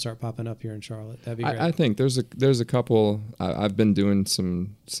Anythings will start popping up here in Charlotte. That'd be great. I think there's a couple. I've been doing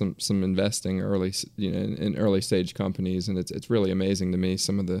some investing early, in early stage companies, and it's really amazing to me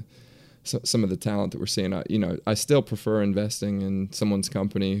some of the talent that we're seeing. I still prefer investing in someone's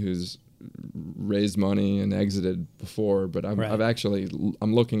company who's raised money and exited before, but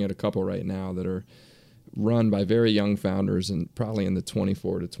I'm looking at a couple right now that are run by very young founders and probably in the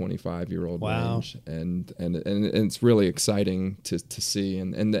 24 to 25 year old range, and it's really exciting to see,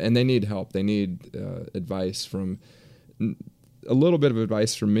 and they need help. They need advice from a little bit of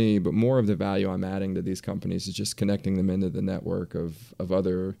advice from me, but more of the value I'm adding to these companies is just connecting them into the network of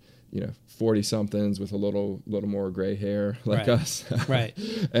other 40 somethings with a little more gray hair like us. Right.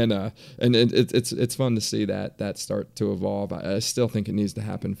 and it's fun to see that start to evolve. I still think it needs to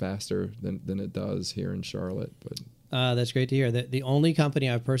happen faster than it does here in Charlotte, but that's great to hear. The only company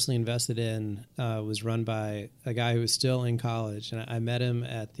I've personally invested in was run by a guy who was still in college, and I met him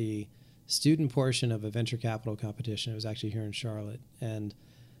at the student portion of a venture capital competition. It was actually here in Charlotte, and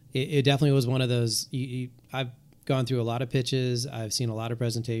it definitely was one of those. I've gone through a lot of pitches. I've seen a lot of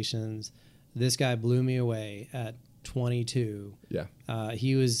presentations. This guy blew me away at 22. Yeah.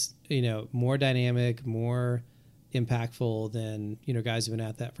 He was, more dynamic, more impactful than, guys who've been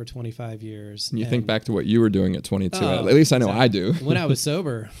at that for 25 years. And you think back to what you were doing at 22. At least I know I do. When I was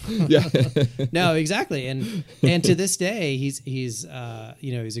sober. Yeah. No, exactly. And to this day, he's a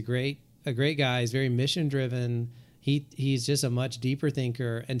great guy. He's very mission driven. He's just a much deeper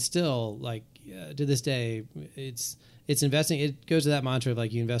thinker, and still, to this day, it's investing. It goes to that mantra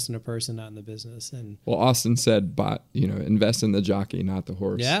of you invest in a person, not in the business. And well, Austin said, invest in the jockey, not the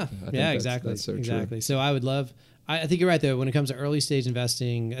horse. Yeah, exactly. That's so exactly. true. So I would love. I think you're right though. When it comes to early stage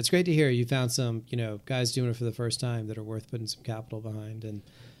investing, it's great to hear you found some guys doing it for the first time that are worth putting some capital behind, and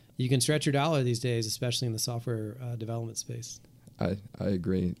you can stretch your dollar these days, especially in the software development space. I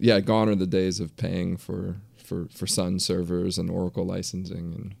agree. Yeah, gone are the days of paying for Sun servers and Oracle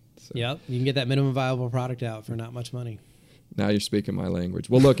licensing, and so. Yep, you can get that minimum viable product out for not much money. Now you're speaking my language.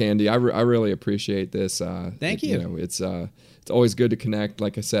 Well, look, Andy, I really appreciate this. Thank you. It's always good to connect.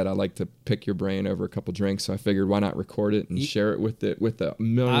 Like I said, I like to pick your brain over a couple drinks, so I figured why not record it and share it with the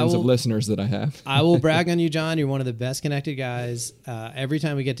millions of listeners that I have. I will brag on you, John. You're one of the best connected guys. Every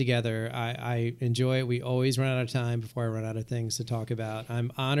time we get together, I enjoy it. We always run out of time before I run out of things to talk about.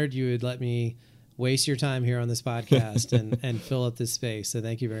 I'm honored you would let me waste your time here on this podcast and fill up this space. So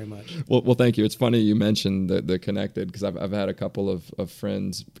thank you very much. Well, thank you. It's funny you mentioned the connected, because I've had a couple of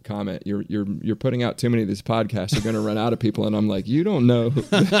friends comment, you're putting out too many of these podcasts. You're going to run out of people. And I'm like, you don't know,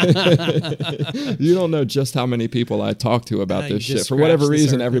 you don't know just how many people I talk to about this shit. For whatever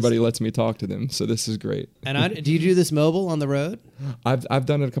reason, everybody lets me talk to them. So this is great. And do you do this mobile on the road? I've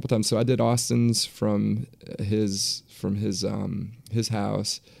done it a couple times. So I did Austin's from his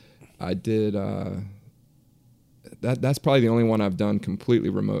house. I did. That's probably the only one I've done completely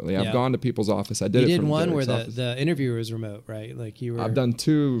remotely. I've gone to people's office. I did. You did one where the interviewer was remote, right? You were. I've done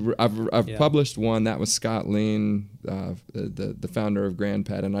two. I've published one. That was Scott Lean, the founder of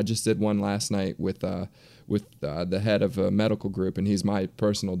GrandPet, and I just did one last night with the head of a medical group, and he's my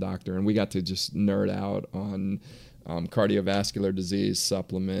personal doctor, and we got to just nerd out on cardiovascular disease,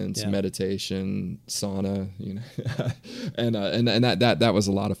 supplements, meditation, sauna, and that was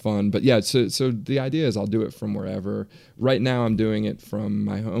a lot of fun. But yeah, so the idea is I'll do it from wherever. Right now I'm doing it from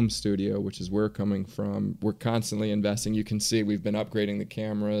my home studio, which is where we're coming from. We're constantly investing. You can see we've been upgrading the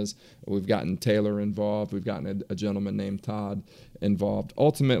cameras. We've gotten Taylor involved. We've gotten a gentleman named Todd involved.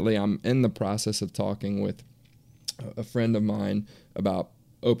 Ultimately, I'm in the process of talking with a friend of mine about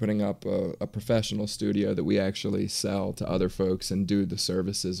opening up a professional studio that we actually sell to other folks and do the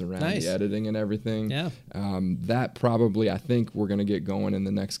services around Nice. the editing and everything. Yeah. That probably, I think we're going to get going in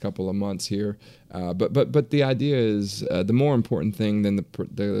the next couple of months here. But the idea is the more important thing than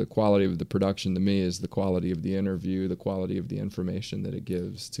the quality of the production to me is the quality of the interview, the quality of the information that it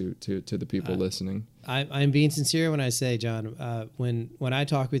gives to the people listening. I'm being sincere when I say, John, when I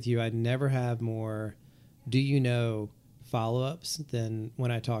talk with you, I never have more do you know follow-ups than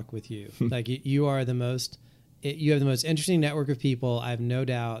when I talk with you. Like you are you have the most interesting network of people. I have no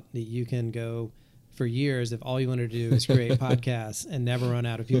doubt that you can go for years if all you want to do is create podcasts and never run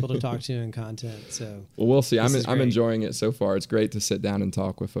out of people to talk to and content. So well, we'll see. I'm enjoying it so far. It's great to sit down and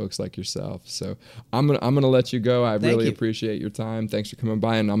talk with folks like yourself. So I'm gonna let you go. I really appreciate your time. Thanks for coming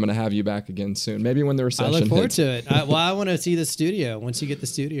by, and I'm gonna have you back again soon. Maybe when the recession hits. I look forward to it. I want to see the studio once you get the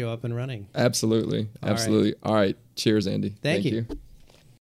studio up and running. Absolutely. All right. Cheers, Andy. Thank you.